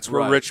 That's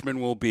where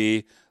Richmond will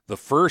be. The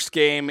first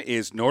game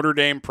is Notre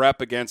Dame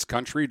Prep against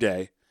Country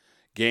Day.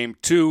 Game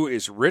 2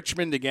 is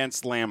Richmond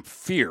against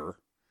Lamphere.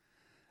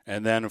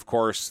 And then, of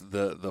course,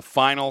 the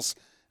finals.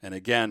 And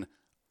again,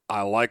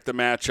 I like the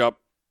matchup.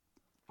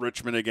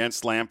 Richmond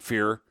against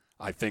Lamphere.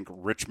 I think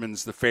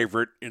Richmond's the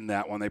favorite in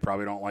that one. They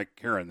probably don't like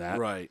hearing that.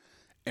 Right.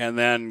 And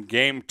then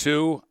game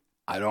 2,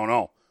 I don't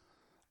know.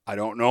 I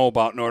don't know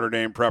about Notre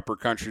Dame Prep or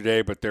Country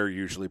Day, but they're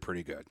usually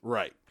pretty good.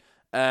 Right.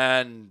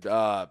 And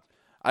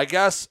I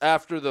guess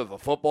after the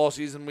football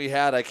season we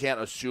had, I can't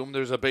assume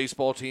there's a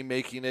baseball team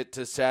making it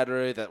to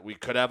Saturday, that we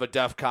could have a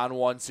DEFCON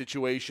 1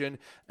 situation,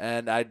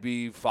 and I'd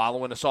be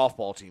following a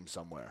softball team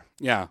somewhere.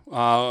 Yeah.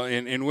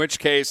 In which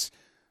case,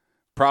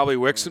 probably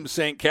Wixom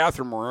St.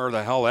 Catherine, wherever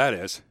the hell that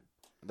is.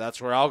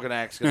 That's where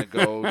Algonac's going to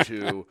go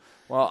to.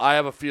 Well, I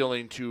have a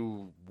feeling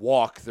to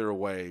walk their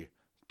way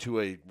to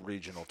a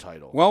regional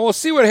title. Well, we'll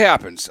see what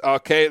happens.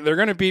 Okay, they're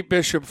going to beat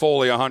Bishop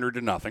Foley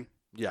 100-0.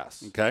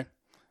 Yes. Okay.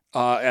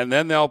 And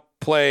then they'll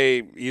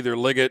play either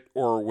Liggett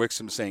or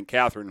Wixom St.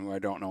 Catherine, who I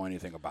don't know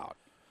anything about.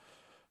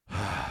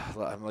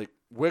 I'm like,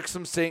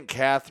 Wixom St.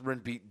 Catherine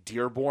beat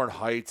Dearborn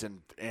Heights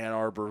and Ann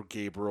Arbor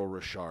Gabriel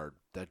Richard.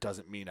 That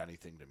doesn't mean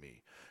anything to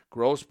me.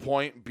 Grosse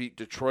Pointe beat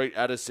Detroit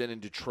Edison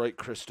and Detroit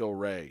Cristo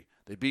Rey.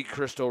 They beat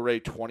Cristo Rey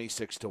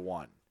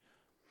 26-1.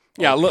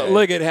 Yeah, okay.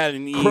 Liggett had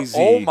an easy.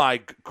 Oh my!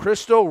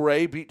 Cristo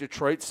Rey beat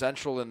Detroit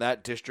Central in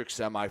that district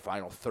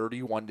semifinal,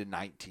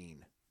 31-19.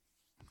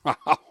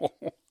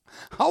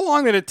 How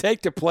long did it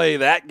take to play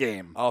that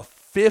game? A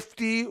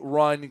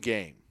 50-run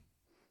game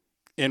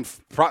in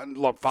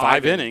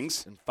 5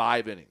 innings. In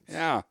 5 innings.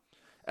 Yeah,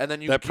 and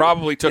then that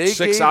probably took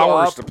 6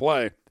 hours to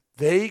play.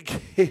 They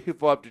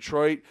gave up.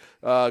 Detroit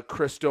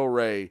Cristo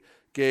Rey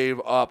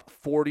gave up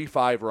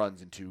 45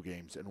 runs in 2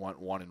 games and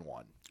went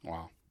 1-1.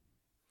 Wow.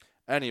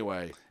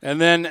 Anyway.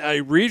 And then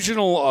a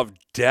regional of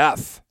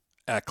death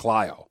at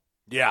Clio.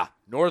 Yeah.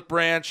 North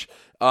Branch,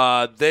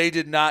 they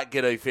did not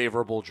get a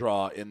favorable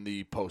draw in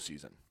the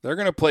postseason. They're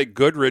going to play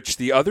Goodrich.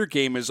 The other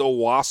game is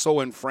Owasso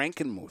and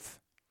Frankenmuth.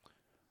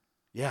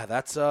 Yeah,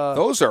 that's...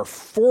 Those are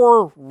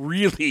 4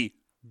 really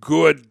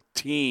good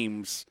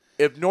teams.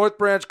 If North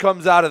Branch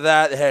comes out of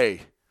that,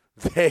 hey,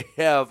 they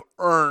have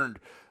earned,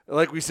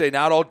 like we say,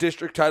 not all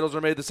district titles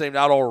are made the same,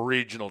 not all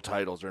regional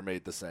titles are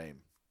made the same.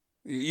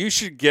 You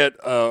should get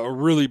a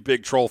really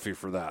big trophy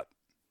for that.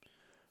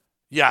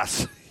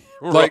 Yes.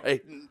 Like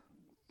right.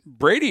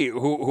 Brady,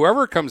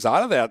 whoever comes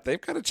out of that, they've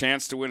got a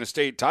chance to win a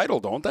state title,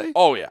 don't they?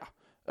 Oh, yeah.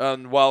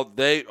 Well,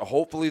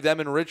 hopefully them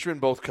and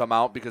Richmond both come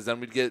out, because then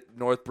we'd get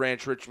North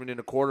Branch Richmond in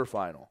a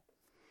quarterfinal.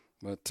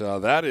 But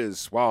that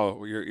is,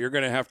 wow, you're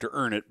going to have to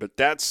earn it. But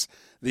that's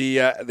the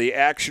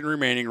action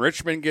remaining.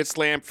 Richmond gets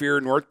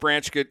Lamphere, North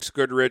Branch gets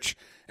Goodrich,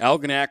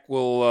 Algonac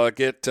will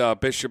get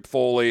Bishop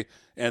Foley,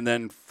 and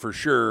then for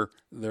sure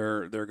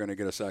they're going to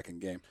get a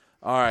second game.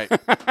 All right.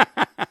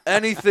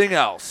 Anything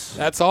else?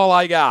 That's all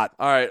I got.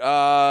 All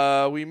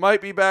right. We might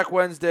be back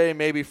Wednesday,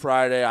 maybe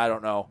Friday. I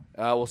don't know.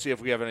 We'll see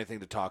if we have anything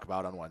to talk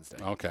about on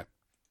Wednesday. Okay.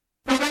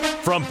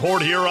 From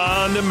Port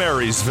Huron to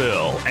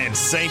Marysville and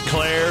St.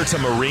 Clair to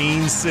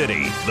Marine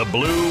City, the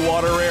Blue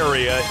Water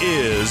area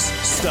is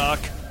Stuck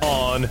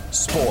on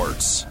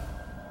Sports.